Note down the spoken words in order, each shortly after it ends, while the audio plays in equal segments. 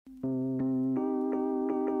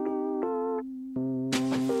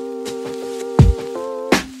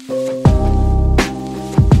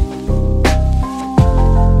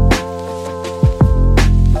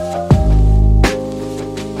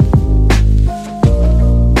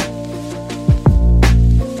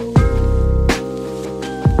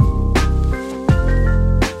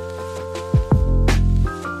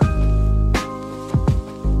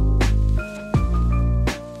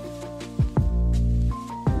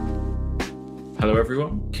Hello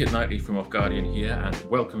everyone, Kit Knightley from Off Guardian here, and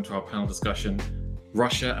welcome to our panel discussion,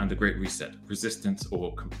 Russia and the Great Reset, Resistance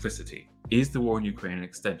or Complicity. Is the war in Ukraine an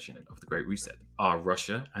extension of the Great Reset? Are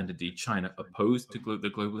Russia and indeed China opposed to the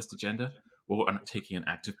globalist agenda or are taking an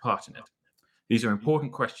active part in it? These are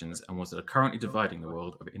important questions and ones that are currently dividing the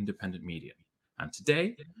world of independent media. And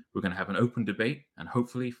today, we're going to have an open debate and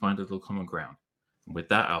hopefully find a little common ground. And with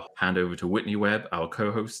that, I'll hand over to Whitney Webb, our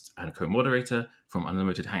co-host and co-moderator from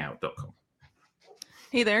UnlimitedHangout.com.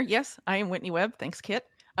 Hey there. Yes, I am Whitney Webb. Thanks, Kit.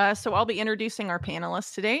 So I'll be introducing our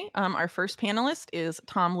panelists today. Our first panelist is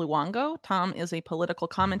Tom Luongo. Tom is a political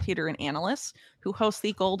commentator and analyst who hosts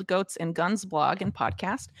the Gold, Goats, and Guns blog and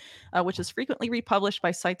podcast, which is frequently republished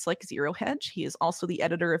by sites like Zero Hedge. He is also the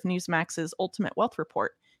editor of Newsmax's Ultimate Wealth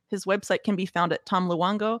Report. His website can be found at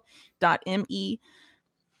tomluongo.me.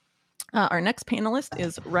 Our next panelist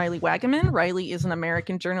is Riley Wagaman. Riley is an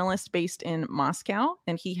American journalist based in Moscow,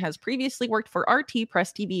 and he has previously worked for RT,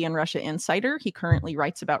 Press TV, and Russia Insider. He currently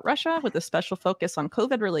writes about Russia with a special focus on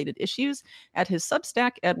COVID-related issues at his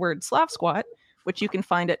Substack, Edward Slavsquat, which you can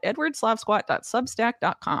find at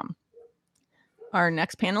edwardslavsquat.substack.com. Our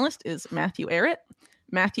next panelist is Matthew Arrett.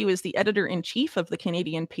 Matthew is the editor-in-chief of the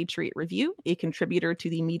Canadian Patriot Review, a contributor to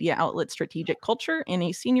the media outlet Strategic Culture, and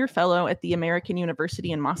a senior fellow at the American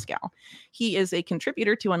University in Moscow. He is a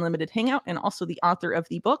contributor to Unlimited Hangout and also the author of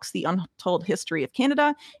the books The Untold History of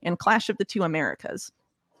Canada and Clash of the Two Americas.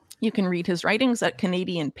 You can read his writings at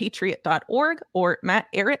canadianpatriot.org or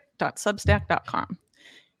mattarrett.substack.com.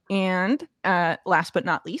 And last but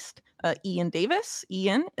not least, Ian Davis.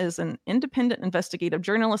 Ian is an independent investigative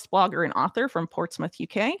journalist, blogger, and author from Portsmouth,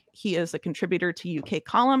 UK. He is a contributor to UK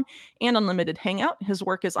Column and Unlimited Hangout. His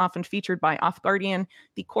work is often featured by Off Guardian,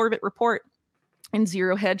 The Corbett Report, and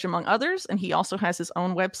Zero Hedge, among others. And he also has his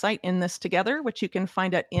own website, In This Together, which you can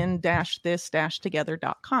find at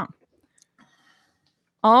in-this-together.com.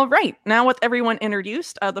 All right. Now with everyone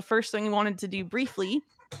introduced, the first thing we wanted to do briefly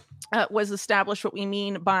was establish what we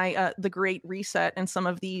mean by the Great Reset and some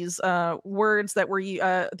of these words that were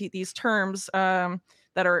these terms that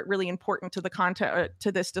are really important to the content to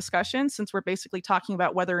this discussion, since we're basically talking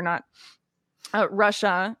about whether or not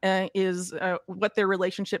Russia is what their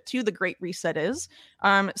relationship to the Great Reset is.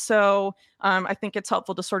 So I think it's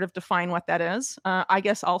helpful to sort of define what that is. I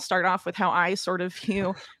guess I'll start off with how I sort of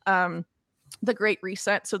view the Great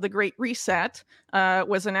Reset. So the Great Reset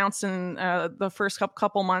was announced in the first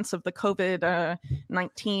couple months of the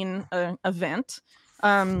COVID-19 event,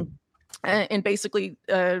 and basically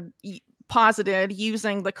posited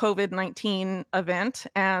using the COVID-19 event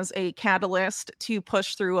as a catalyst to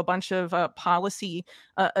push through a bunch of policy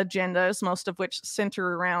agendas, most of which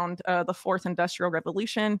center around the Fourth Industrial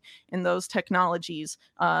Revolution and those technologies,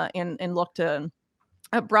 and look to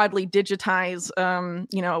broadly digitize,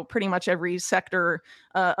 pretty much every sector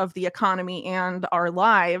of the economy and our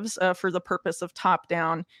lives for the purpose of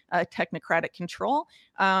top-down technocratic control.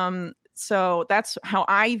 So that's how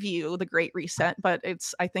I view the Great Reset, but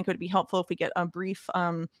I think it would be helpful if we get a brief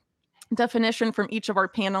definition from each of our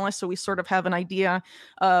panelists so we sort of have an idea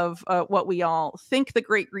of what we all think the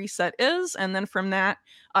Great Reset is. And then from that,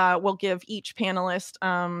 we'll give each panelist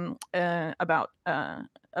about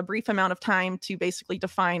a brief amount of time to basically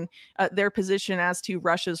define their position as to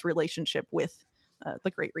Russia's relationship with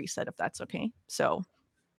the Great Reset, if that's okay. So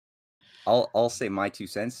I'll say my 2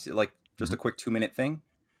 cents, like just a quick 2-minute thing.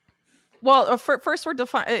 Well, first we're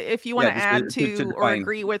if you want to add to or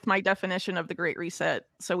agree with my definition of the Great Reset.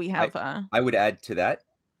 So we have I would add to that.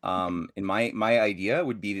 And my idea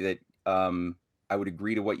would be that I would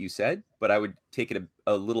agree to what you said, but I would take it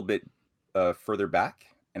a little bit further back.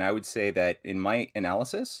 And I would say that in my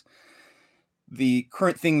analysis, the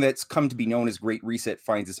current thing that's come to be known as Great Reset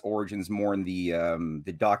finds its origins more in the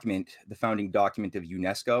founding document of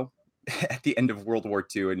UNESCO at the end of World War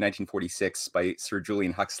II in 1946 by Sir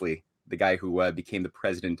Julian Huxley, the guy who became the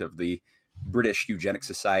president of the British Eugenics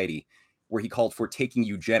Society, where he called for taking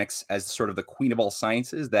eugenics as sort of the queen of all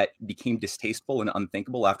sciences that became distasteful and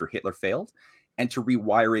unthinkable after Hitler failed, and to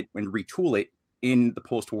rewire it and retool it in the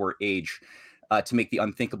post-war age to make the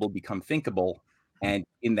unthinkable become thinkable. And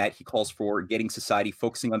in that, he calls for getting society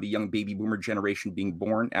focusing on the young baby boomer generation being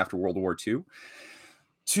born after World War II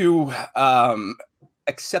to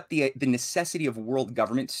accept the necessity of world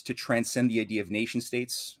governments to transcend the idea of nation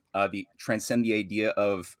states, transcend the idea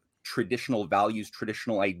of traditional values,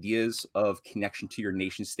 traditional ideas of connection to your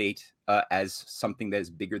nation state as something that is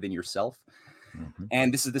bigger than yourself. Mm-hmm.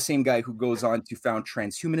 And this is the same guy who goes on to found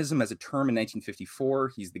transhumanism as a term in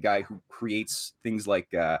 1954. He's the guy who creates things like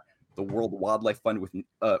the World Wildlife Fund with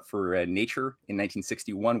for nature in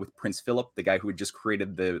 1961 with Prince Philip, the guy who had just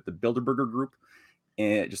created the Bilderberger Group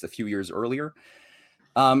just a few years earlier.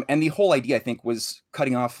 And the whole idea, I think, was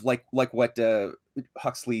cutting off like what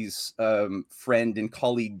Huxley's friend and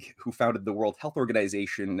colleague who founded the World Health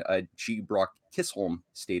Organization, G. Brock Chisholm,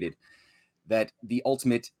 stated, that the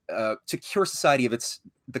ultimate to cure society of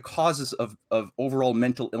the causes of overall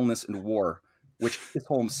mental illness and war, which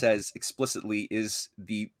Chisholm says explicitly is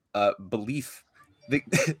the belief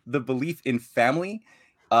the belief in family,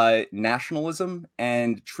 nationalism,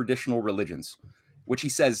 and traditional religions, which he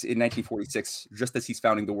says in 1946, just as he's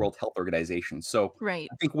founding the World Health Organization. So Right.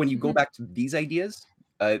 I think when you go back to these ideas,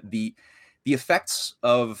 the effects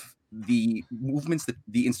of the movements,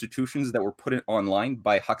 the institutions that were put online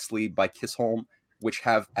by Huxley, by Chisholm, which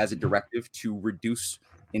have as a directive to reduce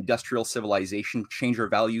industrial civilization, change our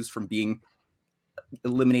values from being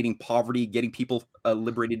eliminating poverty, getting people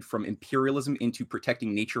liberated from imperialism into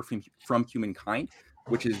protecting nature from humankind,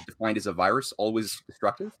 which is defined as a virus, always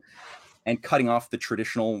destructive, and cutting off the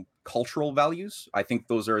traditional cultural values. I think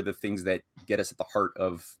those are the things that get us at the heart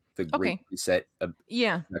of the Great Reset.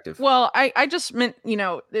 Yeah. Objective. Well, I just meant,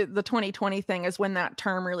 the 2020 thing is when that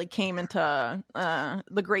term really came into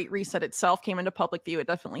the Great Reset itself came into public view. It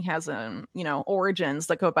definitely has, origins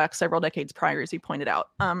that go back several decades prior, as you pointed out.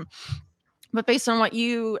 But based on what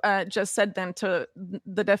you just said, then to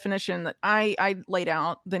the definition that I laid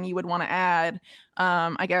out, then you would want to add,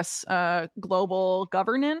 I guess, global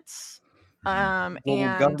governance and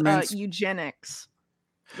eugenics.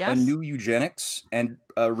 Yes? A new eugenics and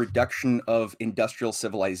a reduction of industrial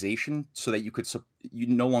civilization so that you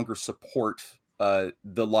no longer support the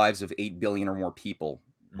lives of 8 billion or more people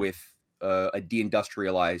with a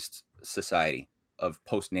deindustrialized society, of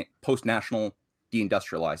post-national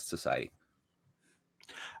deindustrialized society.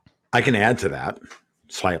 I can add to that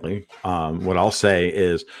slightly. What I'll say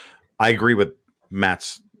is I agree with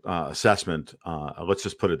Matt's assessment. Let's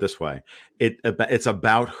just put it this way. It's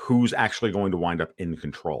about who's actually going to wind up in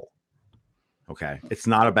control. Okay. It's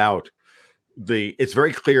not about it's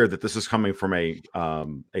very clear that this is coming from a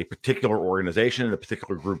particular organization and a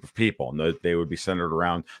particular group of people. And they would be centered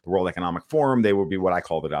around the World Economic Forum. They would be what I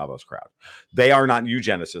call the Davos crowd. They are not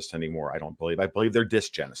eugenicists anymore, I don't believe. I believe they're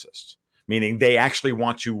dysgenicists, meaning they actually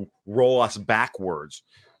want to roll us backwards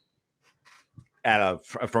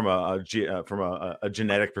from a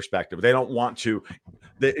genetic perspective. They don't want to.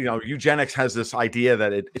 Eugenics has this idea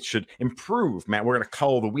that it should improve. Man, we're going to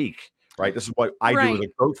cull the weak. Right. This is what I do as a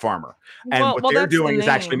goat farmer. And what they're doing is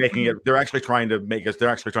actually making it. They're actually trying to make us. They're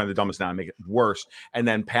actually trying to dumb us down, and make it worse, and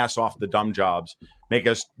then pass off the dumb jobs, make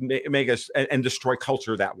us and destroy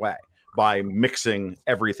culture that way by mixing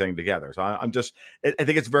everything together. So I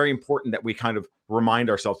think it's very important that we kind of remind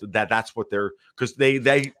ourselves that that's what because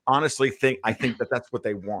they honestly think, I think that's what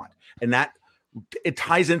they want. And that it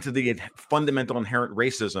ties into the fundamental inherent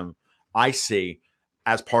racism I see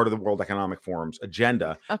as part of the World Economic Forum's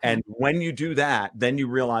agenda. Okay. And when you do that, then you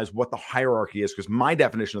realize what the hierarchy is, because my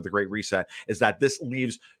definition of the Great Reset is that this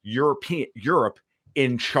leaves Europe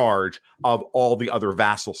in charge of all the other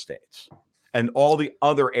vassal states and all the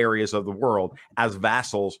other areas of the world as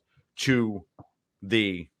vassals to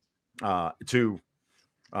them. And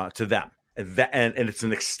it's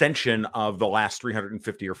an extension of the last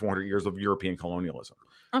 350 or 400 years of European colonialism.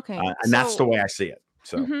 Okay. And that's the way I see it.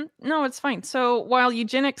 So no, it's fine. So while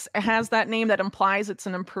eugenics has that name that implies it's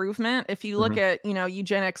an improvement, if you look at,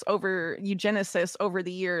 eugenicists over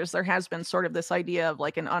the years, there has been sort of this idea of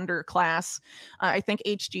like an underclass. I think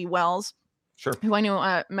H.G. Wells, who I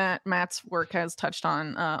know Matt's work has touched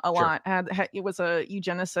on a lot, it was a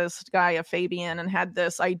eugenicist guy, a Fabian, and had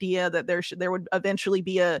this idea that there would eventually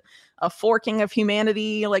be a forking of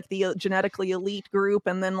humanity, like the genetically elite group,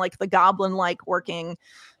 and then like the goblin-like working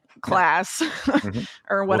class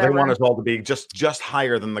or whatever. Well, they want us all to be just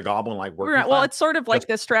higher than the goblin-like working class. Well, it's sort of like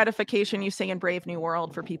the stratification you see in Brave New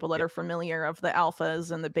World for people that are familiar of the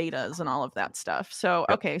alphas and the betas and all of that stuff. So,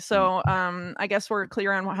 okay. So, I guess we're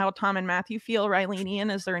clear on how Tom and Matthew feel. Riley and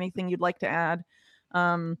Ian, is there anything you'd like to add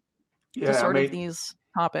to of these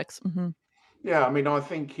topics? Yeah, I mean, I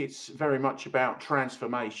think it's very much about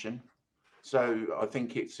transformation. So I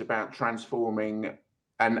think it's about transforming.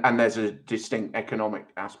 And there's a distinct economic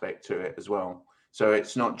aspect to it as well. So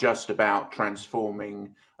it's not just about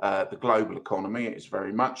transforming the global economy. It's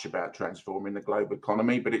very much about transforming the global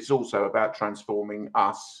economy, but it's also about transforming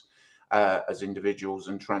us as individuals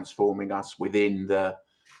and transforming us within the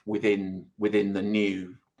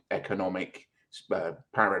new economic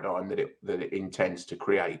paradigm that it intends to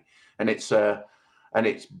create. And it's and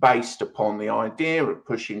it's based upon the idea of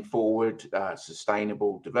pushing forward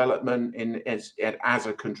sustainable development as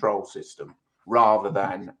a control system rather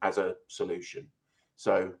than as a solution.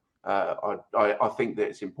 So I think that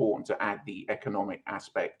it's important to add the economic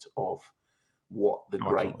aspect of what the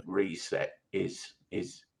Great Reset is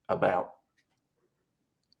about.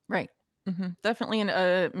 Right. Definitely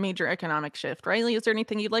a major economic shift. Riley, is there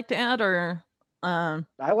anything you'd like to add, or? I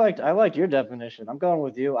liked your definition. I'm going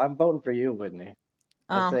with you. I'm voting for you, Whitney.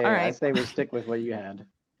 All right. I say we stick with what you had.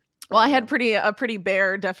 Well, I had a pretty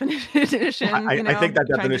bare definition. I think that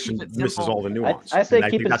definition misses all the nuance. I say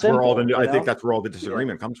keep it simple. I think that's where all the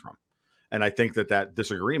disagreement comes from. And I think that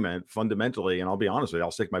disagreement fundamentally, and I'll be honest with you,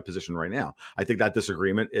 I'll stick my position right now. I think that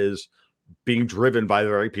disagreement is being driven by the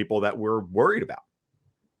very people that we're worried about.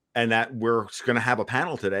 And that we're going to have a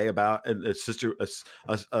panel today about a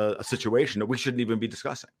situation that we shouldn't even be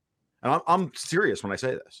discussing. And I'm serious when I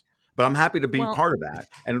say this, but I'm happy to be part of that.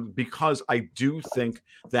 And because I do think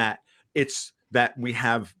that it's that we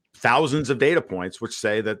have thousands of data points which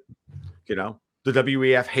say that, the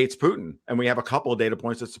WEF hates Putin, and we have a couple of data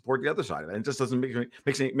points that support the other side of it. And it just doesn't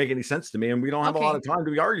make any sense to me, and we don't have a lot of time to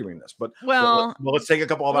be arguing this. But let's take a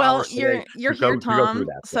couple of hours. You're here, Tom.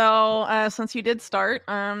 So since you did start,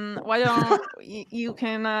 why don't you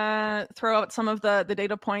can throw out some of the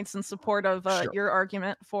data points in support of your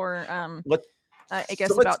argument for I guess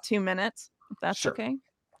about 2 minutes, if that's okay.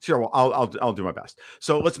 Sure. Well, I'll do my best.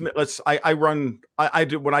 So I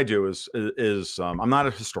do what I do is I'm not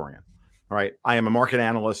a historian. All right. I am a market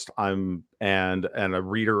analyst. And a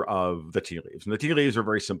reader of the tea leaves. And the tea leaves are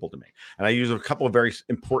very simple to me. And I use a couple of very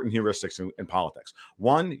important heuristics in politics.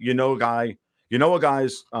 One, a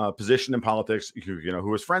guy's position in politics,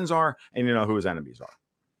 who his friends are, and who his enemies are.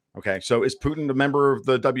 Okay. So is Putin a member of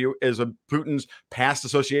Putin's past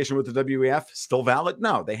association with the WEF still valid?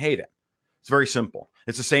 No, they hate him. It's very simple.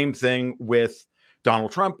 It's the same thing with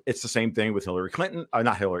Donald Trump. It's the same thing with Hillary Clinton.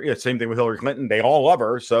 Not Hillary. It's the same thing with Hillary Clinton. They all love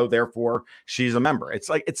her, so therefore she's a member.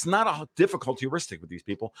 It's not a difficult heuristic with these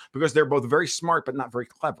people because they're both very smart but not very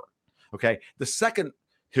clever. Okay. The second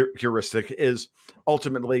heuristic is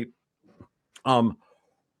ultimately,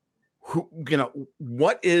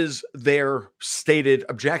 what is their stated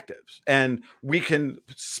objectives, and we can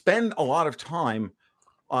spend a lot of time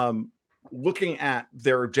looking at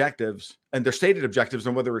their objectives and their stated objectives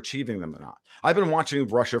and whether they're achieving them or not. I've been watching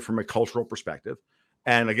Russia from a cultural perspective.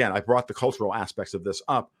 And again, I brought the cultural aspects of this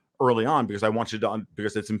up early on because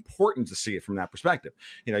because it's important to see it from that perspective.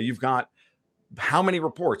 You've got how many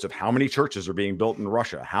reports of how many churches are being built in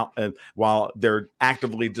Russia, while they're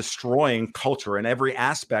actively destroying culture and every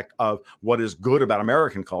aspect of what is good about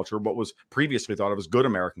American culture, what was previously thought of as good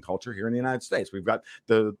American culture here in the United States. We've got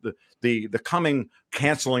the coming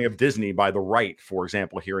canceling of Disney by the right, for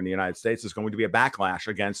example, here in the United States is going to be a backlash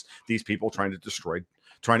against these people trying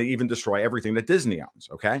to even destroy everything that Disney owns.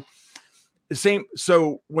 Okay.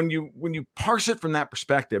 So when you parse it from that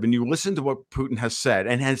perspective and you listen to what Putin has said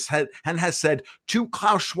and has said to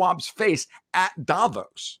Klaus Schwab's face at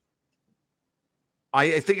Davos,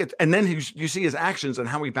 I think and then you see his actions and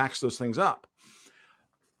how he backs those things up.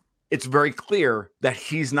 It's very clear that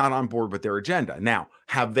he's not on board with their agenda. Now,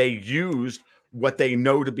 have they used what they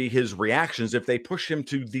know to be his reactions? If they push him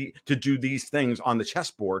to do these things on the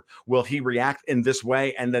chessboard, will he react in this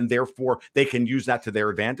way? And then therefore they can use that to their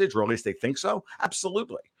advantage, or at least they think so.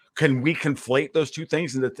 Absolutely. Can we conflate those two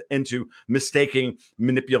things into mistaking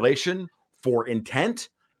manipulation for intent?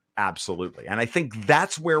 Absolutely. And I think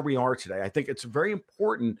that's where we are today. I think it's very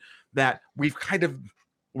important that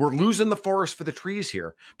we're losing the forest for the trees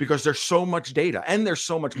here because there's so much data and there's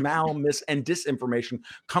so much mis and disinformation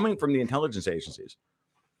coming from the intelligence agencies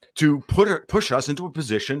to push us into a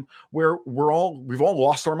position where we've all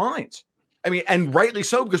lost our minds. I mean, and rightly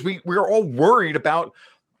so, because we're all worried about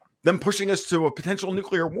them pushing us to a potential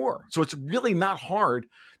nuclear war. So it's really not hard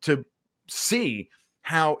to see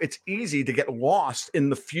how it's easy to get lost in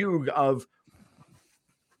the fugue of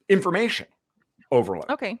information overload.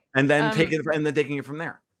 Okay. And then taking it from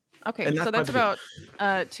there. Okay, so that's about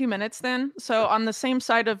 2 minutes then. So on the same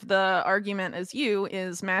side of the argument as you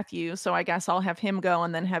is Matthew. So I guess I'll have him go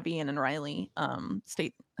and then have Ian and Riley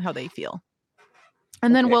state how they feel.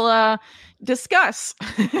 And then we'll discuss.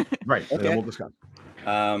 Right. Okay. And then we'll discuss.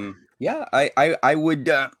 I would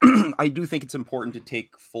I do think it's important to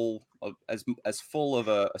take as full of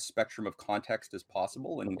a spectrum of context as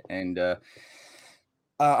possible, and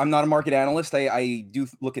I'm not a market analyst. I do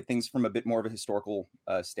look at things from a bit more of a historical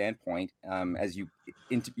standpoint. As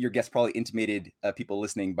your guest probably intimated people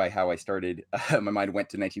listening by how I started. My mind went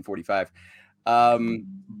to 1945.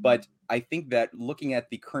 But I think that looking at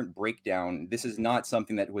the current breakdown, this is not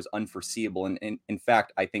something that was unforeseeable. And in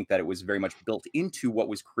fact, I think that it was very much built into what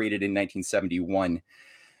was created in 1971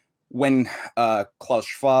 when Klaus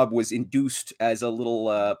Schwab was induced as a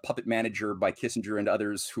little puppet manager by Kissinger and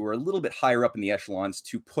others who are a little bit higher up in the echelons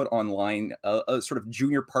to put online a sort of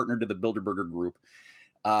junior partner to the Bilderberger Group.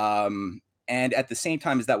 And at the same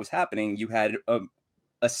time as that was happening, you had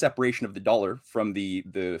a separation of the dollar from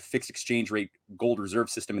the fixed exchange rate gold reserve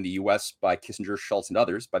system in the US by Kissinger, Schultz, and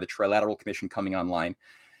others, by the Trilateral Commission coming online.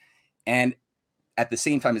 And at the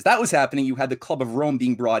same time as that was happening, you had the Club of Rome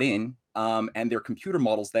being brought in, and their computer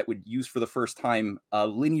models that would use for the first time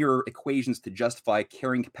linear equations to justify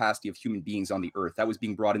carrying capacity of human beings on the earth. That was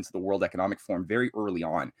being brought into the World Economic Forum very early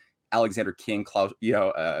on. Alexander King,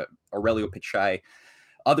 Aurelio Pichet,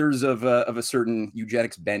 others of a certain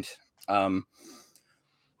eugenics bent,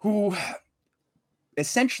 who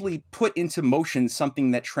essentially put into motion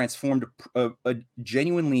something that transformed a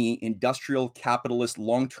genuinely industrial, capitalist,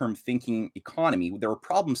 long-term thinking economy. There were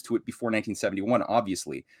problems to it before 1971,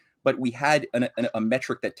 obviously, but we had a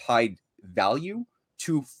metric that tied value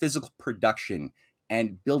to physical production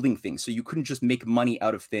and building things. So you couldn't just make money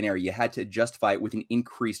out of thin air. You had to justify it with an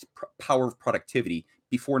increased power of productivity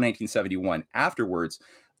before 1971. Afterwards,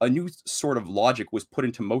 a new sort of logic was put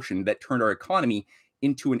into motion that turned our economy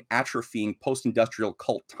into an atrophying post-industrial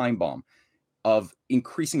cult time bomb of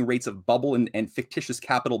increasing rates of bubble and fictitious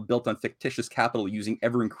capital built on fictitious capital using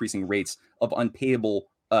ever-increasing rates of unpayable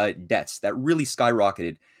debts that really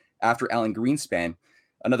skyrocketed after Alan Greenspan,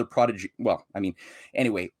 another prodigy. Well, I mean,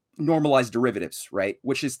 anyway, normalized derivatives, right?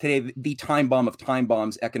 Which is today the time bomb of time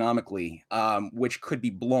bombs economically, which could be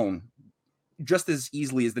blown just as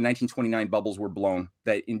easily as the 1929 bubbles were blown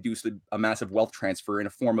that induced a massive wealth transfer in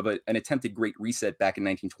a form of an attempted Great Reset back in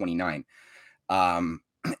 1929,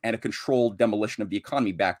 and a controlled demolition of the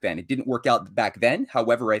economy back then. It didn't work out back then.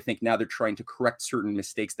 However, I think now they're trying to correct certain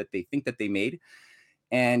mistakes that they think that they made.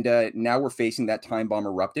 And now we're facing that time bomb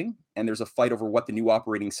erupting, and there's a fight over what the new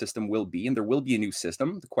operating system will be. And there will be a new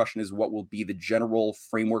system. The question is, what will be the general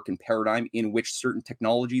framework and paradigm in which certain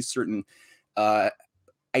technologies, certain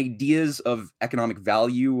ideas of economic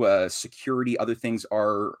value, security, other things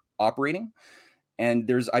are operating. And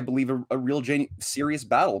there's, I believe, a real serious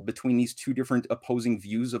battle between these two different opposing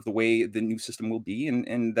views of the way the new system will be.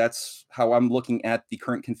 And that's how I'm looking at the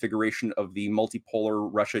current configuration of the multipolar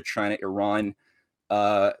Russia, China, Iran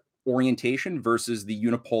orientation versus the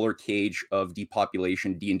unipolar cage of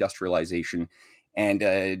depopulation, deindustrialization, and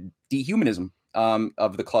dehumanism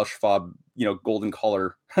of the Klaus Schwab, golden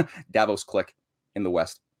collar Davos clique in the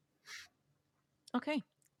West. Okay.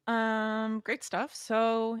 Great stuff.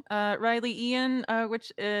 So, Riley, Ian,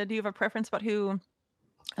 which do you have a preference about who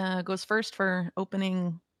goes first for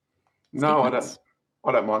opening statements? No,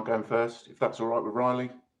 I don't mind going first, if that's all right with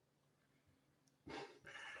Riley.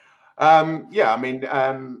 Yeah, I mean,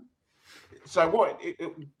 so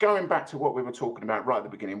going back to what we were talking about right at the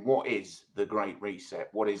beginning, what is the Great Reset?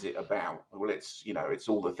 What is it about? Well, it's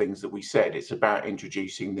all the things that we said. It's about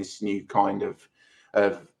introducing this new kind of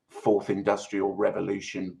fourth industrial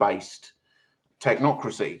revolution based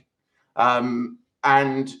technocracy.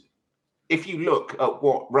 And if you look at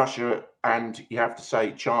what Russia and, you have to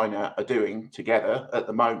say, China are doing together at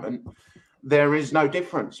the moment, there is no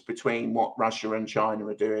difference between what Russia and China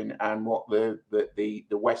are doing and what the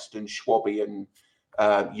Western Schwabian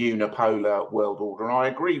unipolar world order. And I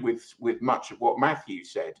agree with much of what Matthew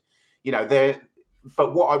said.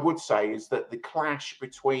 But what I would say is that the clash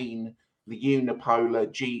between the unipolar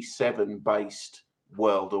G7 based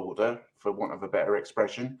world order, for want of a better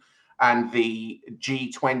expression, and the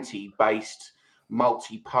G20 based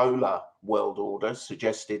multipolar world order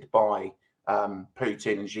suggested by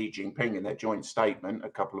Putin and Xi Jinping in their joint statement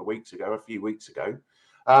a few weeks ago,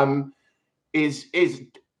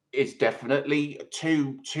 is definitely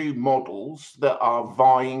two models that are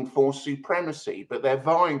vying for supremacy, but they're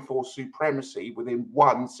vying for supremacy within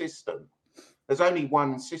one system. There's only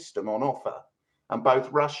one system on offer, and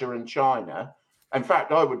both Russia and China. In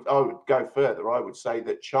fact, I would go further. I would say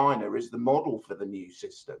that China is the model for the new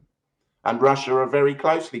system, and Russia are very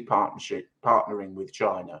closely partnering with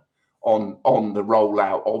China on the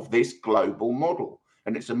rollout of this global model,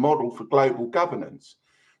 and it's a model for global governance.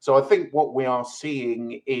 So I think what we are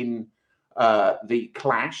seeing in the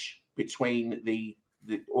clash between the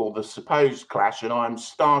supposed clash, and I'm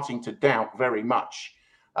starting to doubt very much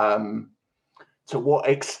to what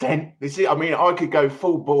extent this is. I mean, I could go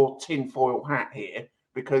full bore tinfoil hat here,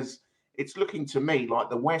 because it's looking to me like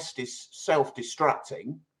the West is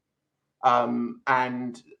self-destructing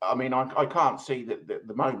And I mean, I can't see that at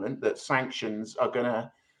the moment that sanctions are going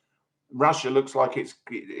to. Russia looks like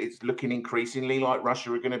it's looking increasingly like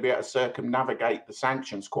Russia are going to be able to circumnavigate the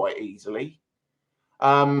sanctions quite easily.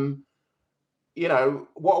 You know,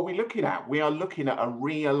 what are we looking at? We are looking at a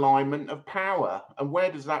realignment of power. And where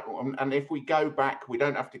does that, and if we go back, we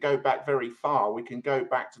don't have to go back very far. We can go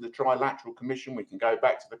back to the Trilateral Commission. We can go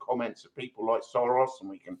back to the comments of people like Soros, and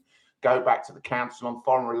we can go back to the Council on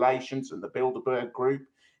Foreign Relations and the Bilderberg Group,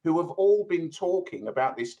 who have all been talking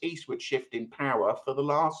about this eastward shift in power for the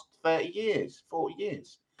last 30 years, 40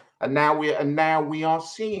 years. And now we are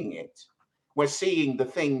seeing it. We're seeing the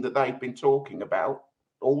thing that they've been talking about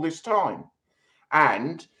all this time.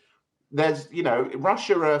 And there's, you know,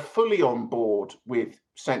 Russia are fully on board with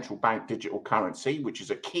central bank digital currency, which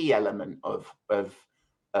is a key element of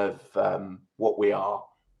what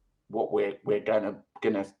we're going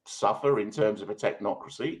to suffer in terms of a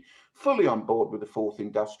technocracy. Fully on board with the fourth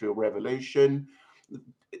industrial revolution.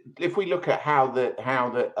 If we look at how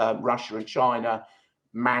Russia and China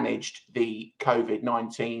managed the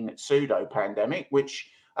COVID-19 pseudo pandemic,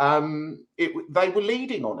 which they were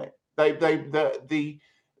leading on it. The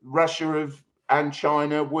Russia and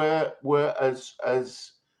China were as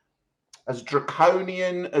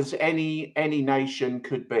draconian as any nation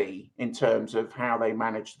could be in terms of how they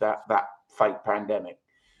managed that fake pandemic.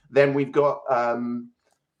 Then we've got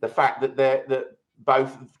the fact that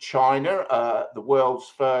both China, the world's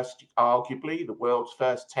first, arguably the world's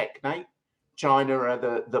first technate, China are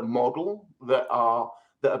the model that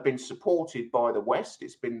have been supported by the West.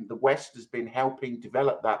 The West has been helping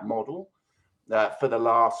develop that model for the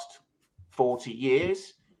last 40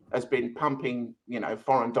 years, has been pumping, you know,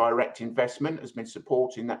 foreign direct investment, has been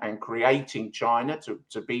supporting that and creating China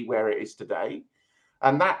to be where it is today.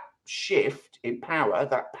 And that shift in power,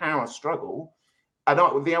 that power struggle, and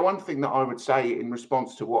the one thing that I would say in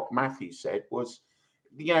response to what Matthew said was,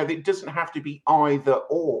 you know, it doesn't have to be either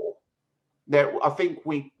or. I think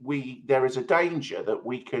there is a danger that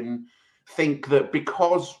we can think that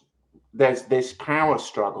because there's this power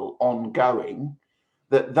struggle ongoing,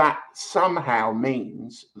 that somehow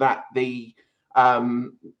means that either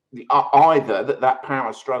that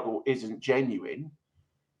power struggle isn't genuine,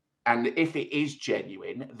 and if it is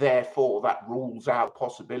genuine, therefore that rules out the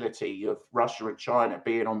possibility of Russia and China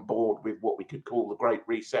being on board with what we could call the Great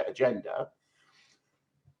Reset agenda,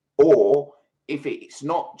 or if it's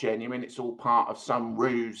not genuine, it's all part of some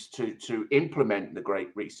ruse to implement the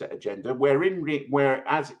Great Reset agenda,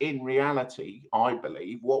 whereas in reality, I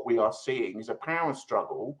believe what we are seeing is a power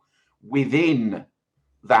struggle within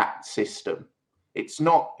that system. It's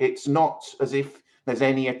not as if there's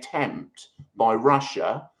any attempt by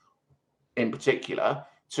Russia in particular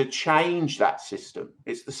to change that system.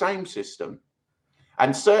 It's the same system.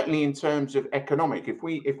 And certainly in terms of economic, if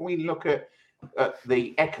we look at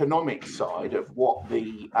the economic side of what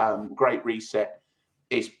the Great Reset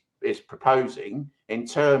is proposing in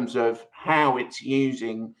terms of how it's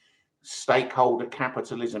using stakeholder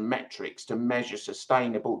capitalism metrics to measure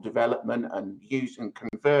sustainable development and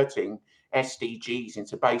converting SDGs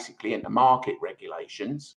into market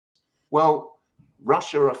regulations, well,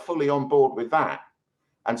 Russia are fully on board with that.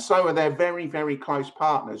 And so are their very, very close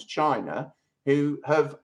partners, China, who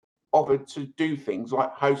have offered to do things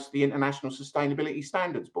like host the International Sustainability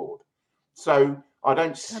Standards Board. So I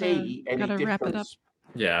don't see any difference. Wrap it up.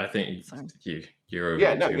 Yeah, I think you're over.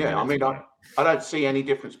 I mean, I don't see any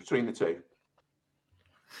difference between the two.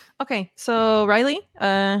 Okay, so Riley,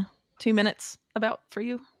 2 minutes about for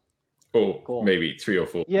you. Or cool. Maybe 3 or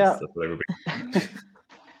 4. Yeah.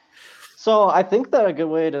 So I think that a good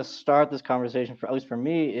way to start this conversation, at least for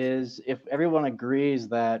me, is if everyone agrees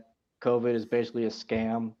that COVID is basically a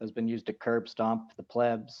scam that's been used to curb stomp the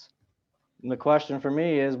plebs. And the question for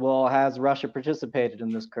me is, well, has Russia participated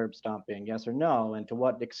in this curb stomping? Yes or no? And to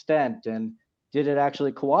what extent? And did it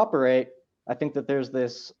actually cooperate? I think that there's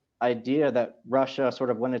this idea that Russia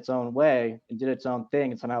sort of went its own way and did its own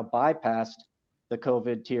thing and somehow bypassed the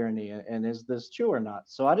COVID tyranny. And is this true or not?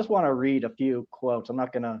 So I just want to read a few quotes. I'm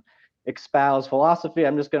not going to espouse philosophy.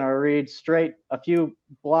 I'm just going to read straight a few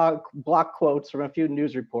block quotes from a few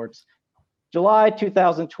news reports. July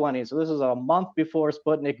 2020. So this is a month before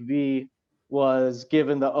Sputnik V was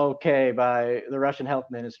given the okay by the Russian health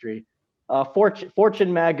ministry.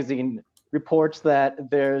 Fortune magazine reports that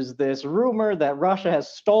there's this rumor that Russia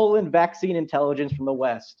has stolen vaccine intelligence from the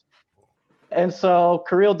West. And so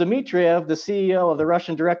Kirill Dmitriev, the CEO of the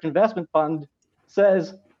Russian Direct Investment Fund,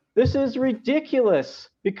 says, this is ridiculous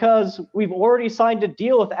because we've already signed a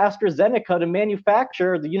deal with AstraZeneca to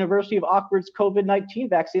manufacture the University of Oxford's COVID-19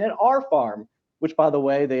 vaccine at our farm. which, by the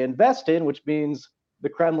way, they invest in, which means the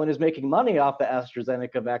Kremlin is making money off the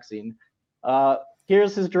AstraZeneca vaccine.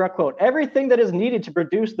 Here's his direct quote. "Everything that is needed to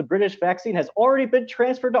produce the British vaccine has already been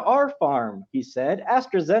transferred to our farm," he said.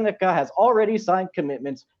 "AstraZeneca has already signed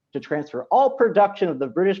commitments to transfer all production of the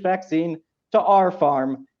British vaccine to our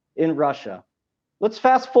farm in Russia." Let's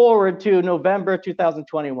fast forward to November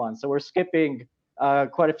 2021. So we're skipping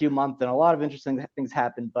quite a few months, and a lot of interesting things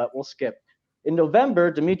happened, but we'll skip. In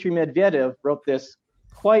November, Dmitry Medvedev wrote this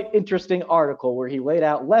quite interesting article where he laid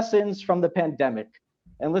out lessons from the pandemic.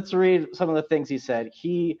 And let's read some of the things he said.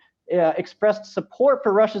 He expressed support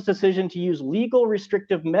for Russia's decision to use legal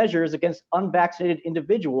restrictive measures against unvaccinated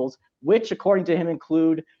individuals, which, according to him,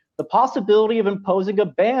 include the possibility of imposing a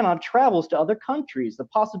ban on travels to other countries, the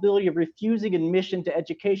possibility of refusing admission to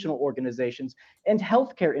educational organizations and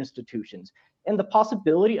healthcare institutions, and the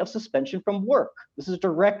possibility of suspension from work. This is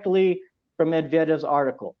directly from Medvedev's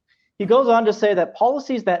article. He goes on to say that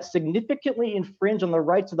policies that significantly infringe on the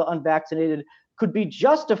rights of the unvaccinated could be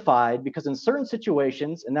justified because in certain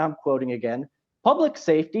situations, and now I'm quoting again, public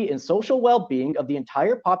safety and social well-being of the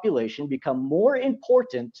entire population become more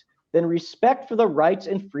important than respect for the rights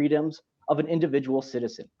and freedoms of an individual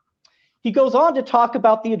citizen. He goes on to talk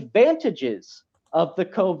about the advantages of the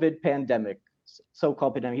COVID pandemic,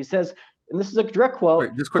 so-called pandemic. He says, and this is a direct quote.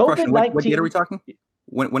 Wait, just a quick question. What date are we talking?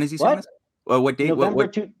 When is he saying this? What date?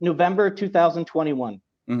 November 2021.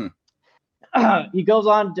 Mm-hmm. He goes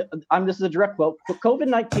on, this is a direct quote,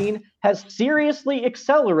 "COVID-19 has seriously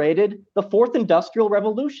accelerated the fourth industrial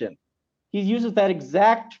revolution." He uses that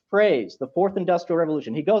exact phrase, the fourth industrial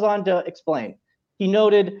revolution. He goes on to explain. He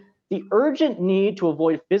noted the urgent need to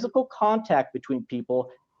avoid physical contact between people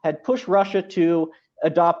had pushed Russia to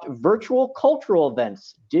adopt virtual cultural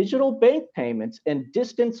events, digital bank payments, and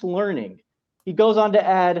distance learning. He goes on to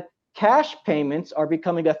add, cash payments are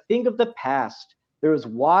becoming a thing of the past. There is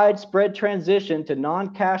widespread transition to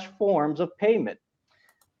non-cash forms of payment.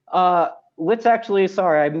 Let's actually,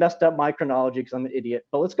 sorry, I messed up my chronology because I'm an idiot,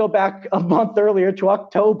 but let's go back a month earlier to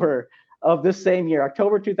October of this same year,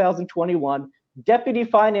 October 2021. Deputy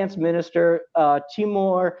Finance Minister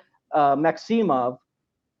Timur Maximov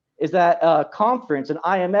is at a conference, an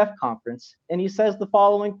IMF conference, and he says the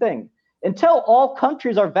following thing. "Until all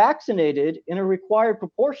countries are vaccinated in a required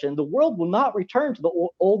proportion, the world will not return to the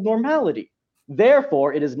old normality.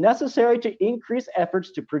 Therefore, it is necessary to increase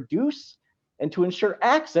efforts to produce and to ensure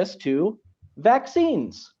access to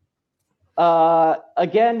vaccines."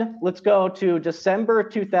 Again, let's go to December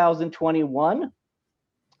 2021.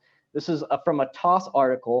 This is from a TASS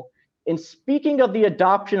article. In speaking of the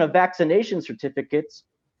adoption of vaccination certificates,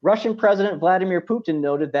 Russian President Vladimir Putin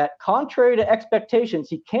noted that, contrary to expectations,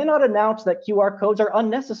 he cannot announce that QR codes are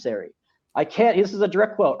unnecessary. This is a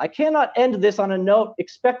direct quote, "I cannot end this on a note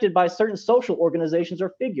expected by certain social organizations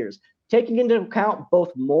or figures, taking into account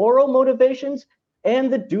both moral motivations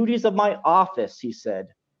and the duties of my office," he said,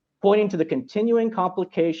 pointing to the continuing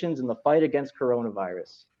complications in the fight against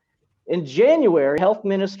coronavirus. In January, Health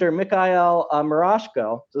Minister Mikhail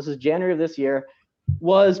Murashko, so this is January of this year,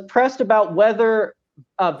 was pressed about whether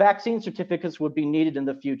vaccine certificates would be needed in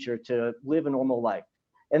the future to live a normal life.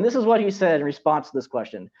 And this is what he said in response to this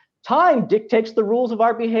question. "Time dictates the rules of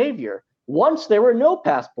our behavior. Once there were no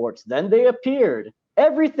passports, then they appeared.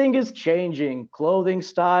 Everything is changing. Clothing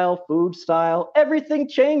style, food style, everything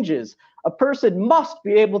changes. A person must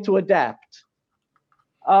be able to adapt."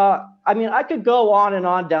 I mean, I could go on and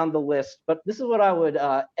on down the list, but this is what I would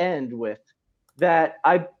end with, that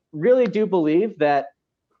I really do believe that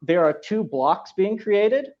there are two blocks being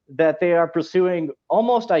created, that they are pursuing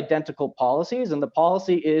almost identical policies, and the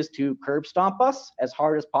policy is to curb stomp us as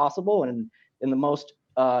hard as possible and in the most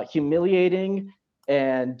humiliating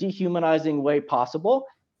and dehumanizing way possible.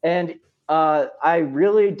 And I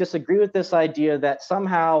really disagree with this idea that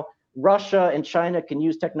somehow Russia and China can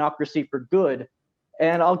use technocracy for good.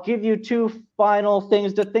 And I'll give you two final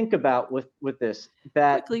things to think about with this.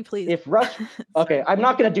 That quickly, please. If Russia, okay, I'm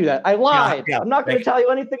not going to do that. I lied. I'm not going to tell you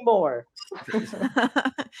anything more.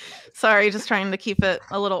 Sorry, just trying to keep it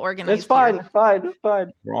a little organized. It's fine, here.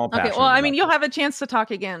 fine. We're all Okay, well, I mean, you'll have a chance to talk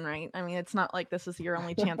again, right? I mean, it's not like this is your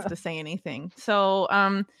only chance to say anything. So,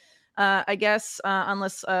 I guess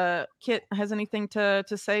unless Kit has anything to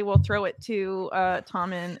say, we'll throw it to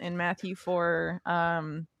Tom and Matthew for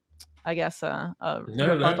I guess no,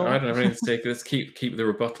 I don't have anything to say. Let's keep the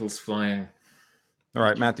rebuttals flying. All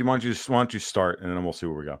right, Matthew, why don't you start, and then we'll see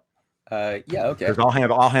where we go. Yeah, okay. Because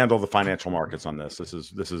I'll handle the financial markets on this.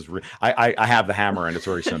 I have the hammer, and it's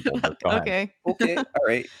very simple. But go ahead. Okay. Okay. All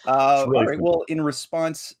right. Really all right. Well, in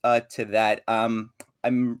response to that,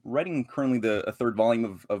 I'm writing currently a third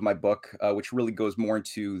volume of my book, which really goes more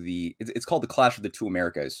into it's called The Clash of the Two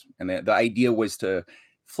Americas. And the idea was to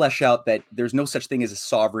flesh out that there's no such thing as a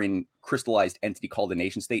sovereign crystallized entity called a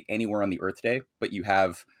nation state anywhere on the earth today, but you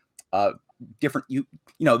have different,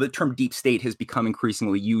 the term deep state has become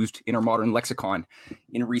increasingly used in our modern lexicon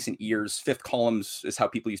in recent years. Fifth columns is how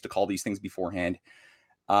people used to call these things beforehand.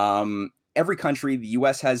 Every country, the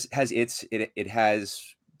US has it has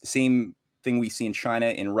the same thing we see in China,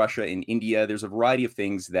 in Russia, in India. There's a variety of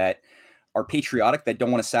things that are patriotic, that don't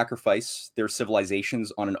want to sacrifice their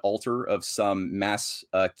civilizations on an altar of some mass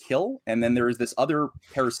kill. And then there is this other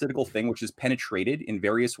parasitical thing, which is penetrated in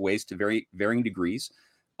various ways to varying degrees,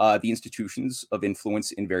 the institutions of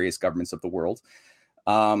influence in various governments of the world.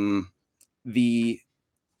 The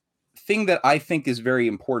thing that I think is very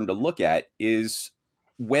important to look at is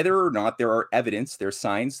whether or not there's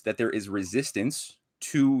signs that there is resistance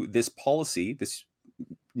to this policy, this,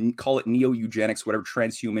 call it neo-eugenics, whatever,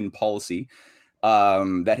 transhuman policy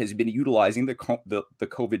that has been utilizing the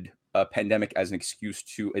COVID pandemic as an excuse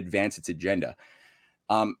to advance its agenda.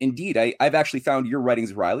 Indeed, I've actually found your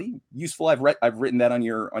writings, Riley, useful. I've written that on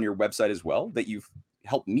your website as well, that you've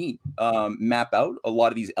helped me map out a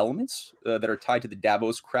lot of these elements that are tied to the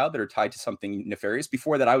Davos crowd, that are tied to something nefarious.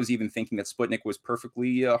 Before that, I was even thinking that Sputnik was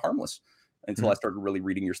perfectly harmless until I started really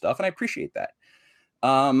reading your stuff, and I appreciate that.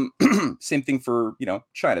 Same thing for,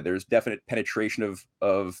 China. There's definite penetration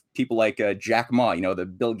of people like Jack Ma, the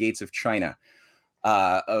Bill Gates of China,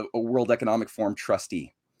 a World Economic Forum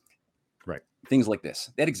trustee. Right. Things like this.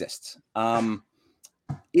 That exists.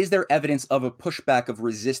 Is there evidence of a pushback of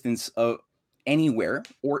resistance of anywhere,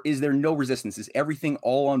 or is there no resistance? Is everything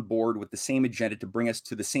all on board with the same agenda to bring us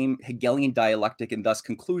to the same Hegelian dialectic and thus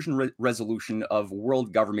conclusion resolution of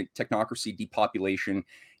world government, technocracy, depopulation,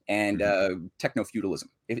 and techno-feudalism?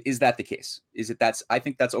 Is that the case? I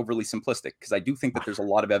think that's overly simplistic, because I do think that there's a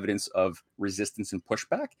lot of evidence of resistance and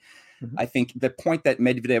pushback. I think the point that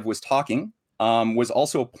Medvedev was talking was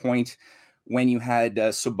also a point when you had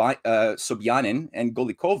Sobyanin and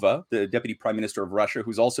Golikova, the deputy prime minister of Russia,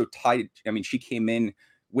 who's also tied. I mean, she came in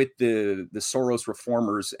with the Soros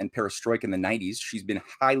reformers and perestroika in the 90s. She's been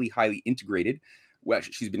highly, highly integrated. Well,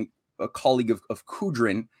 she's been a colleague of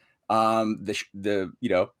Kudrin, the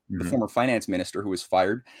former finance minister who was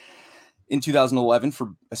fired in 2011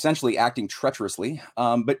 for essentially acting treacherously.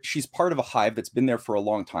 But she's part of a hive that's been there for a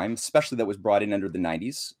long time, especially that was brought in under the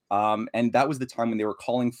 90s. And that was the time when they were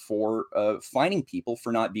calling for fining people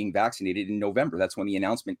for not being vaccinated in November. That's when the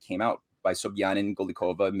announcement came out by Sobyanin,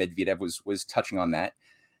 Golikova. Medvedev was touching on that.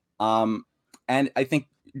 And I think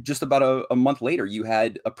just about a month later, you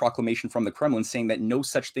had a proclamation from the Kremlin saying that no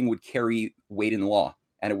such thing would carry weight in law,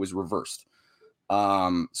 and it was reversed.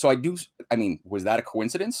 So was that a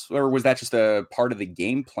coincidence, or was that just a part of the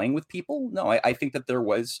game, playing with people? No, I think that there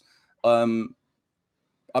was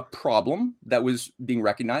a problem that was being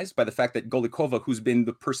recognized by the fact that Golikova, who's been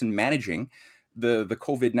the person managing the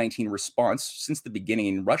COVID-19 response since the beginning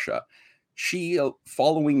in Russia, she,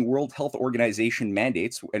 following World Health Organization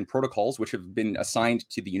mandates and protocols, which have been assigned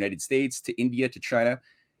to the United States, to India, to China,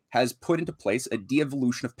 has put into place a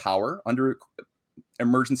de-evolution of power under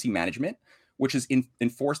emergency management, which has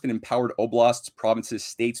enforced and empowered oblasts, provinces,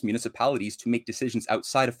 states, municipalities to make decisions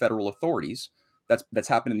outside of federal authorities. That's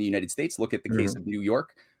happened in the United States. Look at the case of New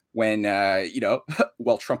York when,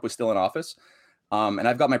 while Trump was still in office. And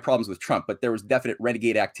I've got my problems with Trump, but there was definite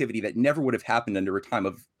renegade activity that never would have happened under a time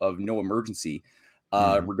of no emergency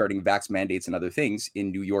regarding vax mandates and other things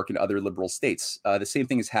in New York and other liberal states. The same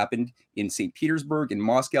thing has happened in St. Petersburg, in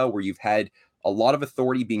Moscow, where you've had a lot of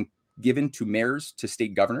authority being given to mayors, to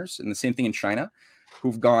state governors, and the same thing in China,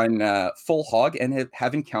 who've gone full hog and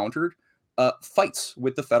have encountered fights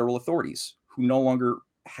with the federal authorities, who no longer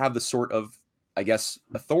have the sort of, I guess,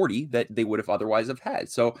 authority that they would have otherwise have had.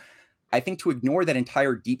 So I think to ignore that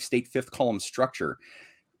entire deep state fifth column structure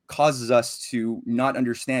causes us to not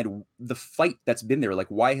understand the fight that's been there. Like,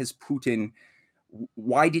 why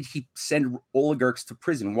did he send oligarchs to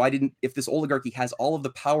prison? If this oligarchy has all of the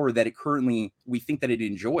power that we think that it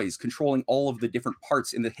enjoys, controlling all of the different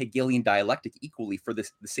parts in the Hegelian dialectic equally for the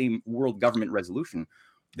same world government resolution,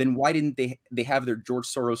 then why didn't they have their George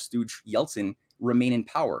Soros stooge Yeltsin remain in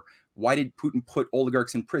power? Why did Putin put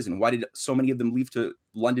oligarchs in prison? Why did so many of them leave to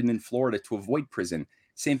London and Florida to avoid prison?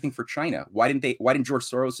 Same thing for China. Why didn't George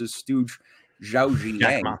Soros' stooge Zhao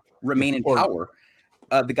Ziyang remain in power?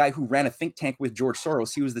 The guy who ran a think tank with George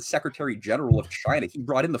Soros, he was the Secretary General of China. He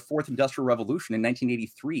brought in the Fourth Industrial Revolution in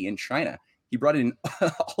 1983 in China. He brought in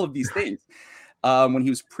all of these things when he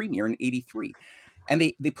was premier in 83. and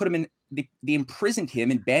they put him in. They imprisoned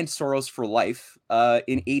him and banned Soros for life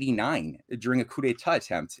in '89 during a coup d'état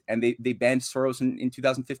attempt, and they banned Soros in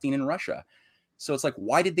 2015 in Russia. So it's like,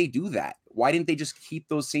 why did they do that? Why didn't they just keep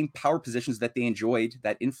those same power positions that they enjoyed,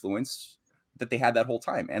 that influence that they had that whole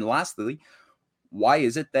time? And lastly, why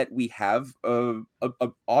is it that we have a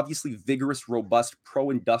obviously vigorous, robust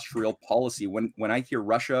pro-industrial policy when I hear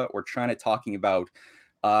Russia or China talking about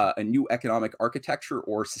a new economic architecture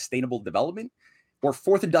or sustainable development or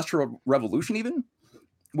fourth industrial revolution even,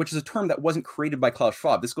 which is a term that wasn't created by Klaus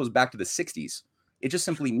Schwab. This goes back to the 60s. It just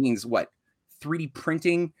simply means what? 3D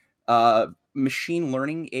printing, machine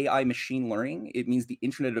learning, AI machine learning. It means the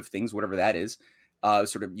Internet of Things, whatever that is.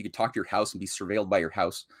 Sort of, you could talk to your house and be surveilled by your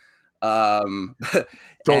house.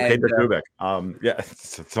 It's okay, Kubik. Yeah,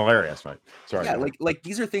 it's hilarious, right? Sorry. Yeah, like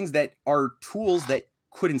these are things that are tools that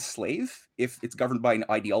could enslave if it's governed by an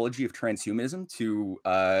ideology of transhumanism to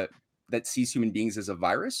that sees human beings as a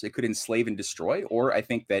virus. It could enslave and destroy. Or I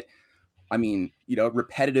think that, I mean,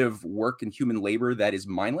 repetitive work and human labor that is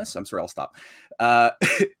mindless. I'm sorry, I'll stop.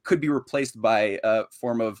 Could be replaced by a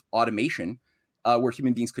form of automation where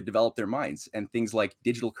human beings could develop their minds. And things like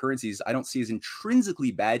digital currencies, I don't see as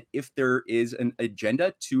intrinsically bad if there is an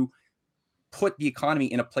agenda to put the economy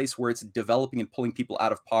in a place where it's developing and pulling people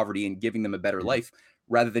out of poverty and giving them a better life,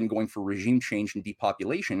 rather than going for regime change and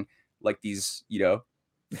depopulation like these,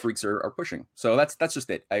 freaks are pushing. So that's just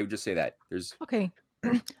it. I would just say that there's okay.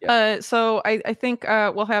 Yeah. So I think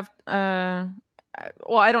we'll have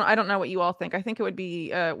well, I don't know what you all think. I think it would be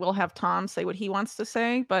we'll have Tom say what he wants to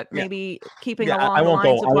say, but maybe keeping along the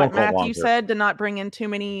lines of what Matthew said, to not bring in too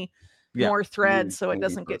many more threads, so it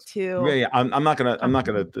doesn't get too. I'm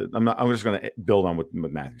just gonna build on what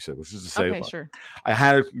Matthew said, which is to say, okay, sure. I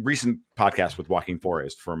had a recent podcast with Joaquin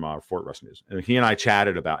Forrest from Fort Rush News, and he and I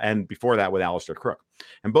chatted about, and before that with Alistair Crook,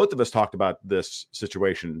 and both of us talked about this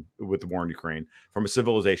situation with the war in Ukraine from a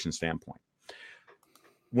civilization standpoint.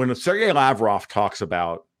 When Sergei Lavrov talks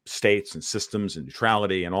about states and systems and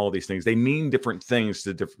neutrality and all of these things, they mean different things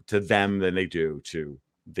to them than they do to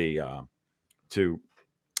the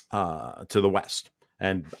West.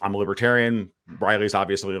 And I'm a libertarian. Riley's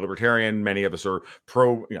obviously a libertarian. Many of us are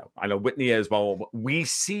pro, I know Whitney is. Well, we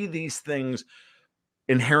see these things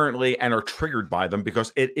inherently and are triggered by them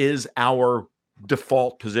because it is our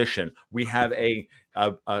default position. We have a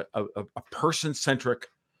person-centric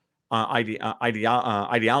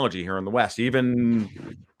ideology here in the West, even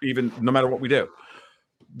no matter what we do.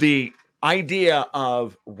 The idea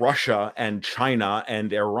of Russia and China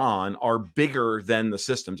and Iran are bigger than the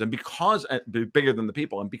systems, and because bigger than the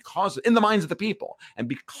people, and because in the minds of the people, and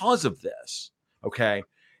because of this, okay,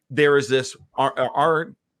 there is this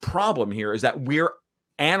our problem here is that we're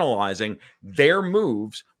analyzing their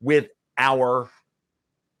moves with our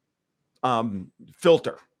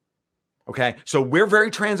filter. Okay, so we're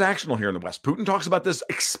very transactional here in the West. Putin talks about this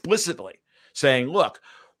explicitly, saying, look,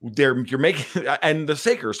 you're making, and the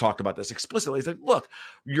Sakers talked about this explicitly. He said, look,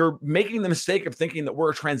 you're making the mistake of thinking that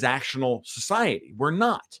we're a transactional society. We're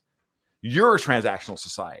not. You're a transactional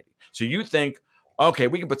society. So you think, okay,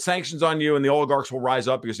 we can put sanctions on you and the oligarchs will rise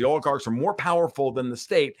up because the oligarchs are more powerful than the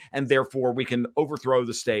state, and therefore we can overthrow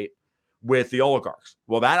the state with the oligarchs.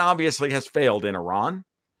 Well, that obviously has failed in Iran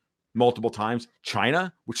multiple times.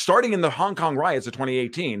 China, which starting in the Hong Kong riots of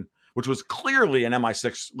 2018, which was clearly an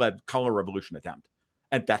MI6-led color revolution attempt,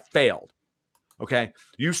 and that failed. Okay,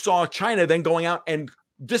 you saw China then going out and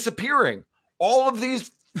disappearing all of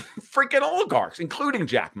these freaking oligarchs, including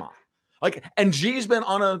Jack Ma. And Xi's been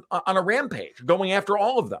on a rampage, going after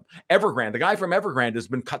all of them. Evergrande, the guy from Evergrande, has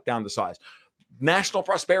been cut down to size. National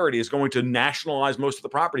Prosperity is going to nationalize most of the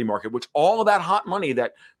property market, which all of that hot money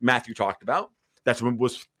that Matthew talked about, that's what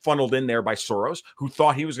was funneled in there by Soros, who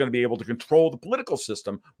thought he was going to be able to control the political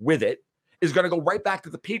system with it, is going to go right back to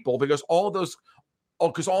the people because all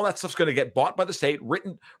that stuff's going to get bought by the state,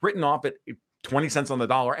 written off at 20 cents on the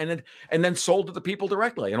dollar, and then sold to the people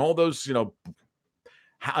directly. And all those,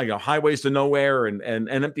 highways to nowhere and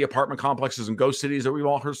empty apartment complexes and ghost cities that we've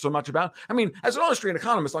all heard so much about. I mean, as an Austrian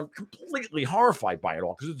economist, I'm completely horrified by it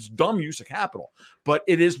all because it's dumb use of capital, but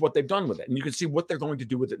it is what they've done with it. And you can see what they're going to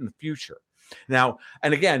do with it in the future. Now,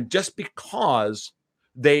 and again, just because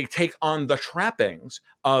they take on the trappings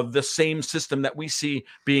of the same system that we see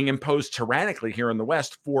being imposed tyrannically here in the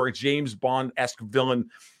West for James Bond-esque villain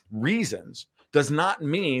reasons does not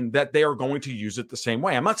mean that they are going to use it the same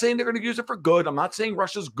way. I'm not saying they're going to use it for good. I'm not saying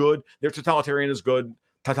Russia's good. Their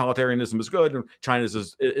totalitarianism is good, and China's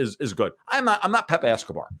is good. I'm not Pepe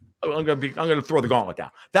Escobar. I'm going to throw the gauntlet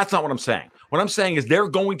down. That's not what I'm saying. What I'm saying is they're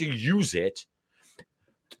going to use it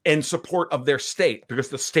in support of their state, because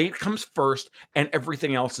the state comes first and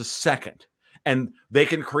everything else is second. And they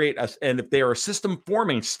can create and if they are a system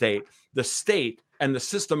forming state, the state and the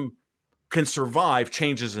system can survive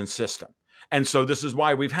changes in system. And so this is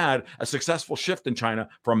why we've had a successful shift in China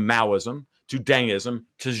from Maoism to Dengism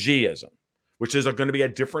to Xiism, which is going to be a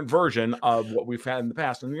different version of what we've had in the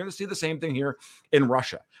past. And you're going to see the same thing here in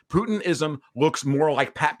Russia. Putinism looks more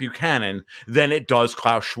like Pat Buchanan than it does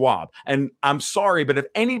Klaus Schwab. And I'm sorry, but if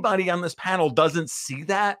anybody on this panel doesn't see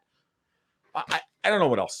that, I don't know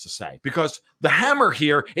what else to say, because the hammer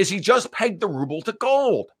here is he just pegged the ruble to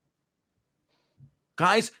gold.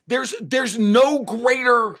 Guys, there's no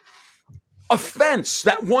greater offense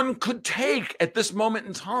that one could take at this moment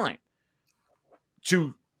in time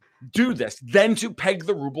to do this than to peg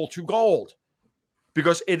the ruble to gold,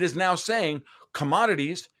 because it is now saying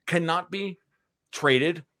commodities cannot be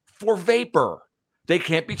traded for vapor. They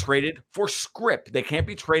can't be traded for script. They can't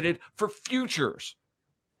be traded for futures.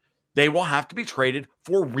 They will have to be traded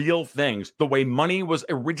for real things, the way money was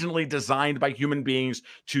originally designed by human beings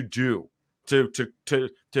to do, to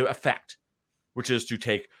affect, which is to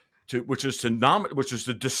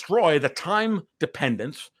destroy the time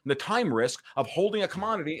dependence, the time risk of holding a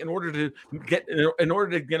commodity in order to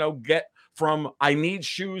get from I need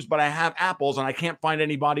shoes, but I have apples and I can't find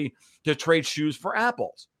anybody to trade shoes for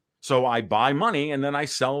apples. So I buy money and then I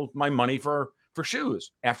sell my money for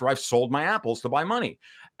shoes after I've sold my apples to buy money.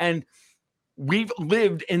 And we've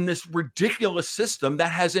lived in this ridiculous system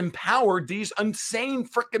that has empowered these insane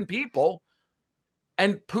freaking people.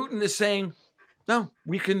 And Putin is saying, no,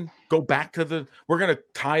 we can go back to we're going to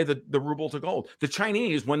tie the ruble to gold. The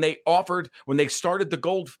Chinese, when they started the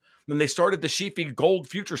Shifi gold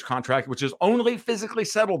futures contract, which is only physically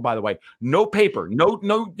settled, by the way, no paper, no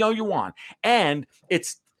yuan. And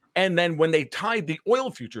then when they tied the oil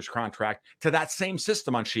futures contract to that same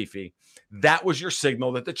system on Shifi, that was your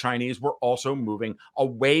signal that the Chinese were also moving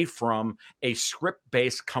away from a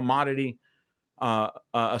script-based commodity,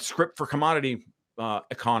 a script for commodity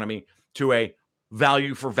economy to a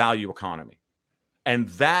value for value economy. And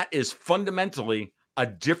that is fundamentally a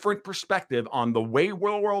different perspective on the way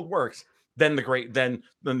world works than the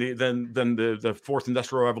fourth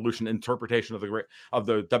industrial revolution interpretation of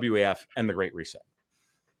the WEF and the Great Reset.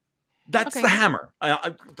 That's the hammer.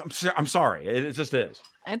 I'm sorry. It just is.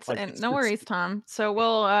 No worries, Tom. So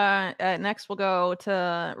we'll next we'll go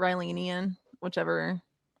to Riley and Ian, whichever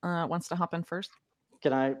wants to hop in first.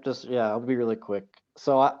 Can I just, I'll be really quick.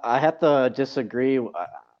 So I have to disagree.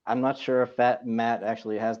 I'm not sure if Matt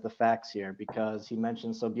actually has the facts here, because he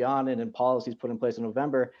mentioned Sobyanin and policies put in place in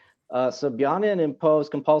November. Sobyanin imposed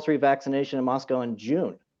compulsory vaccination in Moscow in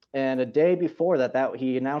June. And a day before that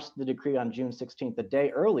he announced the decree on June 16th. The day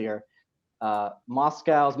earlier,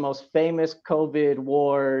 Moscow's most famous COVID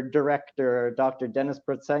war director, Dr. Denis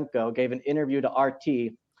Protsenko, gave an interview to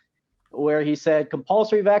RT where he said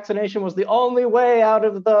compulsory vaccination was the only way out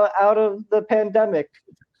of the pandemic.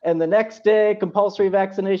 And the next day, compulsory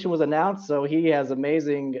vaccination was announced. So he has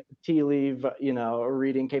amazing tea leaf,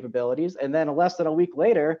 reading capabilities. And then less than a week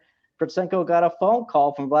later, Protsenko got a phone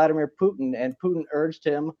call from Vladimir Putin, and Putin urged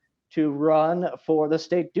him to run for the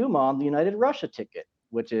State Duma on the United Russia ticket,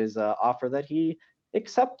 which is an offer that he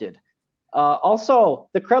accepted. Also,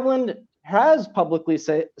 the Kremlin has publicly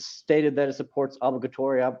stated that it supports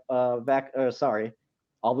obligatory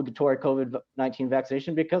COVID-19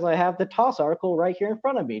 vaccination, because I have the TASS article right here in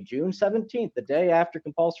front of me, June 17th, the day after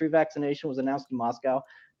compulsory vaccination was announced in Moscow.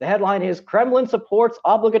 The headline is Kremlin supports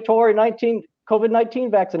obligatory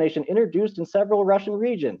COVID-19 vaccination introduced in several Russian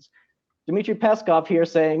regions. Dmitry Peskov here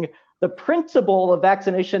saying the principle of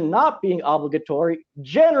vaccination not being obligatory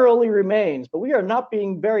generally remains, but we are not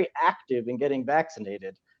being very active in getting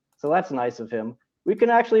vaccinated. So that's nice of him. We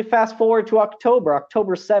can actually fast forward to October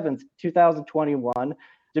 7th, 2021.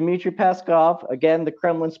 Dmitry Peskov, again, the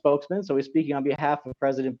Kremlin spokesman, so he's speaking on behalf of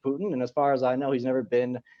President Putin. And as far as I know, he's never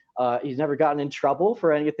gotten in trouble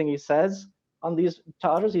for anything he says on these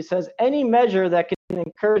talks. He says any measure that can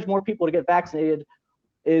encourage more people to get vaccinated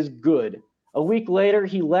is good. A week later,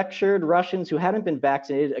 he lectured Russians who hadn't been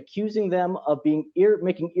vaccinated, accusing them of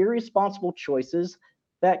making irresponsible choices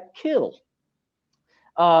that kill.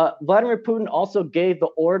 Vladimir Putin also gave the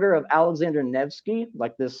Order of Alexander Nevsky,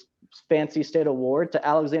 like this fancy state award, to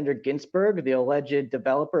Alexander Ginsburg, the alleged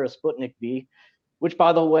developer of Sputnik V, which,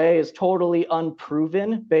 by the way, is totally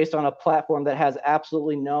unproven based on a platform that has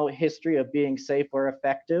absolutely no history of being safe or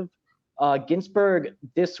effective. Ginsburg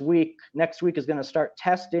next week is going to start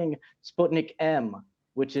testing Sputnik M,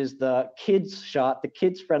 which is the kids shot, the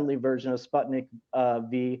kids-friendly version of Sputnik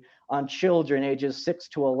V on children ages 6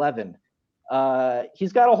 to 11.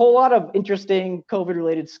 He's got a whole lot of interesting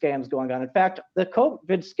COVID-related scams going on. In fact, the COVID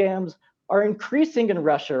scams are increasing in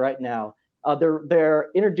Russia right now. They're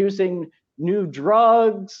introducing new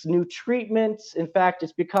drugs, new treatments. In fact,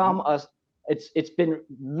 it's become it's been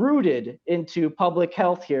rooted into public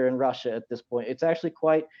health here in Russia at this point. It's actually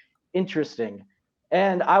quite interesting.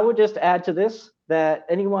 And I would just add to this that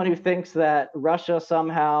anyone who thinks that Russia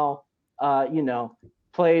somehow,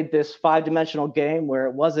 played this 5-dimensional game where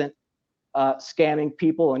it wasn't scamming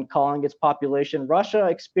people and calling its population, Russia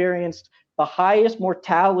experienced the highest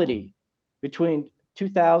mortality between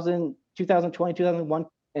 2020, 2001,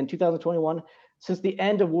 and 2021 since the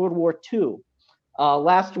end of World War II.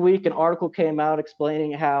 Last week, an article came out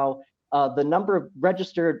explaining how the number of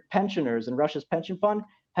registered pensioners in Russia's pension fund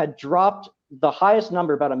had dropped. The highest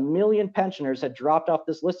number, about 1 million pensioners, had dropped off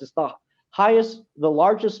this list. It's the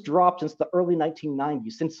largest drop since the early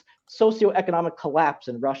 1990s, since socioeconomic collapse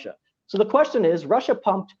in Russia. So the question is, Russia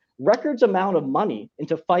pumped records amount of money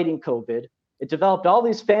into fighting COVID. It developed all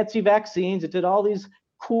these fancy vaccines. It did all these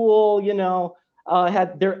cool,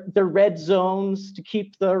 had their red zones to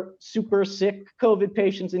keep the super sick COVID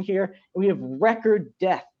patients in here. And we have record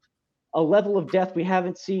death, a level of death we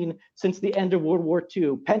haven't seen since the end of World War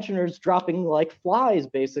II. Pensioners dropping like flies,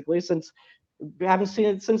 basically, we haven't seen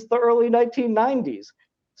it since the early 1990s.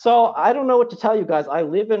 So I don't know what to tell you guys. I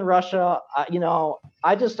live in Russia.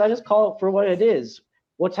 I just call it for what it is.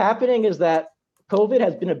 What's happening is that COVID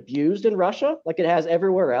has been abused in Russia, like it has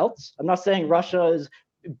everywhere else. I'm not saying Russia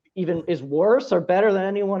is worse or better than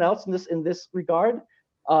anyone else in this regard.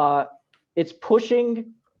 It's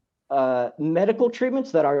pushing medical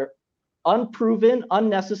treatments that are unproven,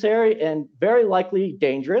 unnecessary, and very likely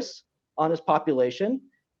dangerous on its population.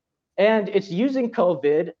 And it's using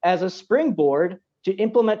COVID as a springboard to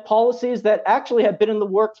implement policies that actually have been in the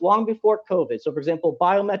works long before COVID. So, for example,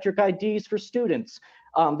 biometric IDs for students.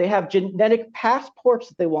 They have genetic passports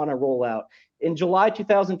that they want to roll out. In July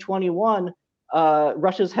 2021,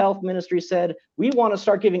 Russia's health ministry said, we want to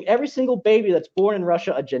start giving every single baby that's born in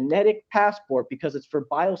Russia a genetic passport because it's for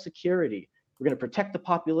biosecurity. We're going to protect the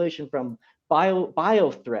population from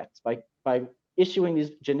bio threats by issuing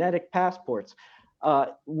these genetic passports.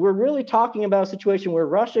 We're really talking about a situation where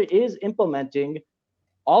Russia is implementing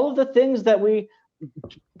all of the things that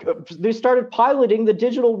they started piloting the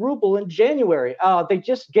digital ruble in January. They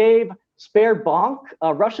just gave Sberbank,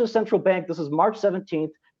 Russia's central bank, this is March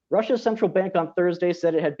 17th, Russia's central bank on Thursday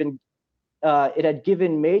said it had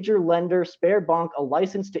given major lender Sberbank a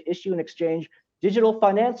license to issue and exchange digital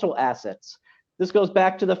financial assets. This goes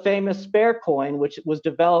back to the famous Sber coin, which was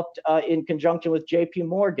developed in conjunction with JP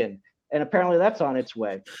Morgan. And apparently that's on its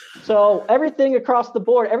way. So everything across the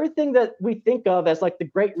board, everything that we think of as like the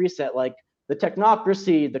Great Reset, like the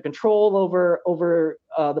technocracy, the control over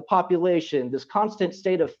the population, this constant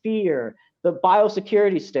state of fear, the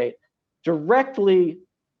biosecurity state, directly,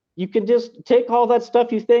 you can just take all that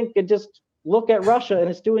stuff you think and just look at Russia, and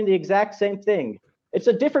it's doing the exact same thing. It's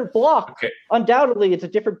a different block. Okay. Undoubtedly, it's a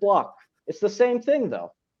different block. It's the same thing,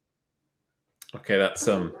 though. Okay, that's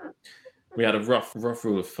we had a rough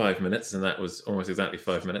rule of 5 minutes, and that was almost exactly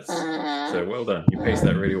 5 minutes. So well done. You paced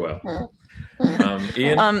that really well.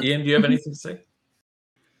 Ian, do you have anything to say?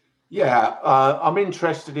 Yeah, I'm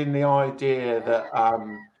interested in the idea that,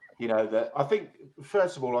 that I think,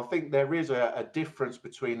 first of all, I think there is a difference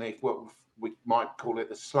between what we might call it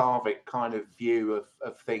the Slavic kind of view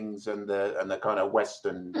of things and the kind of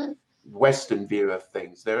Western view of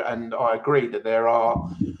things. And I agree that there are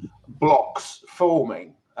blocks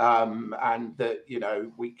forming. And that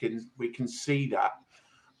we can see that,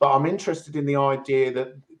 but I'm interested in the idea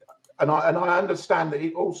that, and I understand that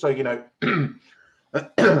it also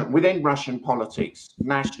within Russian politics,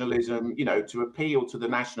 nationalism, to appeal to the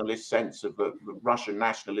nationalist sense of Russian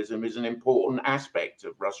nationalism is an important aspect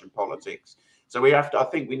of Russian politics. So I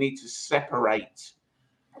think we need to separate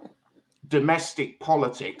domestic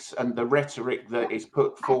politics and the rhetoric that is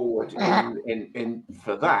put forward in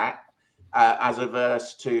for that. As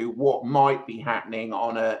averse to what might be happening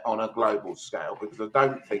on a global scale, because I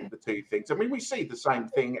don't think the two things. I mean, we see the same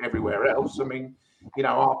thing everywhere else. I mean,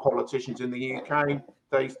 our politicians in the UK,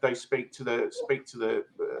 they speak to the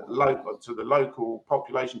local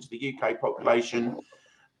population, to the UK population,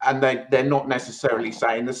 and they're not necessarily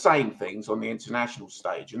saying the same things on the international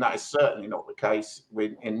stage, and that is certainly not the case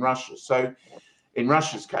in Russia. So. In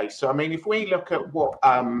Russia's case. So, I mean, if we look at what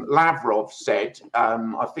Lavrov said,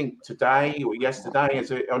 I think today or yesterday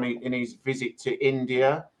in his visit to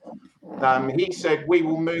India, he said we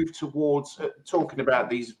will move towards talking about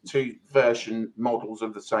these two version models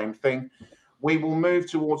of the same thing. we will move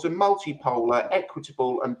towards a multipolar,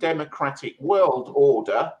 equitable, and democratic world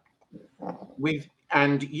order with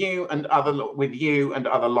you and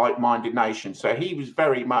other like-minded nations. So he was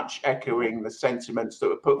very much echoing the sentiments that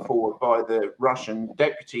were put forward by the Russian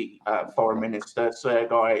Deputy Foreign Minister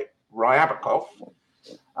Sergei Ryabakov.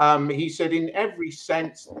 He said, in every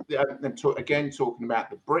sense, again talking about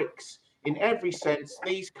the BRICS, in every sense,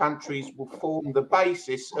 these countries will form the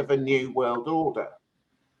basis of a new world order.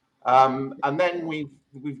 And then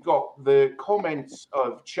we've got the comments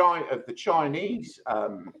of the Chinese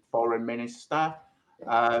foreign minister,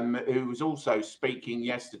 who was also speaking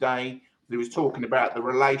yesterday. He was talking about the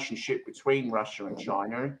relationship between Russia and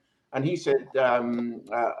China, and he said,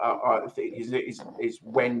 I think is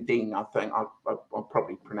Wen Ding, I think I'll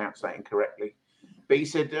probably pronounce that incorrectly. But he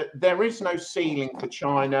said there is no ceiling for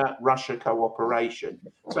China-Russia cooperation.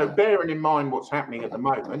 So bearing in mind what's happening at the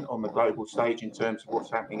moment on the global stage in terms of what's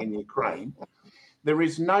happening in Ukraine, there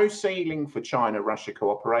is no ceiling for China-Russia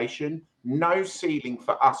cooperation, no ceiling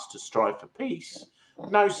for us to strive for peace,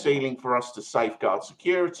 no ceiling for us to safeguard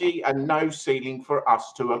security, and no ceiling for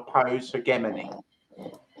us to oppose hegemony.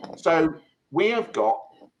 So we have got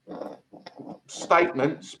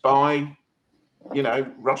statements by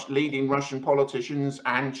leading Russian politicians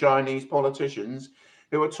and Chinese politicians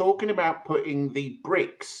who are talking about putting the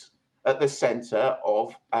BRICS at the center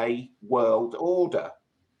of a world order.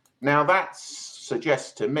 Now that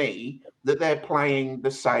suggests to me that they're playing the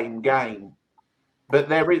same game, but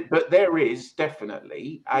there is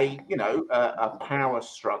definitely a power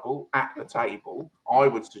struggle at the table. I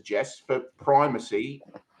would suggest for primacy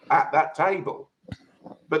at that table,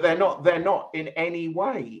 but they're not in any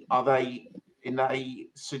way are they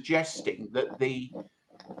suggesting that the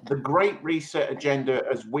Great Reset agenda,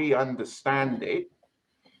 as we understand it,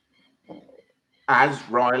 as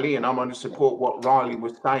Riley, and I'm going to support what Riley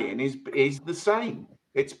was saying, is the same.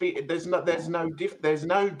 There's no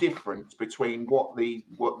difference between what the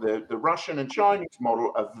Russian and Chinese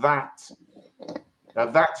model of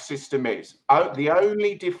that system is. The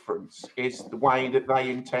only difference is the way that they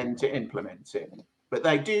intend to implement it. But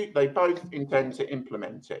they both intend to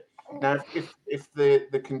implement it. Now, if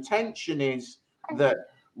the contention is that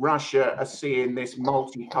Russia are seeing this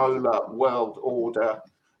multipolar world order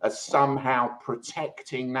as somehow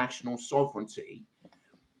protecting national sovereignty,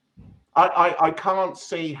 I can't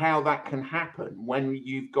see how that can happen when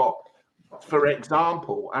you've got, for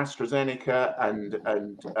example, AstraZeneca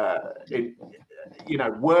and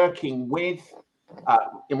working with.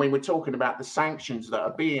 And when we're talking about the sanctions that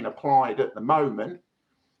are being applied at the moment,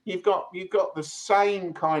 you've got the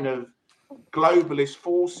same kind of globalist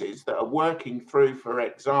forces that are working through, for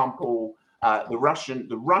example, the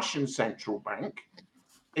Russian central bank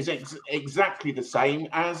is exactly the same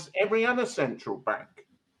as every other central bank.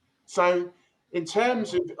 So in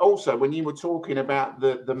terms of also when you were talking about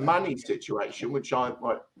the money situation, which I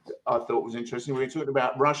thought was interesting, we were talking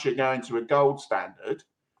about Russia going to a gold standard.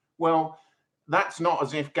 Well, that's not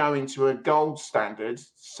as if going to a gold standard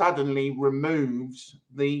suddenly removes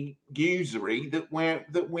the usury that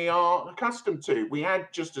we are accustomed to. We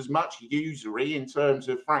had just as much usury in terms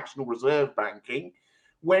of fractional reserve banking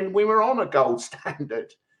when we were on a gold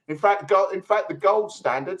standard. In fact, the gold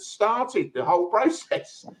standard started the whole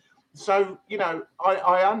process. So,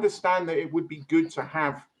 I understand that it would be good to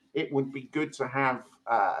have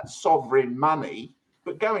sovereign money.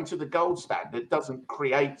 But going to the gold standard doesn't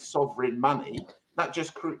create sovereign money. That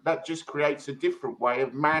just creates a different way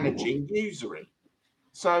of managing usury.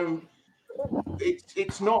 So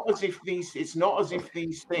it's not as if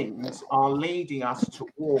these things are leading us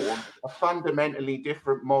towards a fundamentally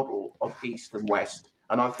different model of East and West.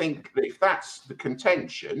 And I think that if that's the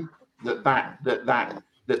contention, that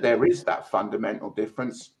there is that fundamental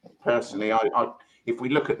difference. Personally, if we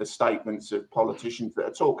look at the statements of politicians that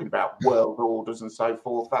are talking about world orders and so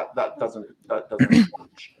forth, that doesn't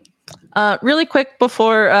match. Really quick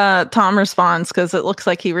before Tom responds, because it looks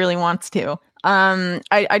like he really wants to.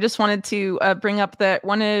 I just wanted to bring up that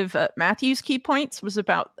one of Matthew's key points was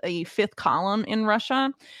about a fifth column in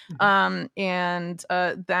Russia, and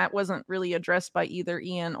that wasn't really addressed by either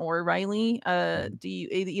Ian or Riley. Do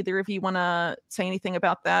either of you want to say anything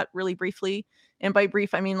about that really briefly? And by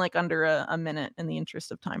brief, I mean like under a minute in the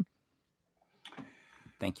interest of time.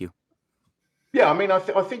 Thank you. Yeah, I mean, I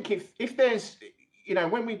think if there's,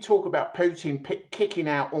 when we talk about Putin kicking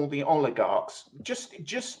out all the oligarchs, just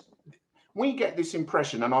we get this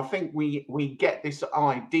impression, and I think we get this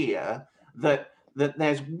idea that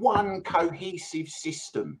there's one cohesive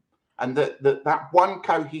system, and that one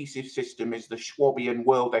cohesive system is the Schwabian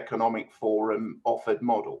World Economic Forum offered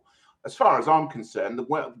model. as far as I'm concerned,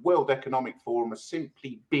 the World Economic Forum are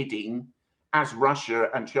simply bidding, as Russia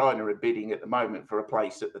and China are bidding at the moment, for a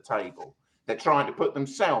place at the table. They're trying to put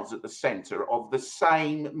themselves at the center of the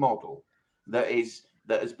same model that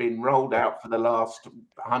has been rolled out for the last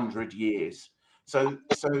 100 years. So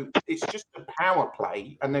it's just a power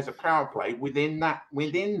play, and there's a power play within that.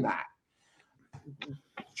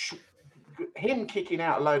 Him kicking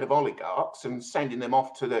out a load of oligarchs and sending them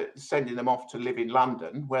off to live in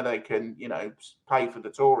London, where they can, pay for the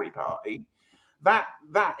Tory party. That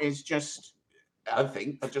is just, I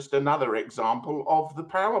think, just another example of the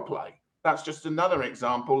power play. That's just another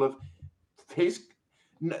example of his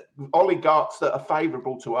oligarchs that are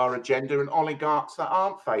favourable to our agenda and oligarchs that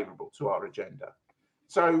aren't favourable to our agenda.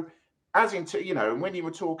 So, as into, when you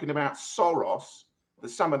were talking about Soros,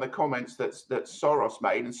 some of the comments that Soros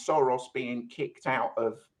made, and Soros being kicked out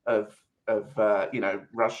of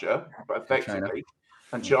Russia effectively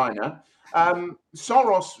and China.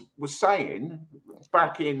 Soros was saying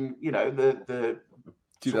back in the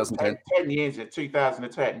 2010 10 years of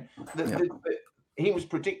 2010 that he was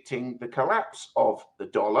predicting the collapse of the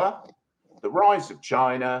dollar, the rise of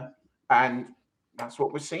China, and that's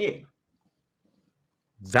what we're seeing.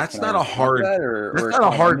 That's not a hard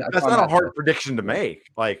prediction to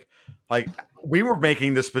make. Like we were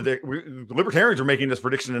making this libertarians were making this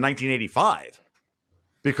prediction in 1985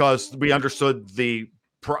 because we understood the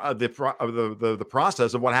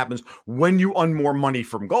process of what happens when you earn more money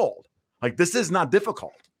from gold. Like, this is not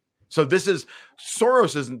difficult. So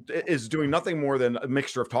Soros is doing nothing more than a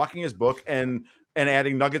mixture of talking his book and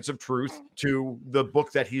adding nuggets of truth to the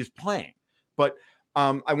book that he's playing. But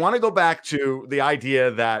I want to go back to the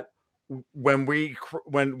idea that when we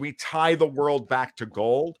tie the world back to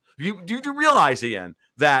gold, you realize, Ian,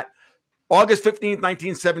 that August 15th,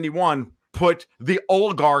 1971 put the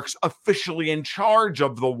oligarchs officially in charge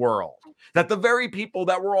of the world, that the very people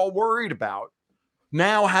that we're all worried about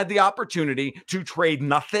now had the opportunity to trade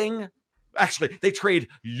nothing. Actually, they trade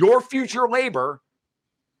your future labor,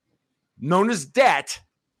 known as debt,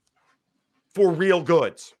 for real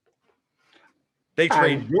goods. They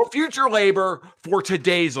trade your future labor for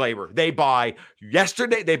today's labor. They buy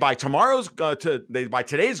tomorrow's they buy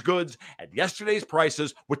today's goods at yesterday's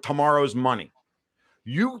prices with tomorrow's money.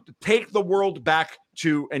 You take the world back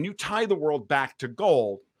and you tie the world back to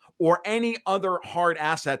gold or any other hard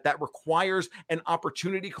asset that requires an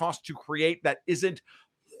opportunity cost to create that isn't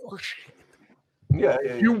horseshit. Yeah.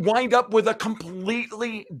 You wind up with a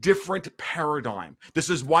completely different paradigm. This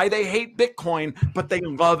is why they hate Bitcoin, but they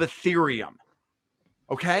love Ethereum.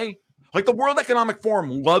 Okay? Like, the World Economic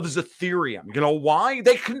Forum loves Ethereum. You know why?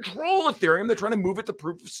 They control Ethereum. They're trying to move it to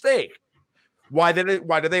proof of stake. Why do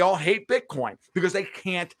they all hate Bitcoin? Because they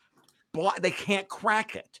can't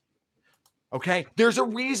crack it. Okay? There's a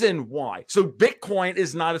reason why. So Bitcoin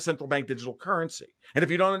is not a central bank digital currency. And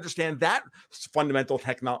if you don't understand that fundamental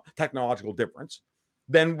technological difference,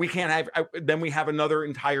 then we have another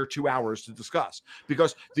entire 2 hours to discuss,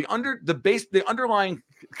 because the underlying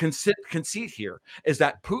conceit here is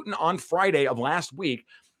that Putin on Friday of last week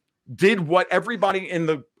did what everybody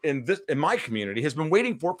in my community has been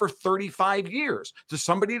waiting for 35 years, to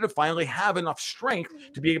somebody to finally have enough strength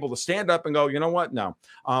to be able to stand up and go, you know what? No,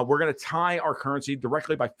 we're going to tie our currency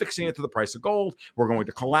directly by fixing it to the price of gold. We're going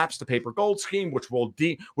to collapse the paper gold scheme, which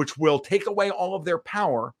will take away all of their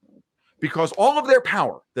power, because all of their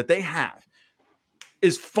power that they have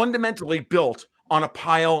is fundamentally built on a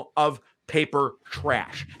pile of paper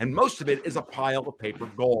trash, and most of it is a pile of paper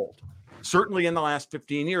gold. Certainly in the last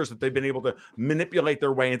 15 years that they've been able to manipulate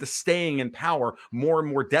their way into staying in power more and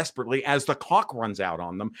more desperately as the clock runs out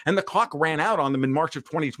on them. And the clock ran out on them in March of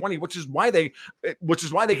 2020, which is why they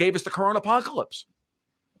gave us the corona apocalypse,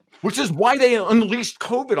 which is why they unleashed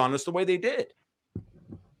COVID on us the way they did.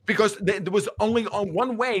 Because there was only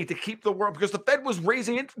one way to keep the world, because the Fed was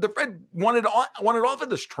raising it. The Fed wanted off of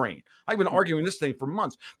this train. I've been arguing this thing for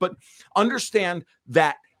months, but understand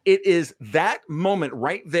that it is that moment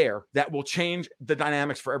right there that will change the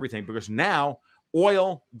dynamics for everything, because now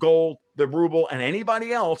oil, gold, the ruble, and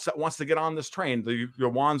anybody else that wants to get on this train, the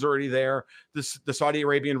yuan's already there, the Saudi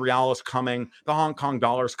Arabian rial is coming, the Hong Kong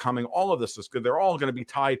dollar is coming, all of this is good. They're all going to be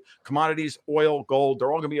tied. Commodities, oil, gold,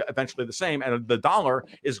 they're all going to be eventually the same, and the dollar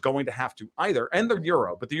is going to have to either, and the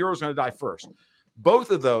euro, but the euro is going to die first. Both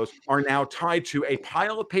of those are now tied to a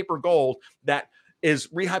pile of paper gold that is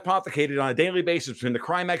rehypothecated on a daily basis between the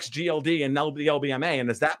Crimex GLD and the LBMA.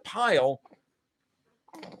 And as that pile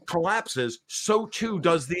collapses, so too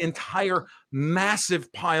does the entire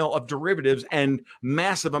massive pile of derivatives and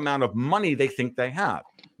massive amount of money they think they have.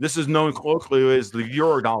 This is known colloquially as the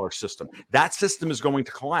Eurodollar system. That system is going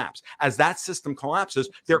to collapse. As that system collapses,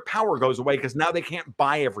 their power goes away because now they can't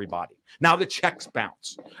buy everybody. Now the checks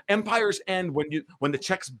bounce. Empires end when the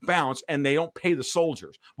checks bounce and they don't pay the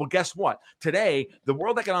soldiers. Well, guess what? Today, the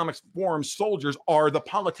World Economic Forum's soldiers are the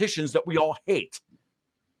politicians that we all hate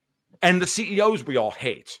and the CEOs we all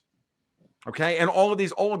hate. Okay? And all of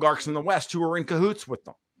these oligarchs in the West who are in cahoots with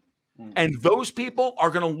them. And those people are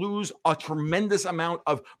going to lose a tremendous amount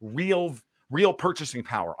of real purchasing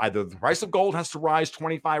power. Either the price of gold has to rise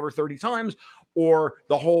 25 or 30 times, or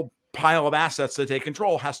the whole pile of assets that they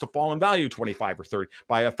control has to fall in value 25 or 30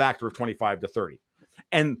 by a factor of 25 to 30.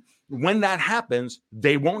 And when that happens,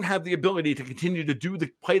 they won't have the ability to continue to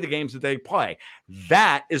play the games that they play.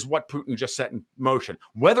 That is what Putin just set in motion.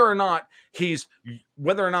 Whether or not you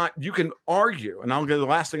can argue, and the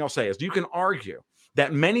last thing I'll say is you can argue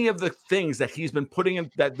that many of the things that he's been putting in,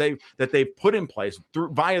 that they've put in place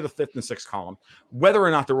via the fifth and sixth column, whether or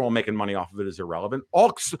not they're all making money off of it is irrelevant.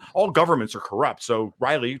 All governments are corrupt. So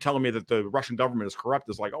Riley, you telling me that the Russian government is corrupt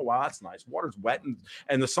is like, oh wow, that's nice. Water's wet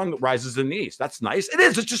and the sun rises in the east. That's nice. It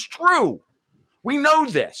is. It's just true. We know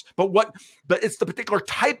this. But it's the particular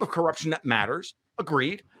type of corruption that matters.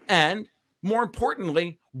 Agreed. And more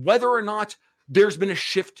importantly, whether or not there's been a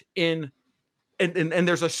shift in. And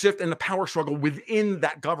there's a shift in the power struggle within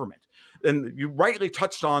that government. And you rightly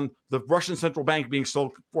touched on the Russian central bank being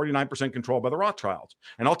still 49% controlled by the Rothschilds.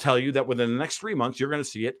 And I'll tell you that within the next 3 months, you're going to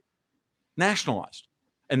see it nationalized.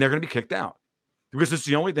 And they're going to be kicked out. Because it's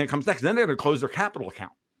the only thing that comes next. And then they're going to close their capital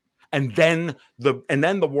account. And then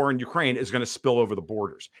the war in Ukraine is going to spill over the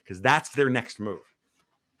borders. Because that's their next move.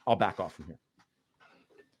 I'll back off from here.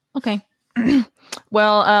 Okay.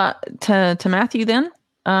 Well, to Matthew then.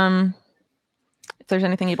 If there's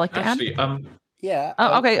anything you'd like to add? Yeah.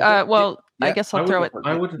 Oh, okay. Well, yeah. I guess I'll throw it.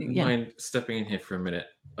 I wouldn't mind stepping in here for a minute.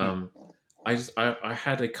 I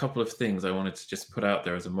had a couple of things I wanted to just put out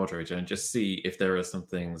there as a moderator and just see if there are some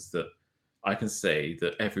things that I can say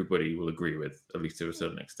that everybody will agree with, at least to a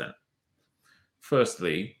certain extent.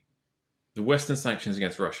 Firstly, the Western sanctions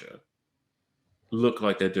against Russia look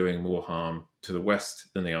like they're doing more harm to the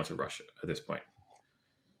West than they are to Russia at this point.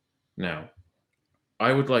 Now,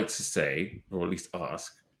 I would like to say, or at least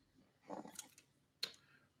ask,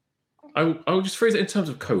 I would just phrase it in terms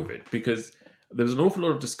of COVID, because there was an awful lot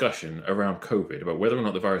of discussion around COVID about whether or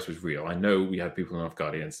not the virus was real. I know we have people in Off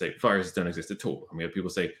Guardian say viruses don't exist at all. And we have people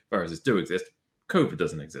say viruses do exist, COVID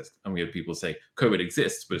doesn't exist. And we have people say COVID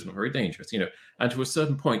exists, but it's not very dangerous. And to a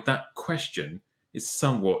certain point, that question is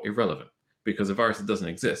somewhat irrelevant, because a virus that doesn't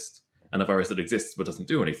exist and a virus that exists but doesn't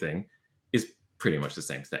do anything is pretty much the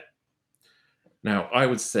same thing. Now, I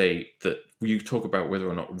would say that you talk about whether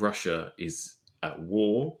or not Russia is at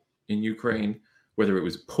war in Ukraine, whether it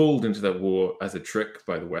was pulled into that war as a trick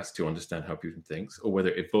by the West to understand how Putin thinks, or whether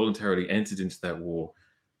it voluntarily entered into that war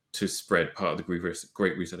to spread part of the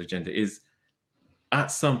Great Reset agenda, is at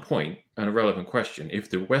some point an irrelevant question. If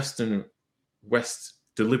the West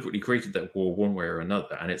deliberately created that war one way or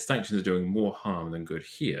another, and its sanctions are doing more harm than good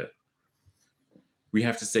here, we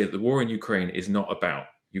have to say that the war in Ukraine is not about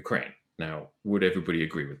Ukraine. Now, would everybody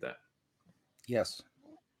agree with that? Yes.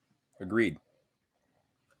 Agreed.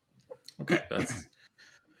 Okay,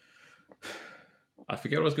 I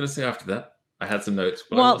forget what I was going to say after that. I had some notes.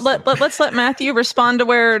 But well, let's let Matthew respond to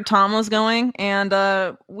where Tom was going, and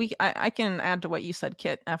I can add to what you said,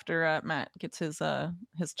 Kit, after Matt gets his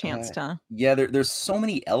chance to. Yeah, there's so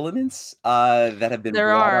many elements that have been. There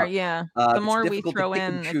brought are, up. yeah. The more we throw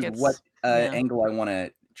in, it gets what angle I want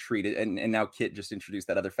to treat it, and now Kit just introduced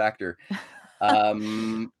that other factor.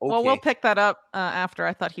 Okay. Well, we'll pick that up after.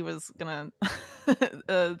 I thought he was gonna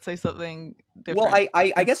say something different. Well,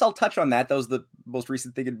 I guess I'll touch on that. That was the most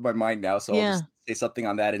recent thing in my mind now, so I'll just say something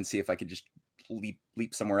on that and see if I could just leap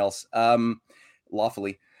somewhere else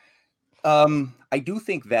lawfully. I do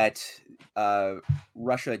think that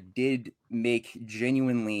Russia did make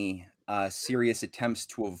genuinely serious attempts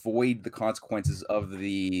to avoid the consequences of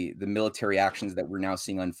the military actions that we're now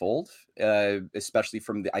seeing unfold, especially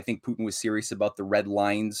from I think Putin was serious about the red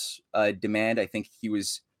lines demand. I think he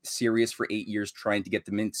was serious for 8 years trying to get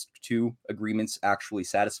the Minsk II agreements actually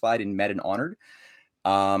satisfied and met and honored.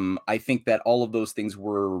 I think that all of those things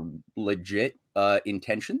were legit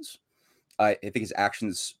intentions. I think his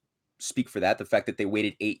actions speak for that. The fact that they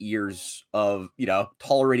waited 8 years of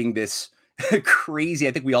tolerating this crazy.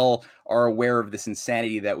 I think we all are aware of this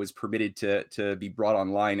insanity that was permitted to be brought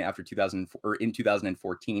online after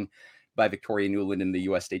 2014 by Victoria Nuland in the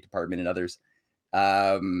U.S. State Department and others.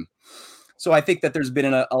 So I think that there's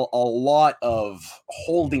been a lot of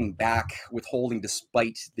withholding,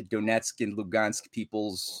 despite the Donetsk and Lugansk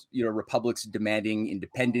people's, republics demanding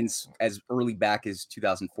independence as early back as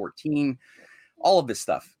 2014. All of this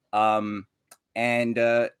stuff, and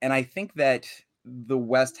I think that the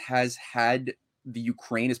West has had the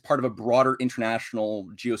Ukraine as part of a broader international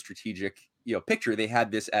geostrategic, picture. They had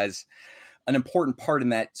this as an important part in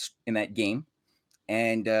that game.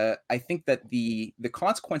 And I think that the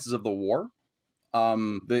consequences of the war,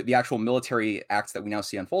 the actual military acts that we now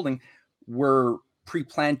see unfolding, were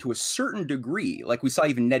pre-planned to a certain degree. Like we saw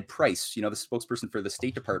even Ned Price, the spokesperson for the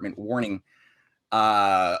State Department, warning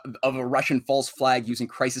of a Russian false flag using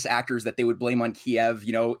crisis actors that they would blame on Kiev,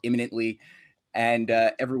 imminently. And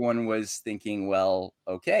everyone was thinking, well,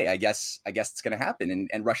 okay, I guess it's going to happen.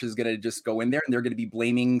 And Russia's going to just go in there and they're going to be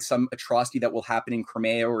blaming some atrocity that will happen in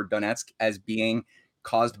Crimea or Donetsk as being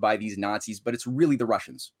caused by these Nazis. But it's really the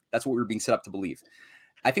Russians. That's what we were being set up to believe.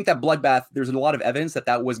 I think that bloodbath, there's a lot of evidence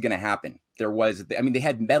that was going to happen. They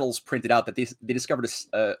had medals printed out that they discovered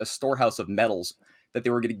a storehouse of medals that they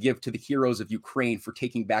were going to give to the heroes of Ukraine for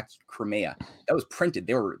taking back Crimea. That was printed.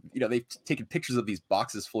 They've taken pictures of these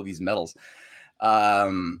boxes full of these medals.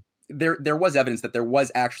 There was evidence that there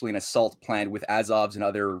was actually an assault planned with Azovs and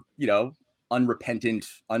other, unrepentant,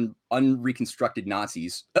 unreconstructed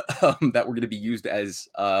Nazis that were going to be used as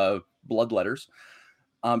bloodletters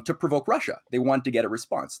to provoke Russia. They wanted to get a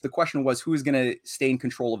response. The question was, who is going to stay in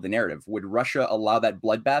control of the narrative? Would Russia allow that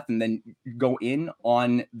bloodbath and then go in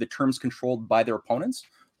on the terms controlled by their opponents?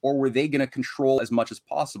 Or were they going to control as much as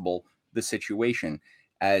possible the situation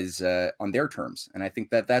as on their terms? And I think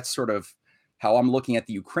that that's sort of how I'm looking at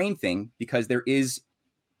the Ukraine thing, because there is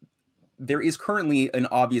currently an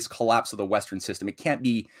obvious collapse of the Western system. It can't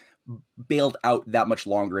be bailed out that much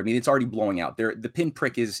longer. I mean, it's already blowing out. The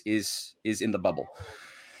pinprick is in the bubble.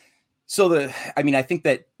 So I think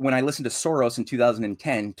that when I listened to Soros in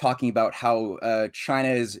 2010 talking about how China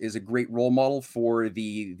is a great role model for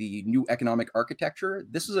the new economic architecture,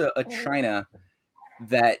 this is a China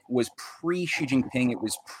that was pre-Xi Jinping. It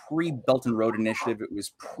was pre-Belt and Road Initiative. It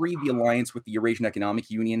was pre the alliance with the Eurasian Economic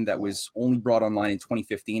Union that was only brought online in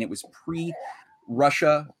 2015. It was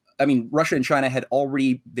pre-Russia. I mean, Russia and China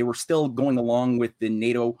they were still going along with the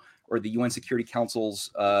NATO or the UN Security Council's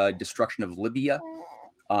destruction of Libya.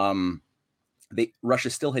 Russia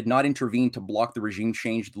still had not intervened to block the regime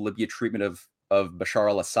change, the Libya treatment of Bashar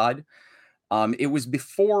al-Assad. It was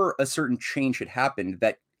before a certain change had happened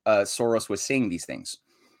that Soros was saying these things.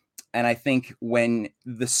 And I think when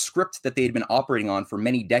the script that they had been operating on for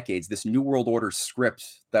many decades, this New World Order script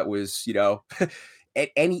that was, you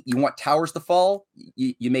want towers to fall,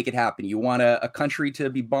 you make it happen. You want a country to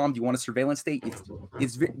be bombed, you want a surveillance state,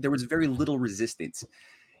 there was very little resistance.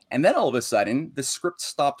 And then all of a sudden, the script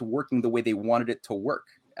stopped working the way they wanted it to work.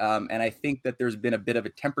 And I think that there's been a bit of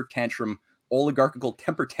a oligarchical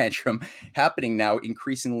temper tantrum happening now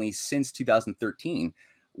increasingly since 2013,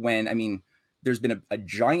 when, there's been a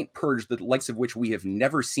giant purge, the likes of which we have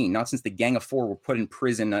never seen, not since the Gang of Four were put in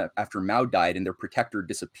prison after Mao died and their protector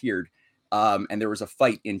disappeared. And there was a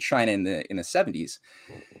fight in China in the 70s.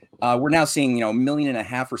 We're now seeing, 1.5 million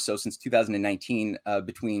or so since 2019,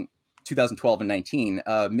 between 2012 and 19,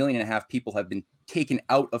 1.5 million people have been taken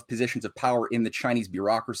out of positions of power in the Chinese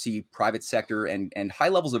bureaucracy, private sector, and high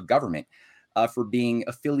levels of government for being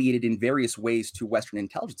affiliated in various ways to Western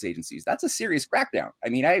intelligence agencies. That's a serious crackdown.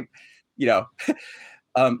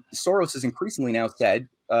 Soros has increasingly now said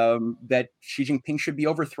that Xi Jinping should be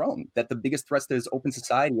overthrown, that the biggest threats to his open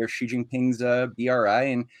society are Xi Jinping's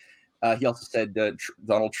BRI. And he also said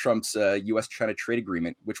Donald Trump's U.S.-China trade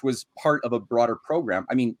agreement, which was part of a broader program.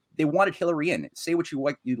 They wanted Hillary in. Say what you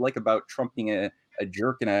like about Trump being a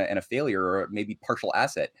jerk and a failure or maybe partial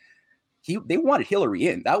asset. They wanted Hillary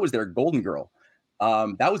in. That was their golden girl.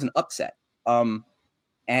 That was an upset.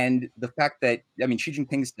 And the fact that, Xi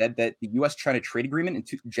Jinping said that the U.S.-China trade agreement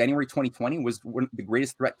in January 2020 was the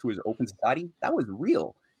greatest threat to his open society. That was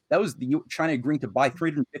real. That was China agreeing to buy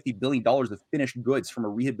 $350 billion of finished goods from a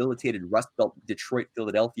rehabilitated Rust Belt, Detroit,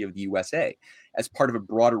 Philadelphia of the USA as part of a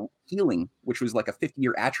broader healing, which was like a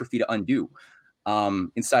 50-year atrophy to undo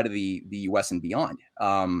inside of the U.S. and beyond.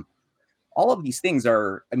 All of these things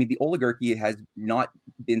are, the oligarchy has not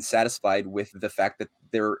been satisfied with the fact that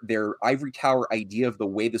their ivory tower idea of the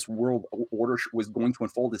way this world order was going to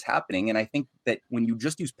unfold is happening. And I think that when you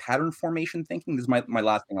just use pattern formation thinking, this is my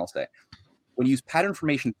last thing I'll say. When you use pattern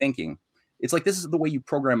formation thinking, it's like this is the way you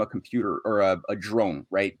program a computer or a drone,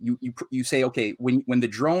 right? You say, okay, when the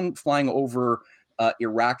drone flying over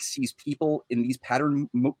Iraq sees people in these pattern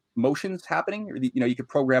motions happening, or you could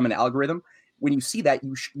program an algorithm when you see that,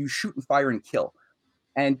 you shoot and fire and kill.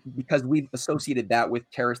 And because we've associated that with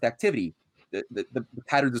terrorist activity, the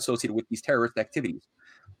patterns associated with these terrorist activities.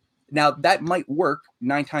 Now, that might work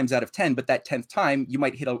 9 times out of 10, but that 10th time, you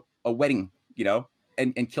might hit a wedding,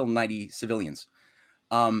 and kill 90 civilians.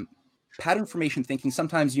 Pattern formation thinking,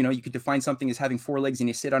 sometimes, you could define something as having 4 legs and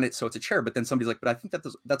you sit on it, so it's a chair. But then somebody's like, but I think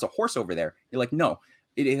that's a horse over there. You're like, no,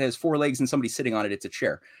 it has 4 legs and somebody's sitting on it. It's a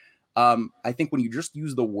chair. I think when you just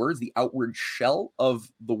use the words, the outward shell of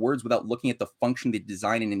the words without looking at the function, the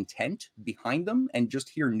design and intent behind them, and just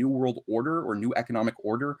hear new world order or new economic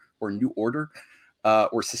order or new order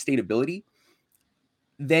or sustainability,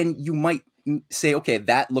 then you might say, okay,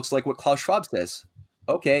 that looks like what Klaus Schwab says.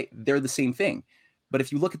 Okay, they're the same thing. But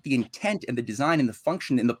if you look at the intent and the design and the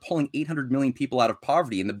function and the pulling 800 million people out of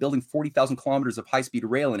poverty and the building 40,000 kilometers of high-speed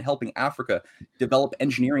rail and helping Africa develop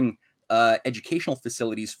engineering educational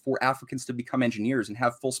facilities for Africans to become engineers and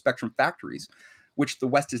have full spectrum factories, which the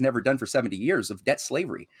West has never done for 70 years of debt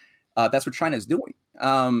slavery. That's what China is doing.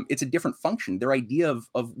 It's a different function. Their idea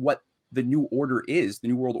of what the new order is, the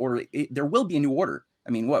new world order, there will be a new order. I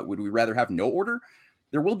mean, what, would we rather have no order?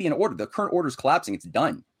 There will be an order. The current order is collapsing. It's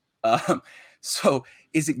done. So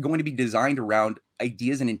is it going to be designed around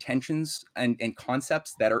ideas and intentions and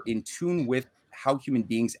concepts that are in tune with how human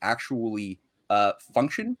beings actually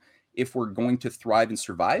function if we're going to thrive and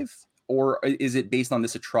survive? Or is it based on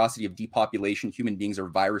this atrocity of depopulation? Human beings are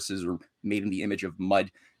viruses or made in the image of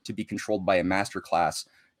mud to be controlled by a master class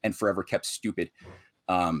and forever kept stupid.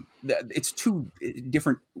 It's 2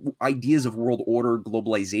 different ideas of world order,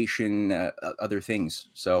 globalization, other things.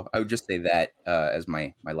 So I would just say that as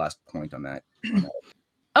my last point on that.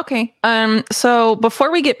 Okay. So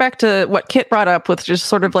before we get back to what Kit brought up with just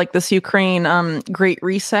sort of like this Ukraine Great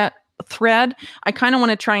Reset thread, I kind of want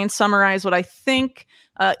to try and summarize what I think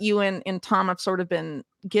you and Tom have sort of been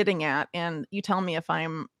getting at, and you tell me if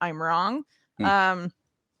I'm wrong.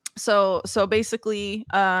 So basically,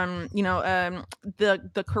 the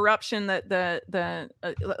corruption that the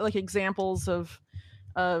like examples of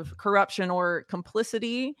corruption or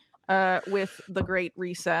complicity with the Great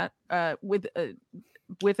Reset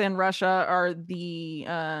within Russia are the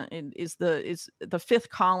 5th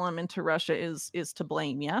column into Russia is to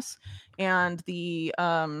blame, yes, and the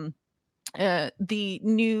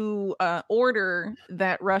new order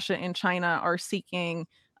that Russia and China are seeking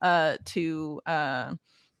that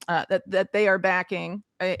they are backing,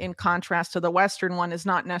 in contrast to the Western one, is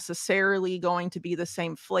not necessarily going to be the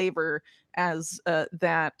same flavor as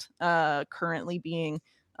that currently being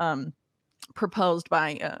proposed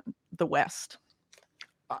by the West.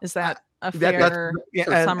 Is that a fair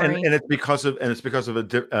summary? And it's because of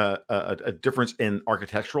a difference in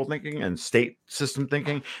architectural thinking and state system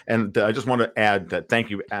thinking. And I just want to add that thank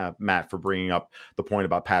you, Matt, for bringing up the point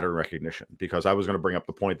about pattern recognition, because I was going to bring up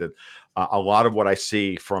the point that a lot of what I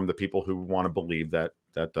see from the people who want to believe that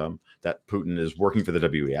Putin is working for the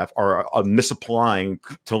WEF are misapplying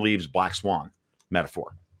Taleb's black swan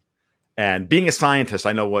metaphor. And being a scientist,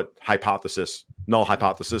 I know what null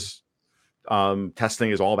hypothesis testing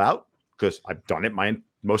is all about, because I've done it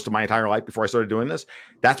most of my entire life before I started doing this.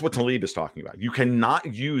 That's what Taleb is talking about. You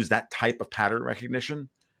cannot use that type of pattern recognition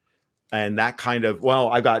and that kind of, well,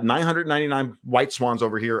 I've got 999 white swans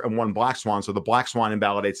over here and 1 black swan, so the black swan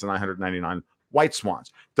invalidates the 999 white swans.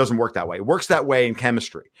 It doesn't work that way. It works that way in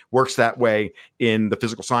chemistry, works that way in the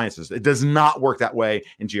physical sciences. It does not work that way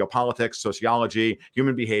in geopolitics, sociology,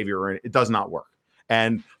 human behavior. It does not work.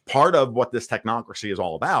 And part of what this technocracy is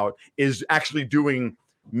all about is actually doing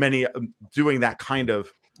that kind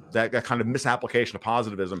of misapplication of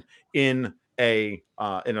positivism in a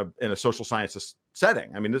social sciences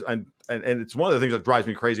setting. I mean, and it's one of the things that drives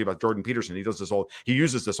me crazy about Jordan Peterson. He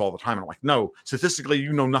uses this all the time. And I'm like, no, statistically,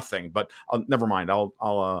 you know nothing. But never mind. I'll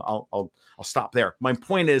stop there. My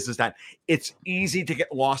point is that it's easy to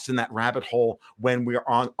get lost in that rabbit hole when we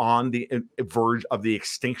are on the verge of the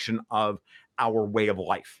extinction of our way of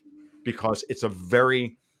life, because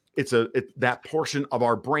that portion of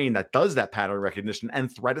our brain that does that pattern recognition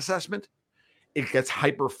and threat assessment, it gets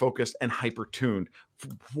hyper focused and hyper tuned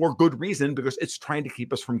for good reason, because it's trying to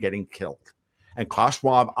keep us from getting killed. And Klaus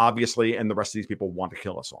Schwab, obviously, and the rest of these people want to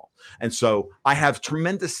kill us all. And so I have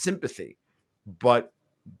tremendous sympathy,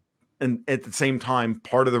 and at the same time,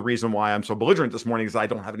 part of the reason why I'm so belligerent this morning is I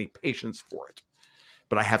don't have any patience for it,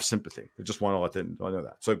 but I have sympathy. I just want to let them know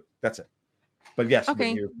that. So that's it. But yes,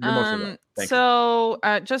 okay. You're mostly right. Thank you.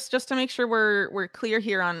 Just to make sure we're clear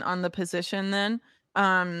here on the position, then,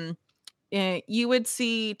 you would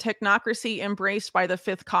see technocracy embraced by the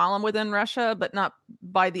fifth column within Russia, but not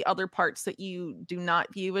by the other parts that you do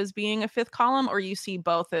not view as being a fifth column, or you see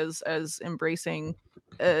both as embracing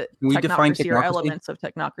Can we define technocracy or technocracy? elements of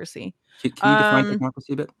technocracy. Can you define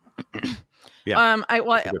technocracy a bit?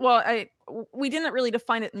 Yeah. We didn't really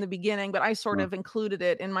define it in the beginning, but I sort of included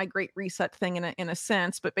it in my Great Reset thing in a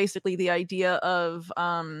sense. But basically, the idea of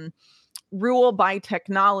rule by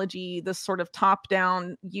technology, this sort of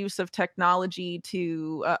top-down use of technology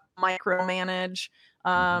to micromanage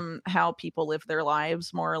how people live their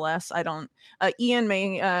lives, more or less. I don't. Ian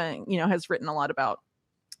may, has written a lot about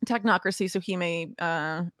technocracy, so he may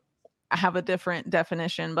have a different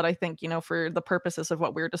definition, but I think, for the purposes of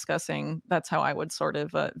what we're discussing, that's how I would sort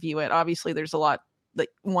of view it. Obviously, there's a lot that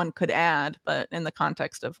one could add, but in the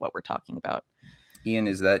context of what we're talking about. Ian,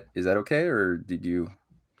 is that okay, or did you?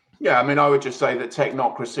 Yeah, I mean, I would just say that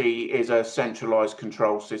technocracy is a centralized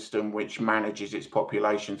control system which manages its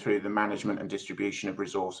population through the management and distribution of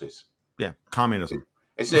resources. Yeah, communism.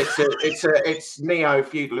 It's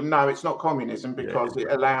neo-feudalism. No, it's not communism, because it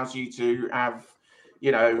allows you to have,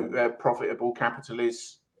 a profitable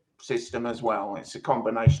capitalist system as well. It's a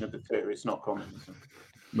combination of the two. It's not communism.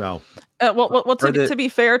 Well, to be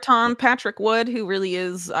fair, Tom, Patrick Wood, who really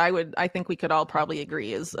is, I think we could all probably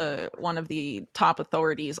agree, is one of the top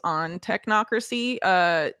authorities on technocracy,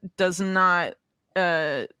 does not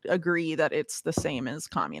agree that it's the same as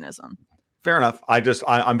communism. Fair enough. I'm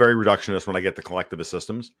very reductionist when I get to collectivist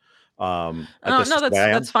systems.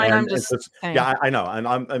 That's fine. I'm just saying. Yeah, I know, and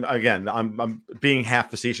I'm being half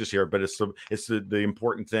facetious here, but it's the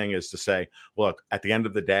important thing is to say, look, at the end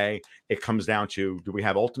of the day, it comes down to, do we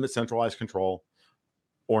have ultimate centralized control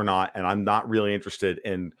or not? And I'm not really interested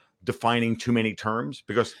in defining too many terms,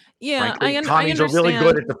 because frankly, commies are really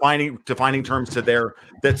good at defining terms to their.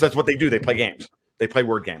 That's what they do. They play games. They play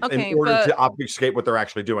word games in order to obfuscate what they're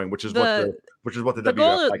actually doing, which is what the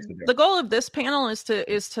WWF likes to do. The goal of this panel is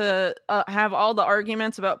to have all the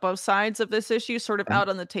arguments about both sides of this issue sort of out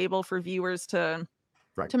on the table for viewers to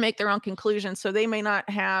make their own conclusions. So they may not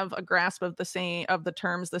have a grasp of the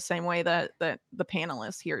terms the same way that the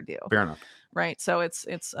panelists here do. Fair enough. Right. So it's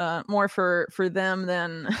more for them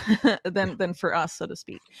than for us, so to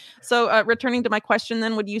speak. So returning to my question,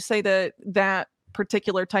 then, would you say that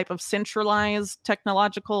particular type of centralized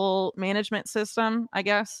technological management system, I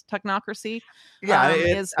guess, technocracy,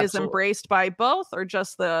 is embraced by both, or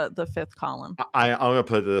just the fifth column? I'm going to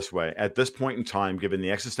put it this way. At this point in time, given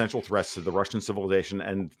the existential threats to the Russian civilization,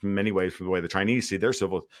 and in many ways from the way the Chinese see the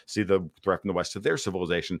threat from the West to their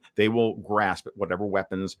civilization, they will grasp at whatever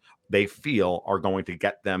weapons they feel are going to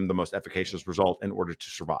get them the most efficacious result in order to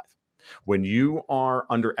survive. When you are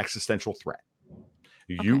under existential threat,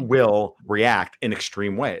 you will react in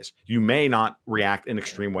extreme ways. You may not react in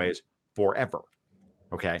extreme ways forever.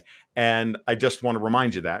 Okay. And I just want to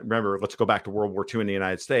remind you that, remember, let's go back to World War II in the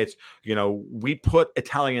United States. We put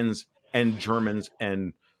Italians and Germans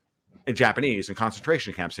and Japanese in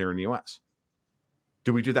concentration camps here in the US.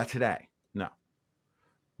 Do we do that today? No.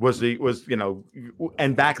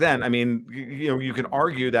 And back then, I mean, you can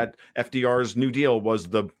argue that FDR's New Deal was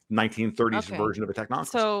the 1930s version of a technocracy.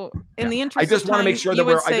 So, in the interest, I just want to make sure that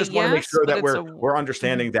we're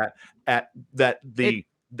understanding mm-hmm.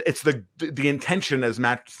 It's the intention, as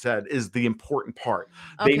Matt said, is the important part.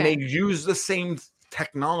 They may use the same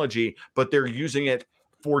technology, but they're using it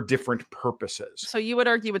for different purposes. So you would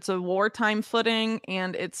argue it's a wartime footing,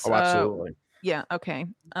 and it's absolutely. Yeah. Okay.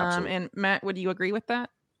 And Matt, would you agree with that?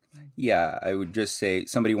 Yeah, I would just say,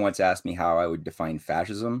 somebody once asked me how I would define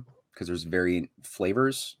fascism, because there's variant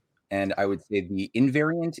flavors. And I would say the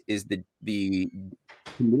invariant is the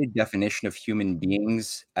committed definition of human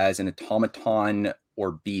beings as an automaton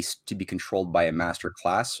or beast to be controlled by a master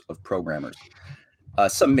class of programmers.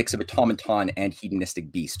 Some mix of automaton and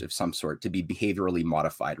hedonistic beast of some sort, to be behaviorally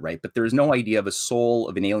modified, right? But there's no idea of a soul,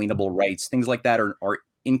 of inalienable rights. Things like that are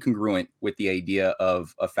incongruent with the idea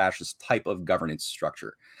of a fascist type of governance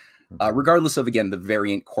structure, regardless of, again, the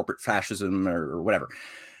variant corporate fascism or whatever.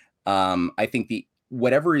 I think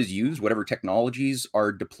whatever is used, whatever technologies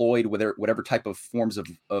are deployed, whatever type of forms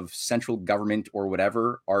of central government or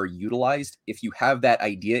whatever are utilized, if you have that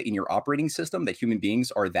idea in your operating system that human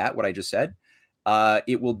beings are what I just said,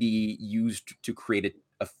 it will be used to create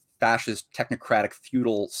a fascist, technocratic,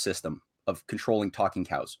 feudal system of controlling talking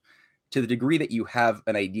cows. To the degree that you have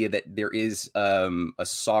an idea that there is a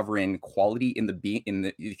sovereign quality in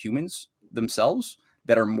the humans themselves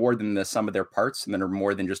that are more than the sum of their parts, and that are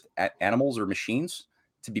more than just animals or machines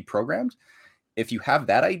to be programmed. If you have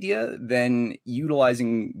that idea, then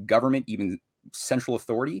utilizing government, even central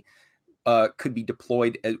authority, could be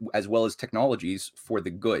deployed as well as technologies for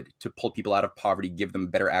the good, to pull people out of poverty, give them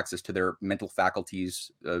better access to their mental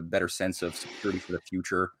faculties, a better sense of security for the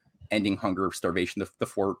future, ending hunger, starvation, the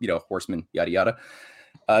four horsemen, yada yada.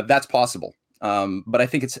 That's possible. But I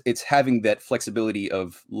think it's having that flexibility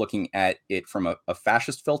of looking at it from a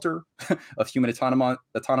fascist filter of human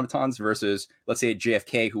automatons versus, let's say,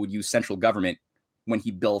 JFK, who would use central government when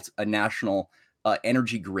he built a national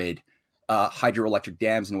energy grid, hydroelectric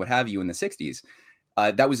dams, and what have you in the 60s.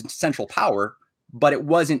 That was central power, but it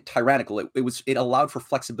wasn't tyrannical. It allowed for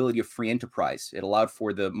flexibility of free enterprise. It allowed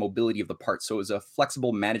for the mobility of the parts. So it was a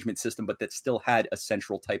flexible management system, but that still had a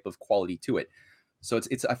central type of quality to it. So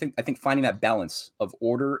it's I think finding that balance of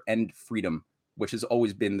order and freedom, which has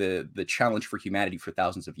always been the challenge for humanity for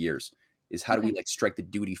thousands of years, is how do we strike the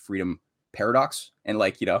duty freedom paradox and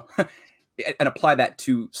and apply that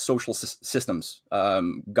to social systems,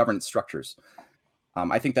 governance structures.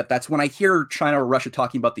 I think that's when I hear China or Russia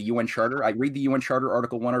talking about the UN Charter. I read the UN Charter,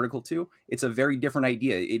 Article 1, Article 2. It's a very different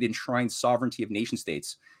idea. It enshrines sovereignty of nation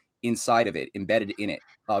states inside of it, embedded in it,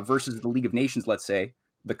 versus the League of Nations, let's say,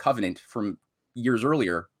 the Covenant from years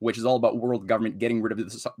earlier, which is all about world government getting rid of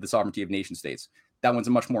the sovereignty of nation states. That one's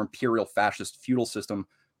a much more imperial, fascist, feudal system.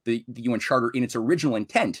 The UN Charter, in its original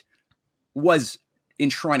intent, was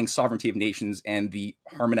enshrining sovereignty of nations and the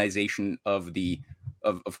harmonization of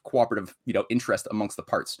cooperative interest amongst the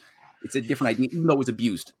parts. It's a different idea, even though it was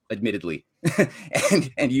abused, admittedly,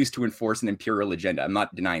 and used to enforce an imperial agenda. I'm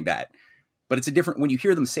not denying that. But it's a different, when you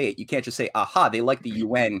hear them say it, you can't just say, aha, they like the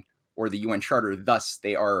UN or the UN Charter, thus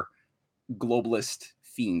they are globalist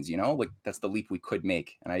fiends, that's the leap we could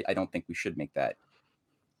make. And I don't think we should make that.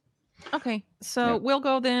 Okay, so we'll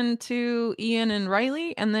go then to Ian and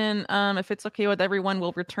Riley, and then if it's okay with everyone,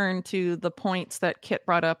 we'll return to the points that Kit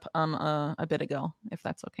brought up a bit ago, if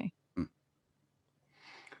that's okay.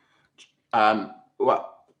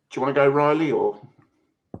 Well, do you want to go, Riley, or?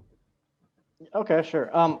 Okay, sure.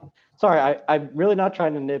 Sorry, I'm really not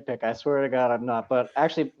trying to nitpick. I swear to God, I'm not. But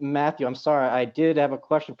actually, Matthew, I'm sorry. I did have a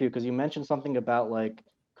question for you because you mentioned something about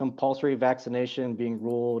compulsory vaccination being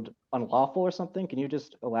ruled unlawful or something. Can you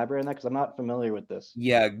just elaborate on that? Because I'm not familiar with this.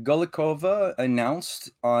 Yeah, Golikova announced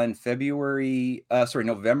on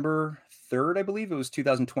November 3rd, I believe it was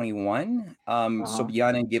 2021.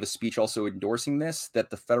 Sobyanin gave a speech also endorsing this, that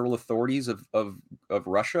the federal authorities of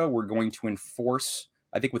Russia were going to enforce,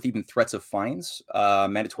 I think with even threats of fines,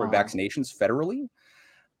 mandatory vaccinations federally,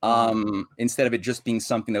 instead of it just being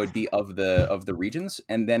something that would be of the regions.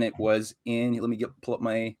 And then it was let me pull up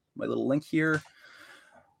my little link here.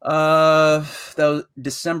 That was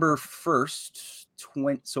December 1st,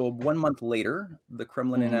 so 1 month later, the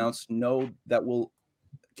Kremlin announced that will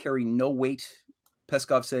carry no weight.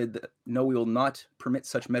 Peskov said that, no, we will not permit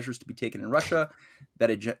such measures to be taken in Russia.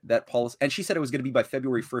 That policy, and she said it was going to be by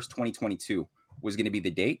February 1st, 2022 was going to be the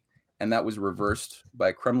date, and that was reversed by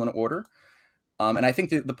a Kremlin order. And I think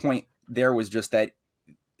the point there was just that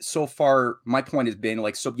so far, my point has been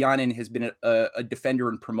Sobyanin has been a defender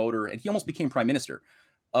and promoter, and he almost became prime minister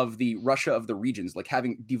of the Russia of the regions,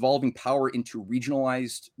 having devolving power into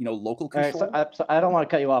regionalized, local control. Right, so I don't want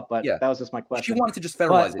to cut you off, but that was just my question. She wanted to just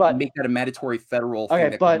federalize it and make that a mandatory federal thing.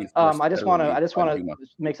 Okay, but I just want to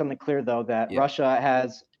make something clear though, that Russia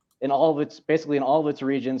has basically in all of its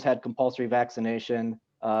regions had compulsory vaccination.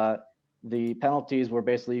 The penalties were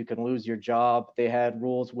basically you can lose your job. They had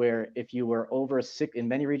rules where if you were over 6, in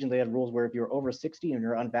many regions they had rules where if you were over 60 and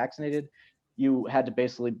you're unvaccinated, you had to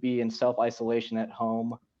basically be in self-isolation at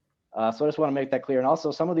home. So I just want to make that clear. And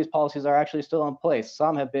also some of these policies are actually still in place.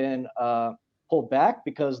 Some have been pulled back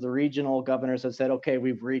because the regional governors have said, okay,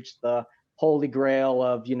 we've reached the holy grail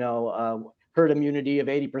of, herd immunity of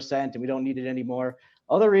 80% and we don't need it anymore.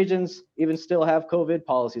 Other regions even still have COVID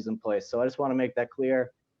policies in place. So I just want to make that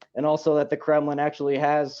clear. And also that the Kremlin actually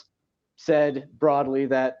has said broadly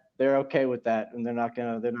that they're okay with that and they're not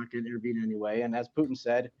gonna intervene anyway. And as Putin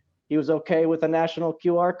said, he was okay with the national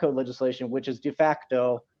QR code legislation, which is de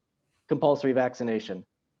facto compulsory vaccination.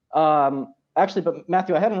 Actually, but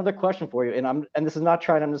Matthew, I had another question for you, and this is not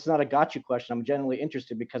a got you question. I'm genuinely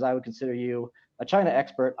interested because I would consider you a China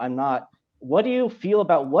expert. I'm not. What do you feel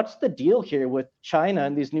about what's the deal here with China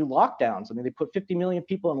and these new lockdowns? I mean, they put 50 million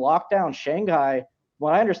people in lockdown. Shanghai,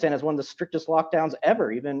 what I understand, is one of the strictest lockdowns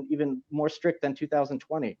ever, even more strict than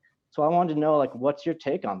 2020. So I wanted to know, what's your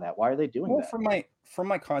take on that? Why are they doing that? From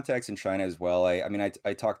my contacts in China as well,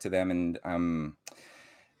 I talked to them, and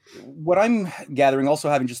what I'm gathering, also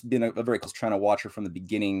having just been a very close China watcher from the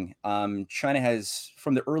beginning, China has,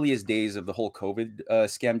 from the earliest days of the whole COVID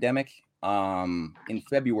scamdemic, in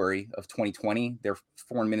February of 2020, their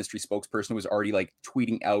foreign ministry spokesperson was already like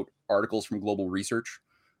tweeting out articles from Global Research,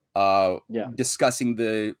 discussing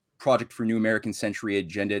the Project for New American Century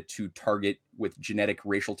agenda to target with genetic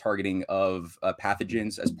racial targeting of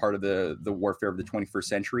pathogens as part of the warfare of the 21st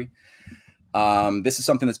century. This is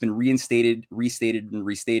something that's been restated and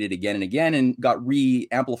restated again and again, and got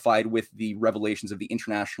re-amplified with the revelations of the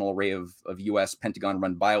international array of U.S.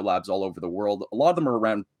 Pentagon-run biolabs all over the world. A lot of them are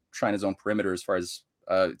around China's own perimeter, as far as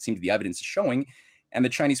it seems the evidence is showing. And the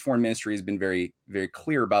Chinese Foreign Ministry has been very, very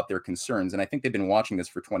clear about their concerns. And I think they've been watching this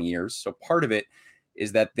for 20 years. So part of it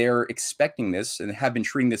is that they're expecting this and have been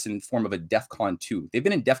treating this in form of a DEFCON 2. They've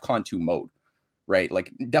been in DEFCON 2 mode, right?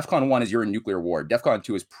 Like DEFCON 1 is you're in nuclear war. DEFCON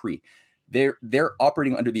 2 is pre. They're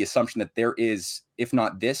operating under the assumption that there is, if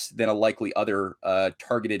not this, then a likely other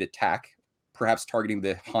targeted attack, perhaps targeting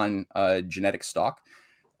the Han genetic stock.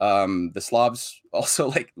 The Slavs also,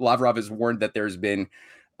 like Lavrov has warned that there's been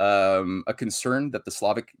a concern that the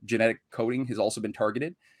Slavic genetic coding has also been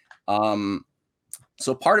targeted.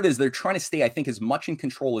 So part of it is they're trying to stay, I think, as much in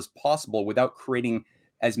control as possible without creating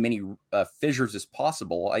as many fissures as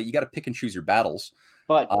possible. You got to pick and choose your battles.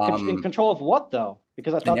 But in control of what, though?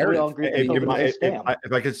 Because I thought that we all agreed that COVID was a scam.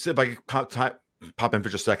 If I could pop in for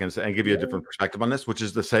just a second and give you a different perspective on this, which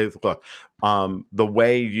is to say, look, the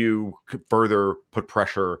way you could further put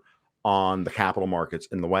pressure on the capital markets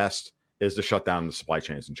in the West is to shut down the supply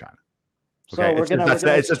chains in China. Okay, so it's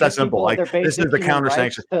just that simple. Like this is the counter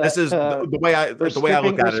sanction. This is the way I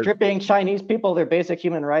look at it. Stripping Chinese people their basic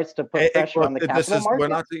human rights to put pressure on the capital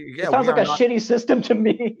market. It sounds like a shitty system to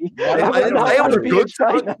me. I'm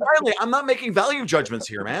not making value judgments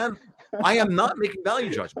here, man. I am not making value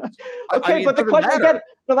judgments. Okay, but the question again,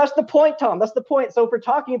 no, that's the point, Tom. That's the point. So if we're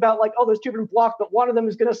talking about like, oh, there's two different blocks, but one of them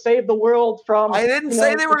is going to save the world from. I didn't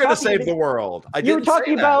say they were going to save the world. You were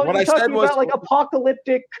talking about like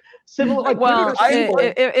apocalyptic civil. Like, well,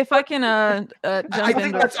 if I can jump in,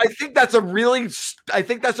 I think that's a really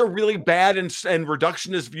bad and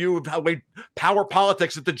reductionist view of how power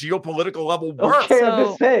politics at the geopolitical level works.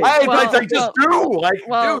 Okay, I just do. Like,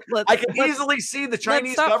 I can easily see the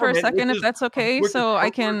Chinese stop government. For a second, if that's okay, so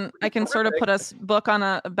I can sort of put us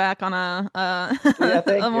back on a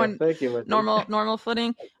more normal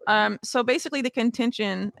footing. So basically, the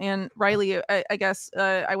contention, and Riley, I guess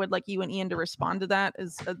I would like you and Ian to respond to that.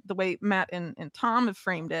 Is the way Matt and Tom have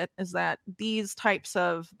framed it is that these types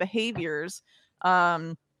of behaviors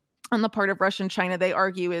on the part of Russia and China, they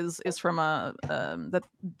argue is from that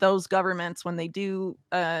those governments, when they do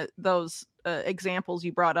those examples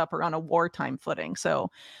you brought up, are on a wartime footing. So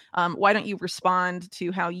why don't you respond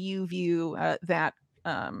to how you view that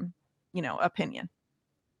opinion?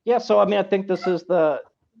 Yeah, so I mean, I think this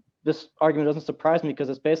argument doesn't surprise me, because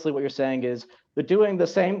it's basically what you're saying is they're doing the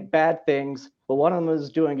same bad things, but one of them is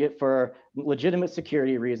doing it for legitimate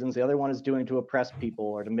security reasons. The other one is doing it to oppress people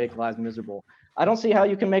or to make lives miserable. I don't see how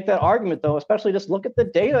you can make that argument, though, especially just look at the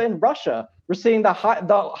data in Russia. We're seeing the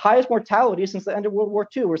highest mortality since the end of World War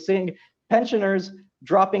II. We're seeing pensioners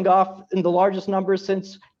dropping off in the largest numbers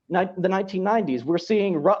since the 1990s. We're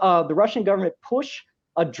seeing the Russian government push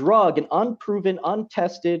a drug, an unproven,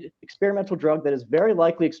 untested experimental drug that is very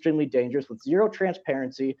likely extremely dangerous, with zero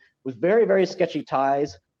transparency, with very, very sketchy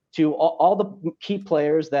ties to all the key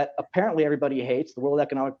players that apparently everybody hates, the World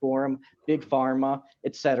Economic Forum, Big Pharma,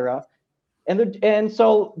 etc. And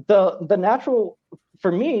so the natural,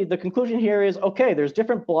 for me, the conclusion here is, okay, there's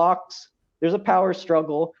different blocks, there's a power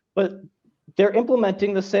struggle, but they're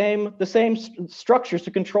implementing the same structures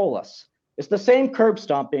to control us. It's the same curb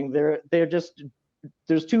stomping. They're just,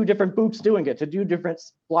 there's two different boots doing it to do different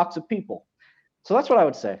blocks of people. So that's what I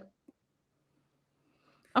would say.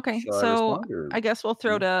 Okay, so I guess we'll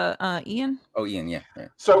throw to Ian. Oh, Ian, yeah.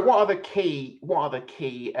 So what are the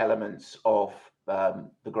key elements of the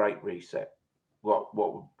Great Reset? What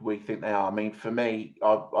we think they are? I mean, for me,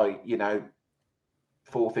 I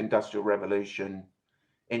fourth industrial revolution,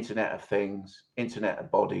 Internet of Things, Internet of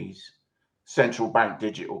Bodies, central bank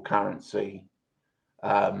digital currency.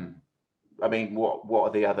 I mean, what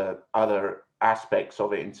are the other aspects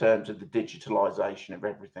of it in terms of the digitalization of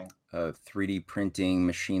everything? 3D printing,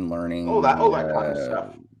 machine learning, all that kind of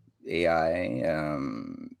stuff. AI,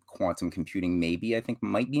 quantum computing, maybe I think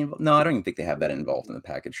might be involved. No, I don't even think they have that involved in the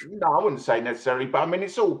package. No, I wouldn't say necessarily, but I mean,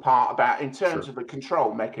 it's all part about in terms of the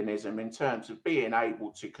control mechanism, in terms of being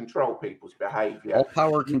able to control people's behavior. All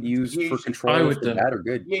power can be used for control, for bad or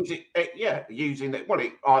good. Using that. Well,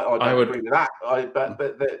 I don't agree with that.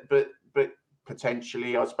 But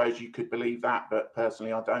potentially, I suppose you could believe that, but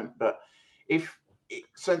personally, I don't. But if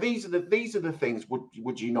So these are the things.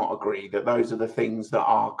 Would you not agree that those are the things that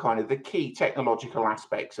are kind of the key technological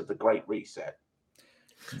aspects of the Great Reset?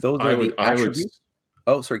 Those are the attributes.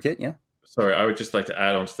 Oh, sorry, Kit. Yeah. Sorry, I would just like to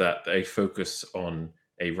add on to that a focus on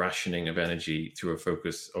a rationing of energy through a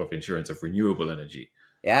focus of insurance of renewable energy.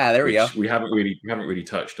 Yeah, there we go. We haven't really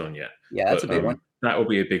touched on yet. Yeah, that's a big one. That will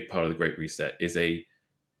be a big part of the Great Reset.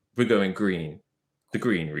 We're going green, the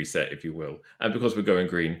green reset, if you will, and because we're going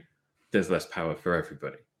green, there's less power for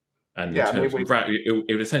everybody. And in terms of it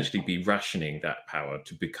would essentially be rationing that power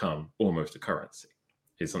to become almost a currency.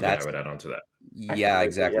 Is something I would add on to that. Yeah,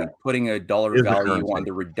 exactly. Yeah. Putting a dollar value on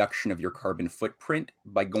the reduction of your carbon footprint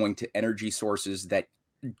by going to energy sources that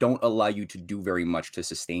don't allow you to do very much to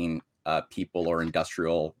sustain people or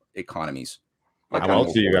industrial economies. How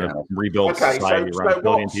else are you going to rebuild society around a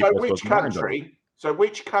billion people? So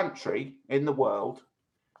which country in the world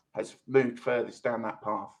has moved furthest down that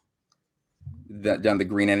path? Down the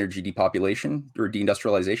green energy depopulation or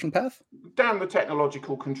deindustrialization path? Down the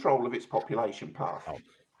technological control of its population path.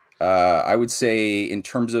 I would say in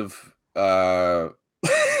terms of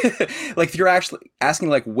like if you're actually asking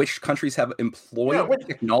like which countries have employed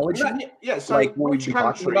technology, so like what which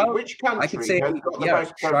country I could say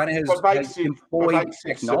China has employed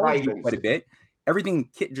technology quite a bit. Everything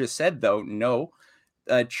Kit just said, though, no.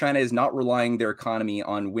 China is not relying their economy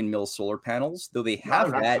on windmill solar panels, though they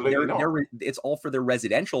have that. It's all for their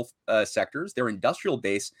residential sectors. Their industrial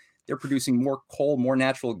base, they're producing more coal, more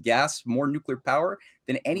natural gas, more nuclear power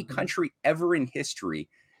than any country ever in history.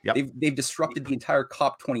 Yep. They've disrupted the entire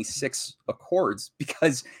COP26 accords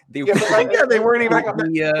because they weren't even.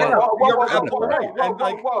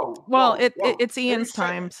 Well, it's Ian's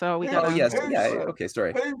time, so we got. Oh yes, okay,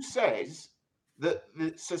 sorry. Who says that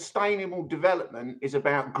the sustainable development is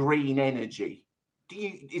about green energy?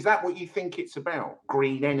 Is that what you think it's about?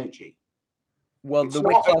 Green energy? Well, the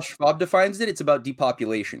way Klaus Schwab defines it, it's about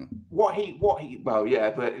depopulation. Well,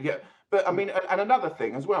 but I mean, and another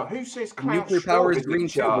thing as well. Who says nuclear power is green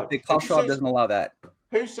too? Klaus Schwab doesn't allow that.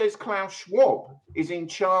 Who says Klaus Schwab is in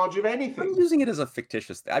charge of anything? I'm using it as a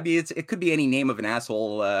fictitious thing. I mean, it could be any name of an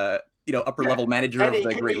asshole, upper level manager of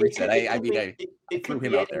the Great Reset. I threw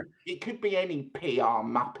him out there. It could be any PR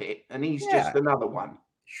muppet, and he's just another one.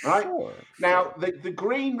 Right? Sure. Now, the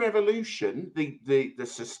green revolution, the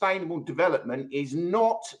sustainable development is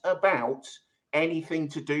not about anything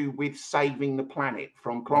to do with saving the planet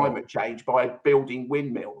from climate change by building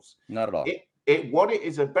windmills. Not at all. What it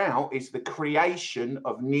is about is the creation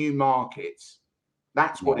of new markets.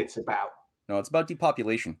 That's what it's about. No, it's about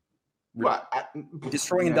depopulation. Well,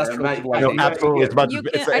 destroying industrial civilization. No, absolutely.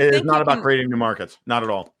 It's not about creating new markets. Not at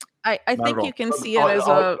all. I think you can see it as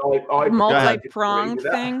a multi-pronged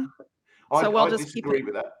thing. So we'll just keep it.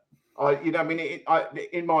 With that.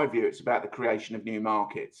 In my view, it's about the creation of new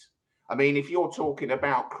markets. I mean, if you're talking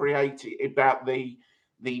about the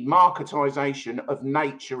marketization of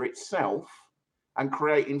nature itself and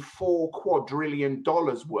creating $4 quadrillion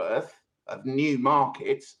worth of new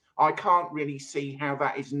markets, I can't really see how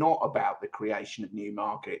that is not about the creation of new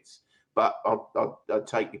markets. But I'll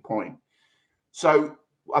take your point. So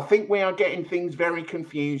I think we are getting things very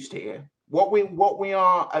confused here. What we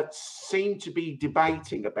are seem to be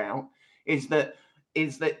debating about is that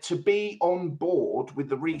to be on board with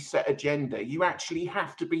the reset agenda, you actually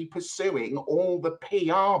have to be pursuing all the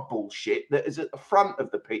PR bullshit that is at the front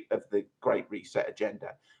of the Great Reset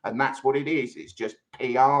agenda, and that's what it is. It's just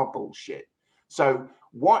PR bullshit. So,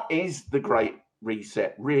 what is the Great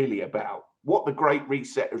Reset really about? What the Great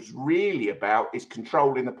Reset is really about is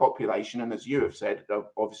controlling the population, and as you have said,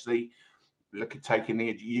 obviously, look at taking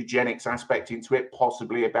the eugenics aspect into it,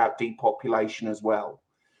 possibly about depopulation as well.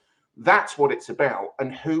 That's what it's about.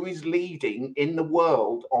 And who is leading in the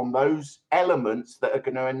world on those elements that are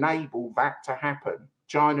going to enable that to happen?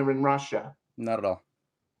 China and Russia? Not at all.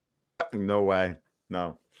 No way.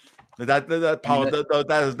 No. That's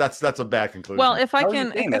a bad conclusion. Well, if I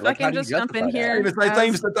can just jump in here, as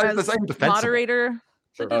moderator.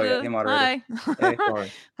 Sure. Moderator.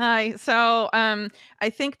 Hi. Hi. So I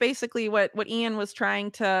think basically what Ian was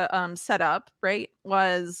trying to set up, right,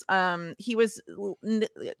 was he was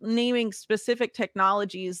naming specific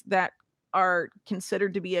technologies that are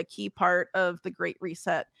considered to be a key part of the Great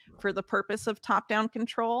Reset for the purpose of top-down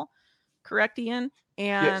control. Correct, Ian?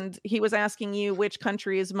 And he was asking you which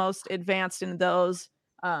country is most advanced in those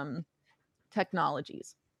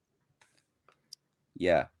technologies.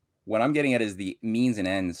 Yeah. What I'm getting at is the means and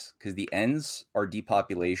ends, because the ends are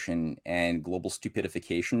depopulation and global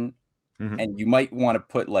stupidification. Mm-hmm. And you might want to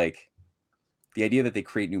put like the idea that they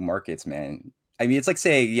create new markets, man. I mean, it's like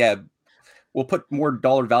saying, we'll put more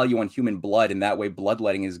dollar value on human blood, and that way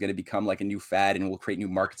bloodletting is going to become like a new fad, and we'll create new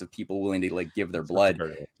markets of people willing to like give their blood.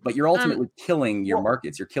 But you're ultimately killing your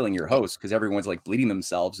markets. You're killing your hosts because everyone's like bleeding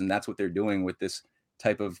themselves, and that's what they're doing with this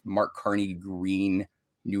type of Mark Carney green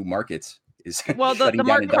new markets. Is well, the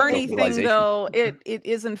Mark Carney thing, though, it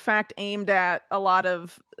is in fact aimed at a lot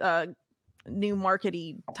of new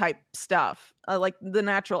markety type stuff, like the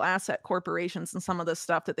natural asset corporations and some of the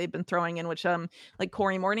stuff that they've been throwing in, which like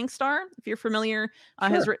Cory Morningstar, if you're familiar,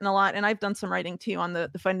 has written a lot, and I've done some writing too on the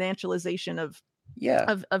financialization of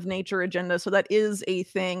nature agenda. So that is a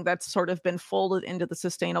thing that's sort of been folded into the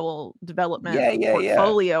sustainable development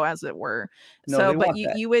portfolio, as it were. No, so, but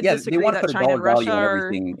you would disagree that China and Russia are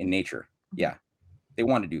everything in nature. Yeah, they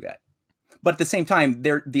want to do that, but at the same time,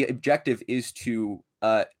 the objective is to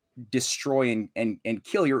destroy and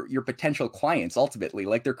kill your potential clients. Ultimately,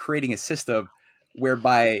 like they're creating a system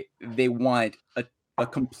whereby they want a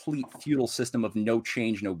complete feudal system of no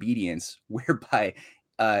change and obedience, whereby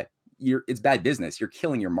it's bad business. You're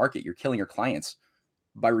killing your market. You're killing your clients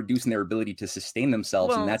by reducing their ability to sustain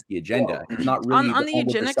themselves, and that's the agenda. It's not really on the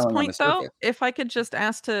eugenics point, though. If I could just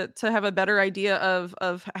ask to have a better idea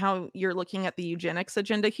of how you're looking at the eugenics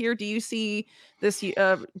agenda here, do you see this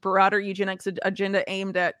broader eugenics agenda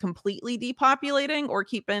aimed at completely depopulating, or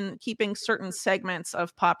keeping certain segments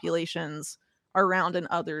of populations around and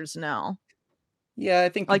others no? Yeah, I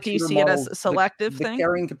think like, do you see it as a selective thing? The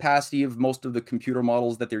carrying capacity of most of the computer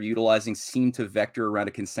models that they're utilizing seem to vector around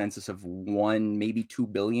a consensus of 1, maybe 2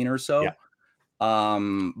 billion or so. Yeah.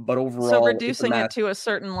 But overall, so reducing it to a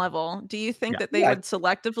certain level, do you think that they would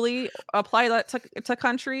selectively apply that to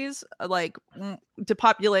countries, like to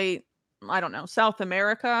populate, I don't know, South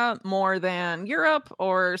America more than Europe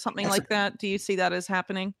or something like that? Do you see that as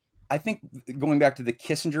happening? I think going back to the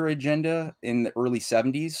Kissinger agenda in the early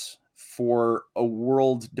 70s, for a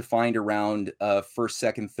world defined around first,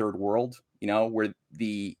 second, third world, where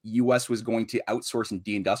the US was going to outsource and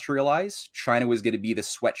deindustrialize. China was going to be the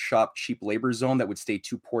sweatshop, cheap labor zone that would stay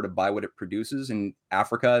too poor to buy what it produces. In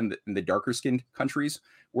Africa and the darker skinned countries,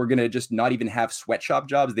 we're going to just not even have sweatshop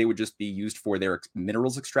jobs. They would just be used for their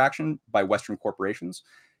minerals extraction by Western corporations.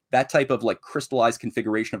 That type of like crystallized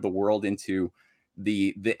configuration of the world into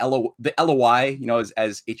the LOI,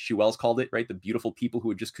 as H.G. Wells called it, right? The beautiful people who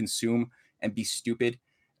would just consume and be stupid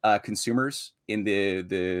consumers in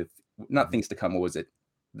the not things to come. What was it?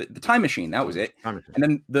 The time machine. That was it. And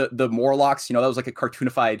then the Morlocks, that was like a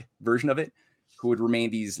cartoonified version of it, who would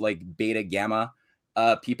remain these like beta gamma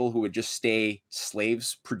people who would just stay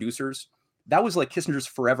slaves, producers. That was like Kissinger's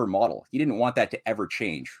forever model. He didn't want that to ever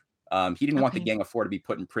change. He didn't want the Gang of Four to be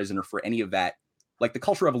put in prison or for any of that. Like the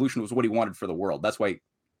Cultural Revolution was what he wanted for the world. That's why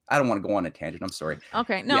I don't want to go on a tangent. I'm sorry.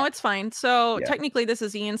 Okay. No, it's fine. So technically this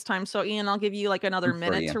is Ian's time. So Ian, I'll give you like another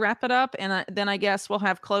minute to wrap it up. And then I guess we'll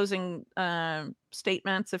have closing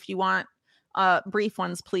statements if you want. Brief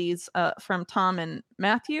ones, please, from Tom and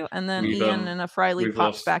Matthew. And then Ian and if Riley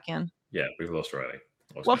pops back in. Yeah, we've lost Riley.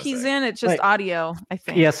 Well, he's in. It's just audio, I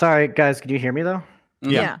think. Yeah, sorry, guys. Can you hear me, though?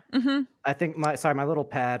 Yeah. Mm-hmm. I think my little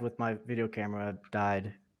pad with my video camera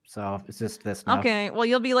died. So it's just this now. Okay, well,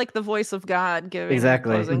 you'll be like the voice of God giving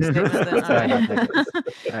closing Exactly. statement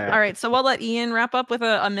then. All right, so we'll let Ian wrap up with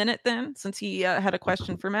a minute then, since he had a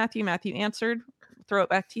question for Matthew. Matthew answered. Throw it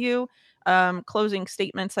back to you. Closing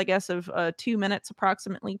statements, I guess, of 2 minutes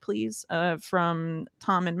approximately, please, from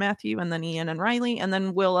Tom and Matthew, and then Ian and Riley. And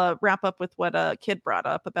then we'll wrap up with what Kid brought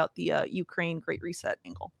up about the Ukraine Great Reset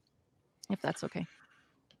angle, if that's okay.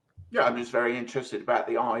 Yeah, I'm just very interested about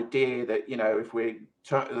the idea that, if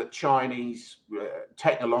the Chinese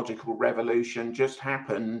technological revolution just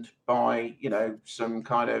happened by, some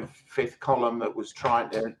kind of fifth column that was trying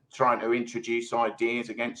to introduce ideas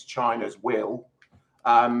against China's will.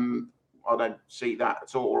 I don't see that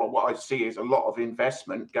at all. What I see is a lot of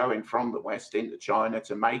investment going from the West into China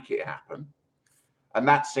to make it happen. And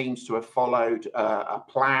that seems to have followed a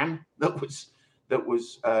plan that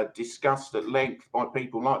was discussed at length by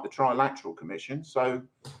people like the Trilateral Commission. So,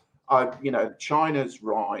 China's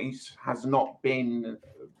rise has not been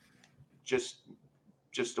just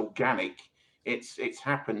organic. It's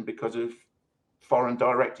happened because of foreign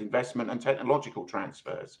direct investment and technological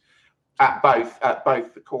transfers at both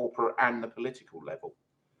the corporate and the political level.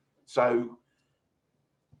 So,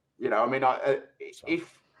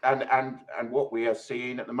 And what we are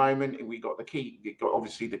seeing at the moment,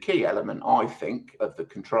 obviously the key element, I think, of the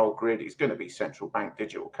control grid is going to be central bank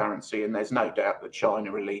digital currency. And there's no doubt that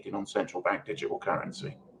China are leading on central bank digital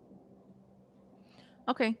currency.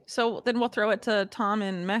 Okay, so then we'll throw it to Tom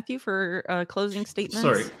and Matthew for closing statements.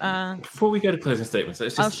 Sorry, before we go to closing statements,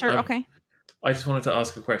 it's just, sure, okay. I just wanted to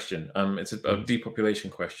ask a question. It's a depopulation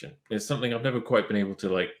question. It's something I've never quite been able to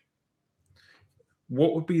like.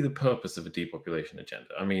 What would be the purpose of a depopulation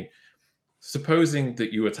agenda? I mean, supposing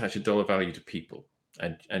that you attach a dollar value to people,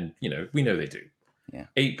 and we know they do. Yeah.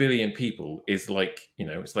 8 billion people is like,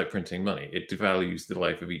 it's like printing money. It devalues the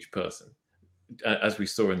life of each person. As we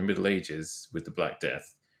saw in the Middle Ages with the Black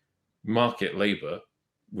Death, market labor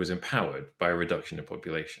was empowered by a reduction in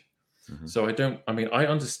population. Mhm. So I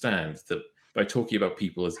understand that by talking about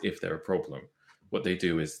people as if they're a problem, what they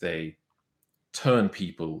do is they turn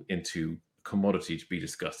people into commodity to be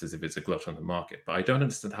discussed as if it's a glut on the market. But I don't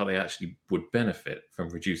understand how they actually would benefit from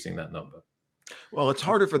reducing that number. Well, it's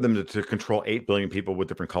harder for them to control 8 billion people with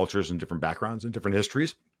different cultures and different backgrounds and different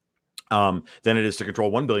histories than it is to control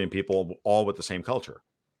 1 billion people all with the same culture,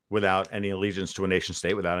 without any allegiance to a nation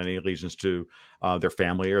state, without any allegiance to their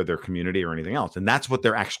family or their community or anything else. And that's what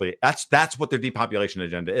they're actually, that's what their depopulation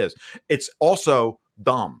agenda is. It's also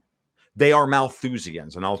dumb. They are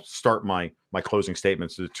Malthusians. And I'll start my closing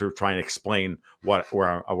statements to try and explain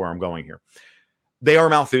where I'm going here. They are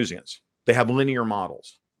Malthusians. They have linear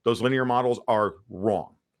models. Those linear models are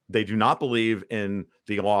wrong. They do not believe in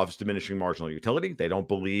the law of diminishing marginal utility. They don't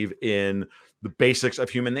believe in the basics of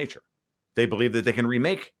human nature. They believe that they can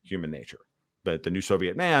remake human nature, but the new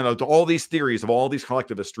Soviet man, all these theories of all these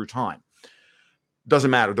collectivists through time, doesn't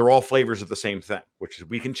matter. They're all flavors of the same thing, which is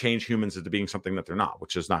we can change humans into being something that they're not,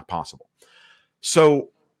 which is not possible. So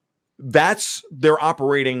that's their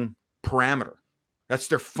operating parameter. That's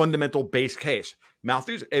their fundamental base case.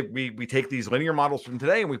 Malthus, we take these linear models from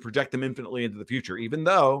today and we project them infinitely into the future, even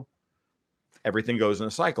though everything goes in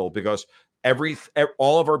a cycle, because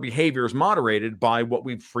all of our behavior is moderated by what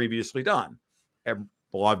we've previously done. The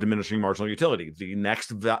law of diminishing marginal utility. The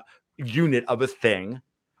next unit of a thing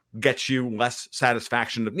gets you less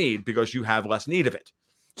satisfaction of need because you have less need of it.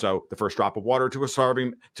 So the first drop of water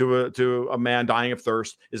to a man dying of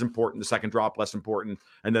thirst is important. The second drop less important,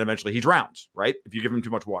 and then eventually he drowns. Right? If you give him too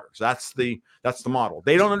much water. So that's the model.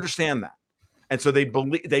 They don't understand that, and so they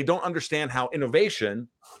don't understand how innovation,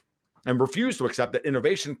 and refuse to accept that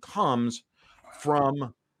innovation comes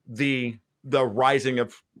from the rising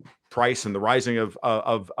of price and the rising of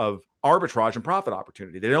arbitrage and profit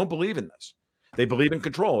opportunity. They don't believe in this. They believe in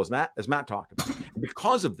control, as Matt talked about. And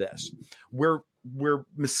because of this, we're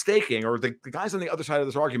mistaking, or the guys on the other side of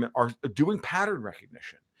this argument are doing pattern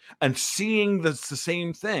recognition and seeing the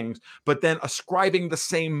same things, but then ascribing the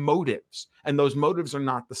same motives, and those motives are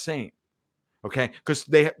not the same. Okay,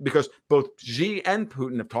 because both Xi and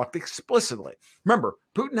Putin have talked explicitly. Remember,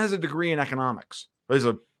 Putin has a degree in economics. There's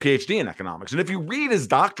a PhD in economics, and if you read his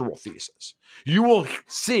doctoral thesis, you will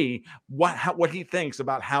see what he thinks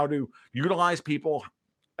about how to utilize people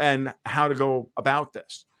and how to go about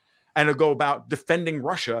this, and to go about defending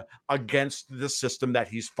Russia against the system that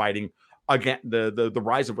he's fighting against, the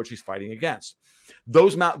rise of which he's fighting against.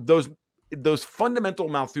 Those fundamental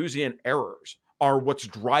Malthusian errors are what's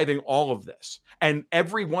driving all of this. And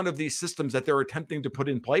every one of these systems that they're attempting to put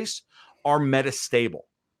in place are metastable.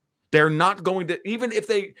 They're not going to, even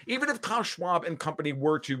if Klaus Schwab and company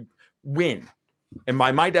were to win, and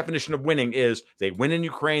my definition of winning is they win in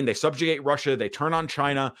Ukraine, they subjugate Russia, they turn on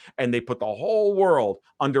China, and they put the whole world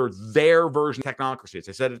under their version of technocracy. As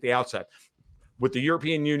I said at the outset, with the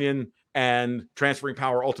European Union and transferring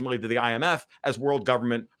power ultimately to the IMF as world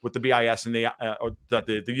government, with the BIS and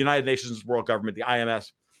the United Nations world government, the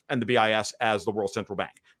IMF and the BIS as the world central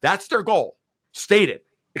bank. That's their goal, stated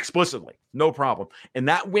explicitly, no problem. And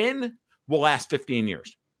that win will last 15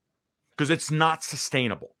 years because it's not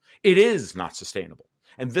sustainable. It is not sustainable.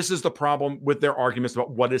 And this is the problem with their arguments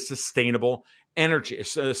about what is sustainable energy, a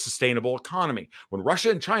sustainable economy. When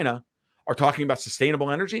Russia and China are talking about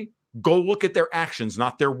sustainable energy, go look at their actions,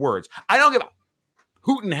 not their words. I don't give a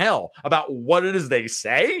hoot in hell about what it is they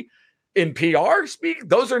say in PR speak.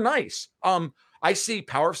 Those are nice. I see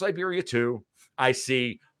Power of Siberia 2. I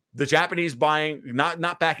see the Japanese buying,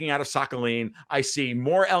 not backing out of Sakhalin. I see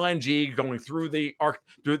more LNG going through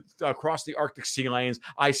across the Arctic sea lanes.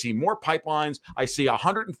 I see more pipelines. I see a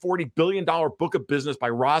 $140 billion book of business by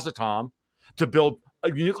Rosatom to build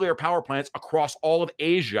nuclear power plants across all of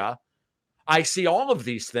Asia. I see all of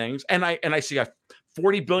these things, and I see a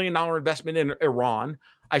 $40 billion investment in Iran.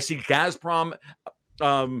 I see Gazprom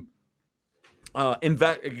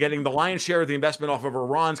getting the lion's share of the investment off of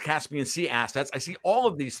Iran's Caspian Sea assets. I see all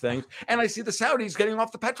of these things, and I see the Saudis getting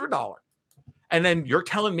off the petrodollar. And then you're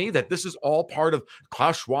telling me that this is all part of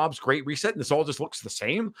Klaus Schwab's Great Reset, and this all just looks the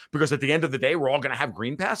same because at the end of the day, we're all going to have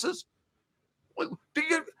green passes?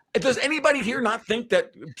 Does anybody here not think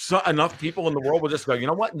that enough people in the world will just go, you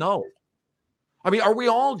know what? No. I mean, are we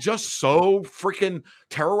all just so freaking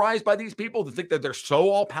terrorized by these people to think that they're so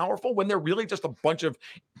all powerful when they're really just a bunch of,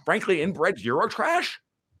 frankly, inbred Euro trash?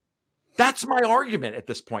 That's my argument at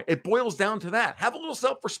this point. It boils down to that. Have a little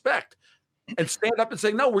self-respect and stand up and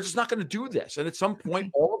say, no, we're just not going to do this. And at some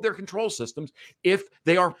point, all of their control systems, if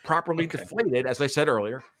they are properly deflated, as I said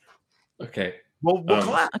earlier, we'll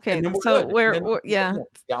collapse. Okay, so we're yeah,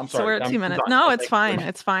 I'm sorry. So we're at 2 minutes. No, it's fine.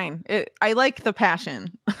 It's fine. I like the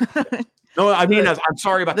passion. No, I mean, I'm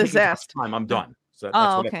sorry about the taking zest. time. I'm done. So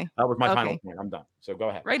that's okay. That was my final point. I'm done. So go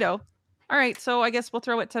ahead. Righto. All right. So I guess we'll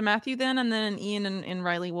throw it to Matthew then, and then Ian and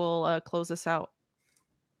Riley will close us out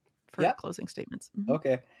for closing statements. Mm-hmm.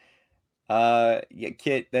 Okay. Yeah,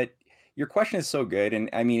 Kit, that your question is so good. And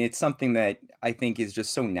I mean, it's something that I think is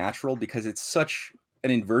just so natural because it's such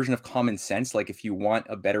an inversion of common sense. Like, if you want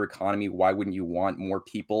a better economy, why wouldn't you want more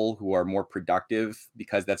people who are more productive?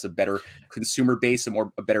 Because that's a better consumer base,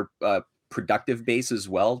 a better productive base as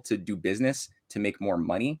well to do business, to make more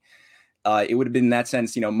money. It would have been in that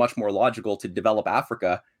sense, much more logical to develop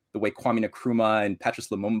Africa the way Kwame Nkrumah and Patrice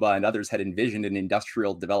Lumumba and others had envisioned an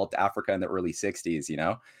industrial developed Africa in the early 60s,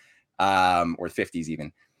 or 50s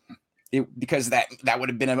even. Because that would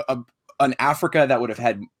have been an Africa that would have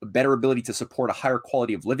had a better ability to support a higher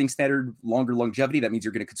quality of living standard, longer longevity. That means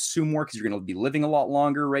you're going to consume more because you're going to be living a lot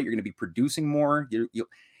longer, right? You're going to be producing more.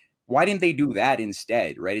 Why didn't they do that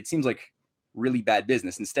instead, right? It seems like really bad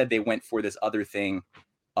business. Instead, they went for this other thing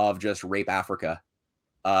of just rape Africa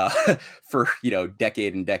for,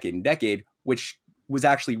 decade and decade and decade, which was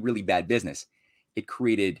actually really bad business. It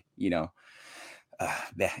created,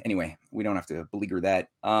 anyway, we don't have to belabor that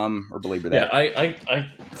or belabor that. Yeah,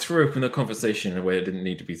 I threw open the conversation in a way it didn't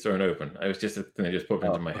need to be thrown open. I was just a thing that just popped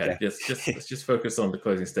into my head. Let's just focus on the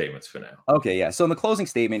closing statements for now. Okay, yeah. So in the closing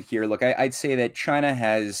statement here, look, I'd say that China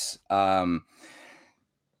has,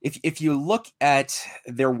 if you look at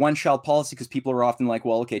their one-child policy, because people are often like,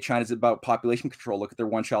 well, okay, China's about population control. Look at their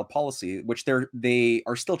one-child policy, which they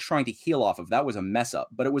are still trying to heal off of. That was a mess up,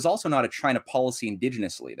 but it was also not a China policy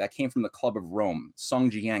indigenously. That came from the Club of Rome. Song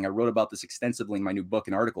Jiang, I wrote about this extensively in my new book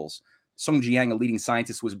and articles. Song Jiang, a leading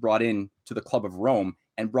scientist, was brought in to the Club of Rome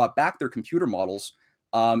and brought back their computer models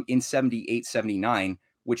in 78, 79,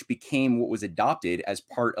 which became what was adopted as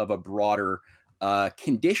part of a broader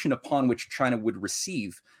condition upon which China would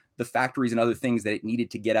receive the factories and other things that it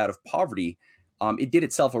needed to get out of poverty. It did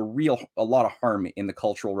itself a lot of harm in the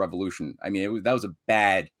Cultural Revolution. I mean, that was a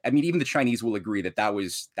bad. I mean, even the Chinese will agree that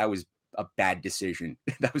was a bad decision.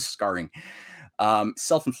 That was scarring,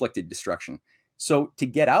 self-inflicted destruction. So to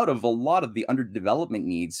get out of a lot of the underdevelopment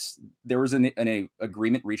needs, there was an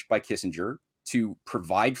agreement reached by Kissinger to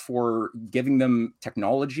provide for giving them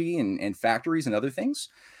technology and factories and other things.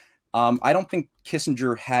 I don't think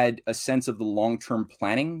Kissinger had a sense of the long-term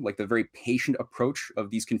planning, like the very patient approach of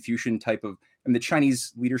these Confucian type of, and the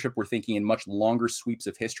Chinese leadership were thinking in much longer sweeps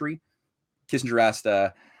of history. Kissinger asked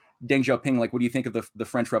Deng Xiaoping, like, what do you think of the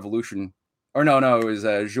French Revolution? Or no, it was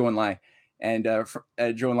Zhou Enlai. And Zhou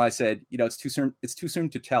Enlai said, it's too soon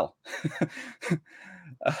to tell.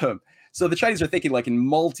 So the Chinese are thinking like in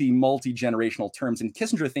multi-generational terms, and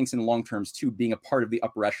Kissinger thinks in long terms too, being a part of the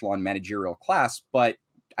upper echelon managerial class. But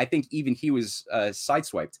I think even he was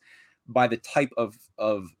sideswiped by the type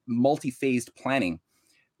of multi-phased planning,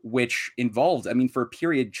 which involved, I mean, for a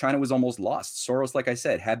period, China was almost lost. Soros, like I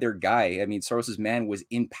said, had their guy. I mean, Soros's man was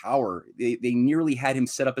in power. They nearly had him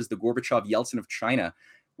set up as the Gorbachev Yeltsin of China,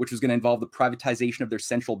 which was going to involve the privatization of their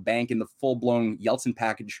central bank and the full-blown Yeltsin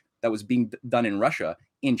package that was being done in Russia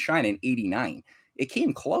in China in 89. It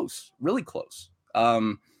came close, really close.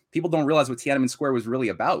 People don't realize what Tiananmen Square was really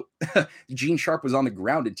about. Gene Sharp was on the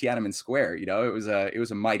ground in Tiananmen Square. It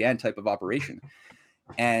was a Maidan type of operation,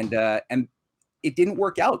 and it didn't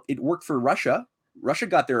work out. It worked for Russia. Russia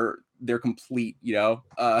got their complete,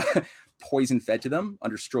 poison fed to them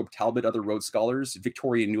under Strobe Talbot, other Rhodes Scholars.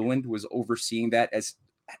 Victoria Nuland was overseeing that as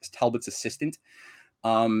Talbot's assistant.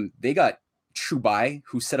 They got Chubai,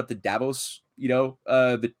 who set up the Davos,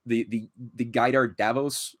 the Gaidar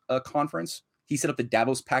Davos conference. He set up the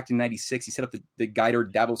Davos Pact in 96. He set up the Gaidar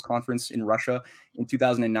Davos conference in Russia in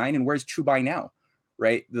 2009. And where's Chubai now,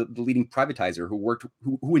 right? The leading privatizer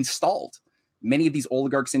who installed many of these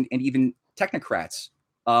oligarchs and even technocrats,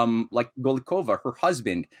 like Golikova, her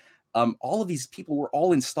husband. All of these people were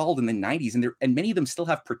all installed in the 90s, and many of them still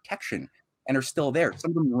have protection and are still there.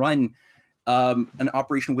 Some of them run an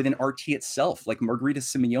operation within RT itself, like Margarita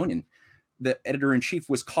Simeonin, the editor-in-chief,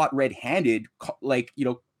 was caught red-handed,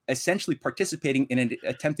 essentially participating in an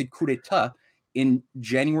attempted coup d'etat in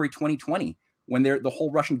January 2020, when the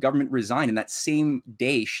whole Russian government resigned. And that same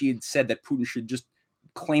day, she had said that Putin should just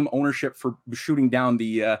claim ownership for shooting down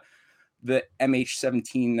the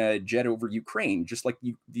MH17 jet over Ukraine, just like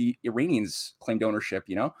the Iranians claimed ownership,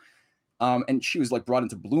 and she was like brought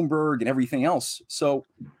into Bloomberg and everything else. So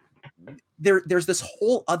there's this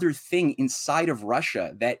whole other thing inside of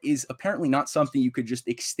Russia that is apparently not something you could just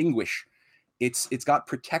extinguish. It's got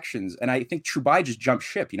protections, and I think Chubai just jumped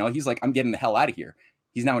ship. He's like, I'm getting the hell out of here.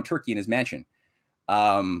 He's now in Turkey in his mansion.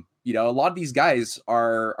 A lot of these guys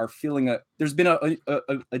are feeling there's been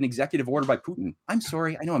an executive order by Putin. I'm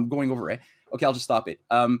sorry, I know I'm going over it. Okay, I'll just stop it.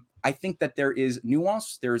 I think that there is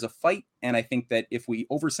nuance, there is a fight, and I think that if we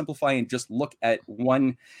oversimplify and just look at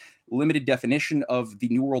one limited definition of the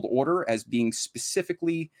New World Order as being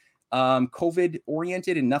specifically COVID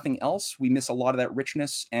oriented and nothing else, we miss a lot of that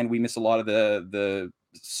richness, and we miss a lot of the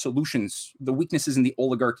solutions, the weaknesses in the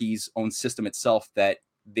oligarchy's own system itself that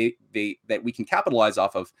that we can capitalize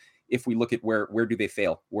off of if we look at where do they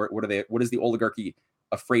fail, what is the oligarchy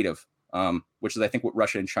afraid of, which is I think what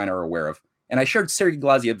Russia and China are aware of. And I shared Sergei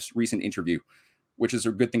Glaziev's recent interview, which is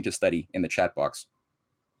a good thing to study in the chat box.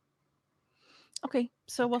 Okay,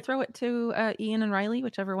 so we'll throw it to Ian and Riley,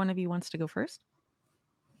 whichever one of you wants to go first.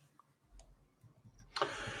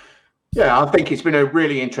 Yeah, I think it's been a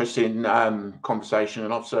really interesting conversation,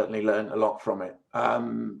 and I've certainly learned a lot from it.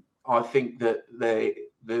 I think that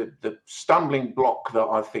the stumbling block that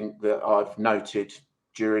I think that I've noted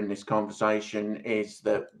during this conversation is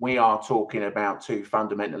that we are talking about two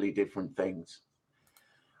fundamentally different things.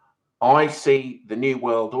 I see the New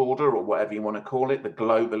World Order, or whatever you want to call it, the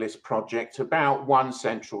globalist project, about one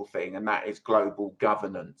central thing, and that is global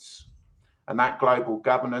governance. And that global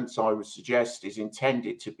governance, I would suggest, is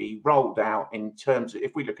intended to be rolled out in terms of,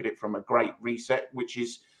 if we look at it from a Great Reset, which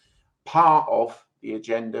is part of the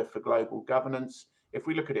agenda for global governance. If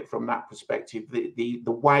we look at it from that perspective, the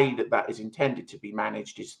way that is intended to be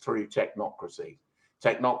managed is through technocracy.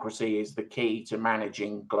 Technocracy is the key to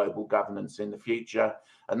managing global governance in the future.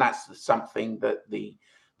 And that's something that the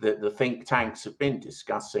think tanks have been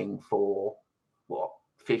discussing for,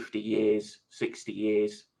 50 years, 60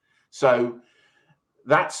 years. So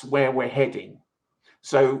that's where we're heading.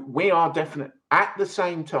 So we are definitely, at the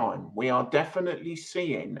same time, we are definitely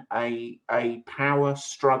seeing a power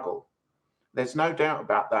struggle. There's no doubt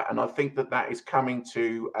about that. And I think that is coming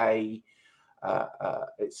to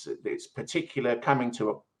it's particularly coming to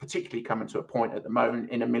a point at the moment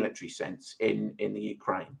in a military sense in the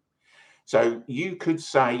Ukraine. So you could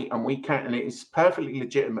say, and it's perfectly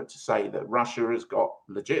legitimate to say that Russia has got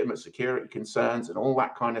legitimate security concerns and all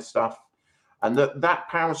that kind of stuff, and that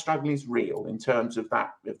power struggle is real in terms of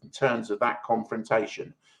that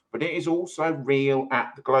confrontation. But it is also real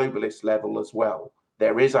at the globalist level as well.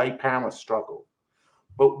 There is a power struggle.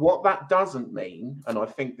 But what that doesn't mean, and I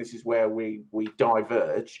think this is where we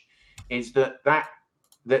diverge, is that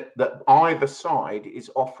either side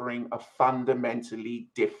is offering a fundamentally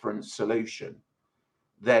different solution.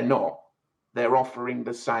 They're not. They're offering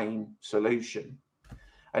the same solution.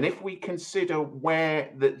 And if we consider where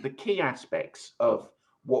the key aspects of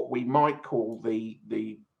what we might call the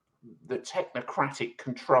technocratic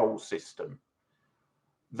control system,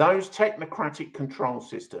 those technocratic control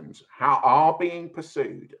systems are being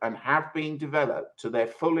pursued and have been developed to their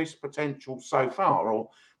fullest potential so far, or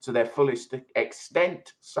to their fullest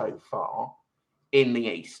extent so far in the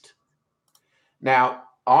East. Now,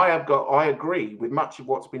 I agree with much of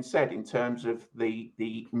what's been said in terms of the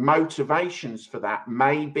motivations for that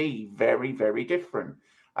may be very, very different.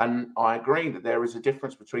 And I agree that there is a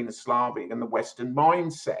difference between the Slavic and the Western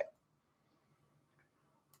mindset.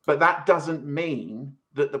 But that doesn't mean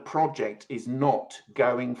that the project is not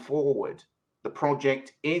going forward. The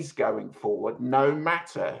project is going forward no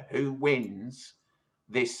matter who wins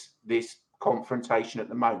this confrontation at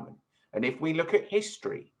the moment. And if we look at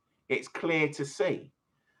history, it's clear to see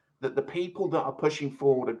that the people that are pushing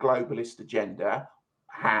forward a globalist agenda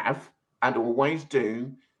have, and always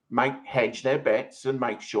do, hedge their bets and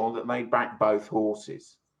make sure that they back both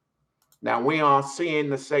horses. Now we are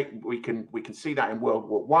seeing we can see that in World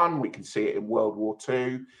War I, we can see it in World War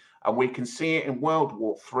II, and we can see it in World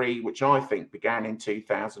War III, which I think began in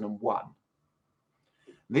 2001.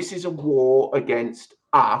 This is a war against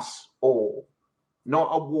us all, not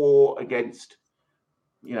a war against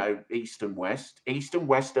East and West. East and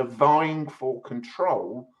West are vying for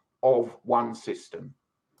control of one system.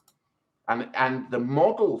 And the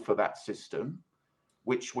model for that system,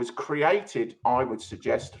 which was created, I would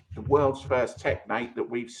suggest, the world's first technate that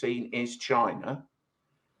we've seen is China,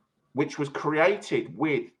 which was created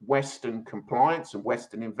with Western compliance and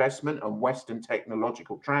Western investment and Western technology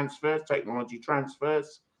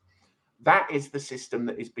transfers. That is the system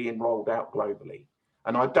that is being rolled out globally.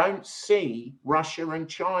 And I don't see Russia and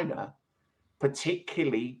China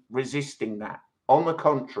particularly resisting that. On the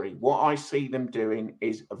contrary, what I see them doing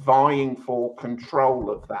is vying for control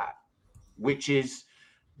of that, which is,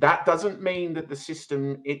 that doesn't mean that the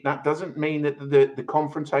system, that doesn't mean that the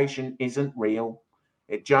confrontation isn't real.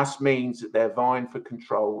 It just means that they're vying for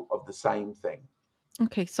control of the same thing.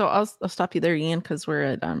 Okay, so I'll stop you there, Ian, because we're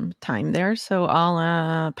at time there. So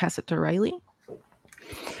I'll pass it to Riley.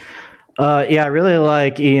 Yeah, I really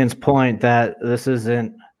like Ian's point that this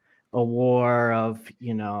isn't a war of,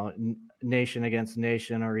 nation against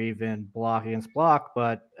nation or even block against block,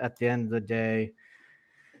 but at the end of the day,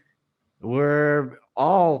 we're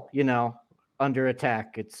all, under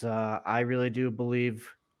attack. It's I really do believe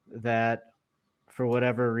that for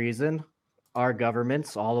whatever reason, our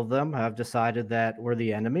governments, all of them, have decided that we're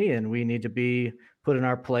the enemy and we need to be put in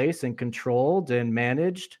our place and controlled and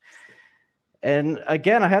managed. And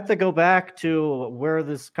again, I have to go back to where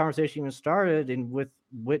this conversation even started, and with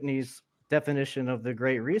Whitney's definition of the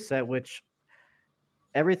Great Reset, which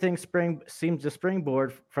everything seems to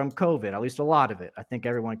springboard from COVID, at least a lot of it. I think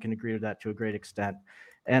everyone can agree with that to a great extent.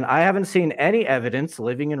 And I haven't seen any evidence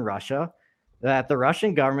living in Russia that the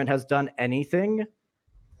Russian government has done anything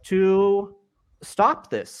to stop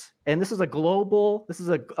this. And this is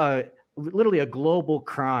literally a global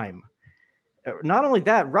crime. Not only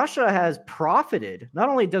that, Russia has profited. Not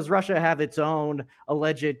only does Russia have its own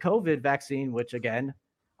alleged COVID vaccine, which again,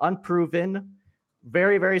 unproven,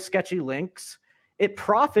 very, very sketchy links, it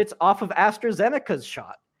profits off of AstraZeneca's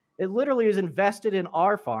shot. It literally is invested in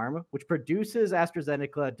our farm, which produces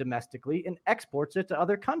AstraZeneca domestically and exports it to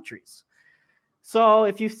other countries. So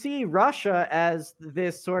if you see Russia as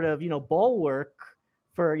this sort of, bulwark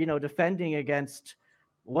for, defending against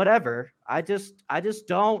whatever, I just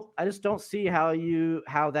don't see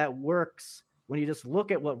how that works when you just look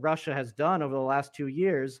at what Russia has done over the last 2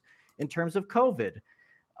 years in terms of COVID.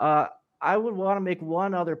 I would want to make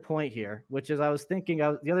one other point here, which is I was thinking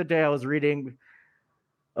the other day I was reading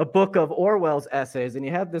a book of Orwell's essays, and he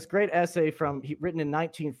had this great essay written in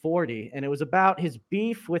 1940, and it was about his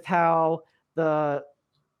beef with how the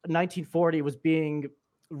 1940 was being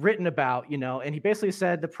written about, and he basically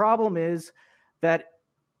said the problem is that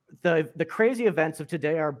the crazy events of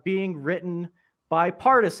today are being written by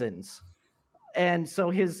partisans. And so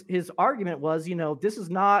his argument was, this is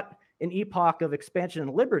not an epoch of expansion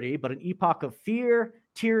and liberty, but an epoch of fear,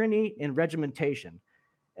 tyranny, and regimentation.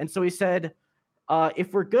 And so he said,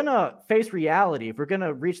 if we're going to face reality, if we're going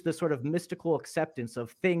to reach this sort of mystical acceptance of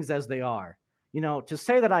things as they are, to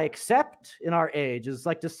say that I accept in our age is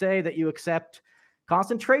like to say that you accept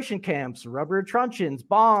concentration camps, rubber truncheons,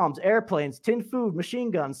 bombs, airplanes, tin food, machine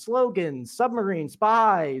guns, slogans, submarines,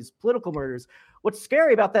 spies, political murders. What's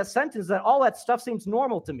scary about that sentence is that all that stuff seems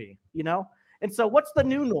normal to me, And so what's the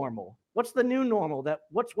new normal? What's the new normal?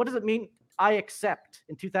 What does it mean I accept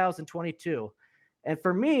in 2022? And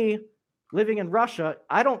for me, living in Russia,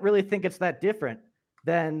 I don't really think it's that different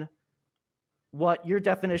than what your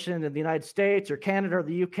definition in the United States or Canada or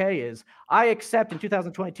the UK is. I accept in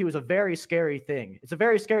 2022 is a very scary thing. It's a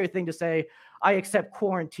very scary thing to say, I accept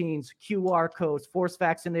quarantines, QR codes, forced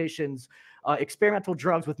vaccinations, experimental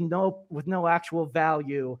drugs with no actual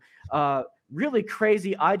value, really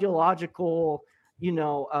crazy ideological,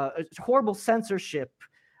 horrible censorship.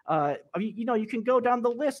 You can go down the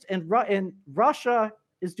list, and Russia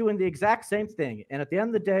is doing the exact same thing. And at the end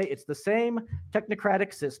of the day, it's the same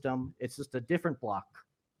technocratic system. It's just a different block.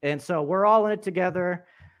 And so we're all in it together.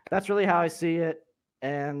 That's really how I see it.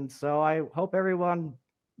 And so I hope everyone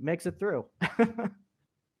makes it through.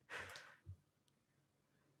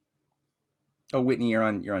 Oh, Whitney, you're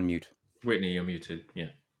on mute. Whitney, you're muted. Yeah.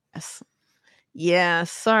 Yes. Yeah,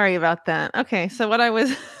 sorry about that. Okay, so what I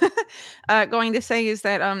was going to say is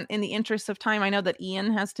that in the interest of time, I know that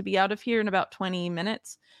Ian has to be out of here in about 20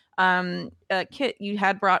 minutes. Kit, you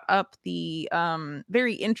had brought up the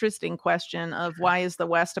very interesting question of why is the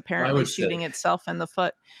West apparently shooting itself in the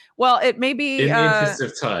foot? well, it may be In the interest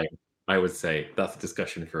of time, I would say that's a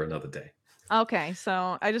discussion for another day. Okay,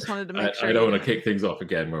 so I just wanted to make sure. I don't want to kick things off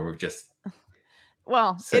again where we've just.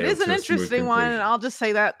 Well, it is an interesting one, and I'll just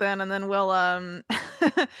say that then, and then we'll, I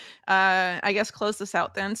guess, close this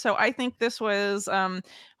out then. So I think this was,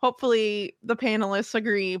 hopefully the panelists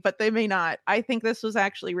agree, but they may not. I think this was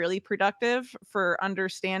actually really productive for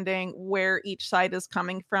understanding where each side is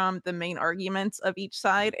coming from, the main arguments of each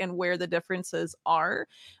side, and where the differences are,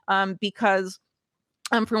 because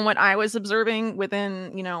from what I was observing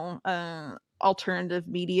within, alternative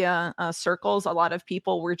media circles. A lot of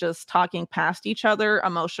people were just talking past each other.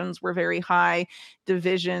 Emotions were very high.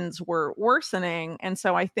 Divisions were worsening. And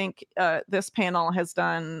so I think this panel has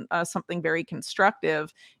done something very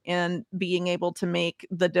constructive in being able to make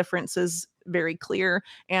the differences very clear.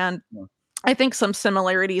 And I think some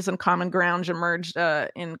similarities and common ground emerged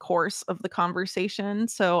in course of the conversation.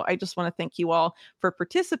 So I just want to thank you all for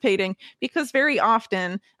participating, because very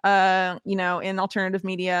often, in alternative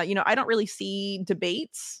media, I don't really see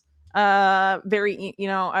debates. I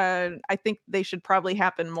think they should probably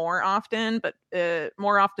happen more often, but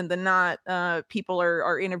more often than not, people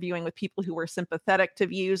are interviewing with people who are sympathetic to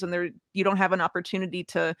views, and you don't have an opportunity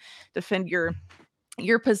to defend your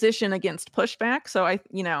position against pushback. So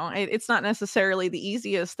it's not necessarily the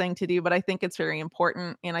easiest thing to do, but I think it's very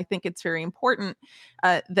important. And I think it's very important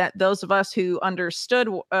that those of us who understood,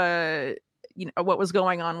 what was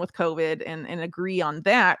going on with COVID and agree on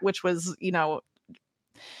that, which was,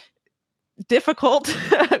 difficult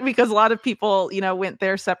because a lot of people, went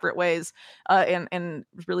their separate ways and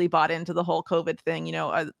really bought into the whole COVID thing.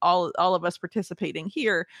 All of us participating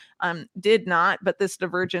here did not, but this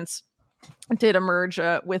divergence did emerge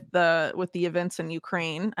with the events in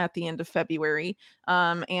Ukraine at the end of February,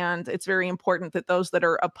 and it's very important that those that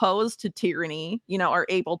are opposed to tyranny, are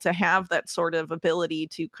able to have that sort of ability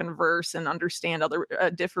to converse and understand other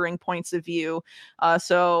differing points of view.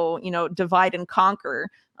 So divide and conquer.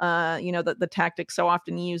 The tactic so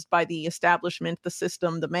often used by the establishment, the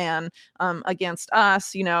system, the man against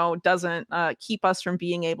us, doesn't keep us from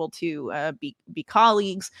being able to be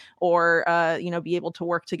colleagues or be able to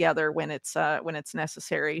work together when it's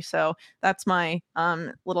necessary. So that's my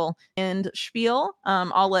little end spiel.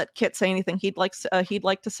 I'll let Kit say anything he'd like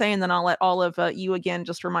to say, and then I'll let all of you again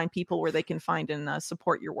just remind people where they can find and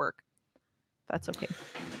support your work. That's okay.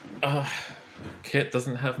 Kit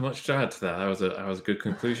doesn't have much to add to that. That was a good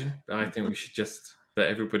conclusion. I think we should just let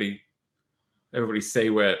everybody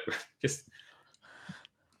say where, just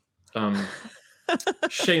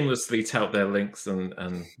shamelessly tout their links and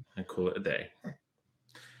call it a day.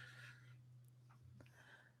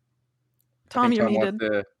 Tom, you're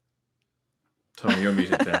muted. Tom, you're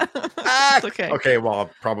muted there. Okay. Okay, well,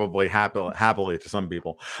 probably happily to some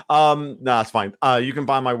people. No, that's fine. You can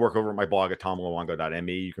find my work over at my blog at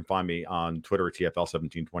tomluongo.me. You can find me on Twitter at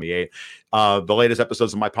TFL1728. The latest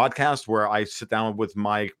episodes of my podcast, where I sit down with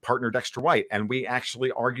my partner Dexter White, and we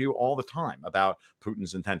actually argue all the time about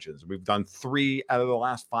Putin's intentions. We've done 3 out of the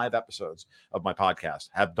last 5 episodes of my podcast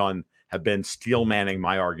have been steel manning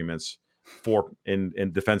my arguments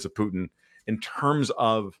in defense of Putin in terms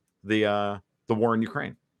of the war in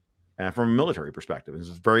Ukraine. And from a military perspective, it's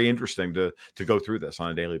very interesting to go through this on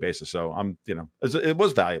a daily basis. So it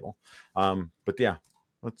was valuable. But yeah,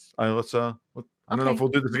 I don't know if we'll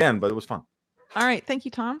do this again, but it was fun. All right, thank you,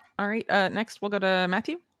 Tom. All right, next we'll go to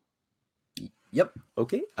Matthew. Yep.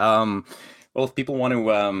 Okay. Well, if people want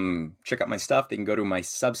to check out my stuff, they can go to my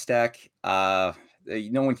Substack.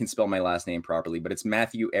 No one can spell my last name properly, but it's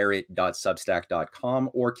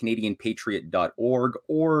matthewarrett.substack.com or canadianpatriot.org,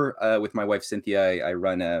 or with my wife Cynthia, I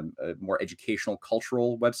run a more educational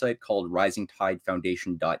cultural website called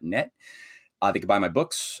risingtidefoundation.net. They can buy my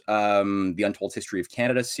books, the Untold History of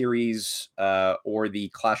Canada series, or the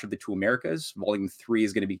Clash of the Two Americas. Volume 3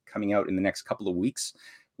 is going to be coming out in the next couple of weeks,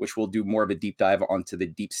 which will do more of a deep dive onto the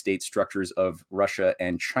deep state structures of Russia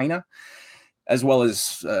and China, as well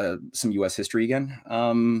as some U.S. history again.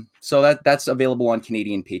 So that's available on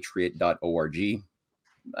CanadianPatriot.org.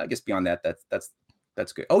 I guess beyond that, that's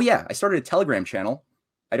good. Oh yeah, I started a Telegram channel.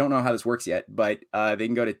 I don't know how this works yet, but they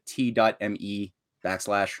can go to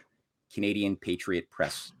t.me/Canadian Patriot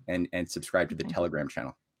Press and subscribe to the Telegram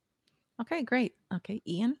channel. Okay, great. Okay,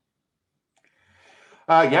 Ian.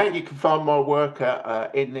 You can find my work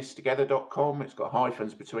at inthistogether.com. It's got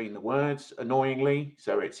hyphens between the words, annoyingly,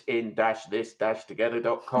 so it's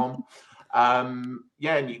in-this-together.com. And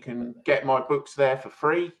you can get my books there for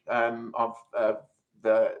free. I've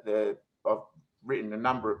written a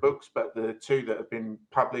number of books, but the 2 that have been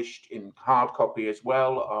published in hard copy as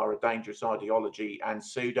well are A Dangerous Ideology and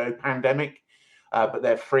Pseudo Pandemic. But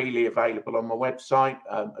they're freely available on my website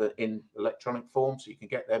in electronic form, so you can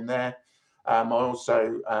get them there. I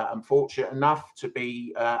also am fortunate enough to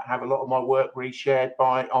have a lot of my work reshared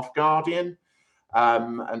by Off Guardian,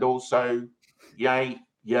 and also yay,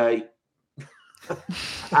 and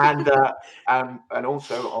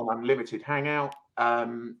also on Unlimited Hangout,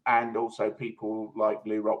 and also people like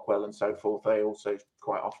Lou Rockwell and so forth. They also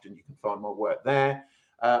quite often you can find my work there.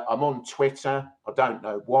 I'm on Twitter. I don't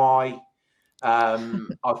know why.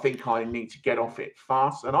 I think I need to get off it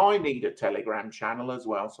fast, and I need a Telegram channel as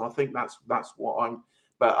well. So I think that's what I'm.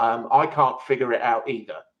 But I can't figure it out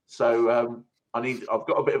either. So I've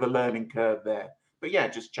got a bit of a learning curve there. But yeah,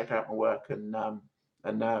 just check out my work, and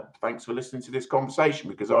thanks for listening to this conversation,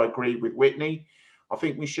 because I agree with Whitney. I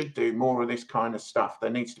think we should do more of this kind of stuff.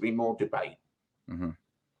 There needs to be more debate. Mm-hmm.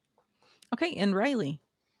 Okay, and Riley.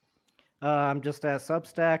 I'm just at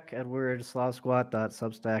Substack,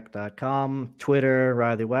 edwardslavsquat.substack.com, Twitter,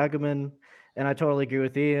 Riley Wagaman. And I totally agree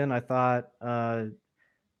with Ian. I thought, I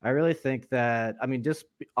really think that, I mean, just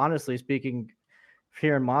honestly speaking,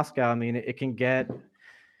 here in Moscow, I mean,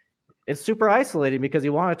 it's super isolating, because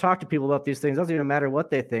you want to talk to people about these things. It doesn't even matter what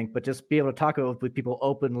they think, but just be able to talk with people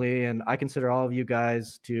openly. And I consider all of you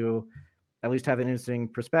guys to at least have an interesting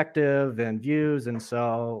perspective and views. And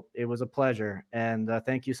so it was a pleasure. And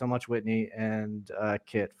thank you so much, Whitney and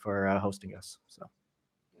Kit, for hosting us. So.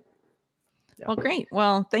 Yeah. Well, great.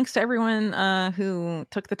 Well, thanks to everyone who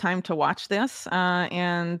took the time to watch this.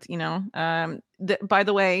 And, you know, by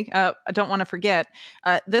the way, I don't want to forget,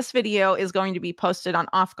 this video is going to be posted on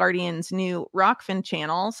Off Guardian's new Rockfin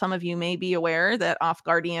channel. Some of you may be aware that Off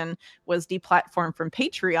Guardian was deplatformed from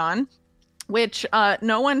Patreon, which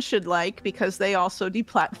no one should like, because they also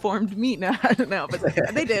deplatformed me. No, I don't know, but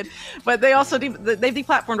they did. But they also they've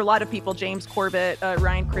deplatformed a lot of people. James Corbett,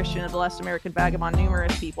 Ryan Christian of The Last American Vagabond,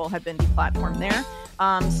 numerous people have been deplatformed there.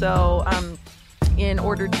 So in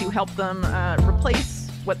order to help them replace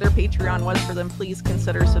what their Patreon was for them, please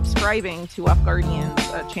consider subscribing to Off Guardian's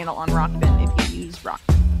channel on Rockfin if you use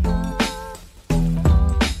Rockfin.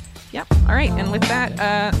 Yep. All right. And with that,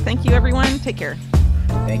 thank you, everyone. Take care.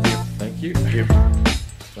 Thank you. Thank you.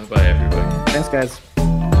 Bye-bye, everybody. Thanks, guys.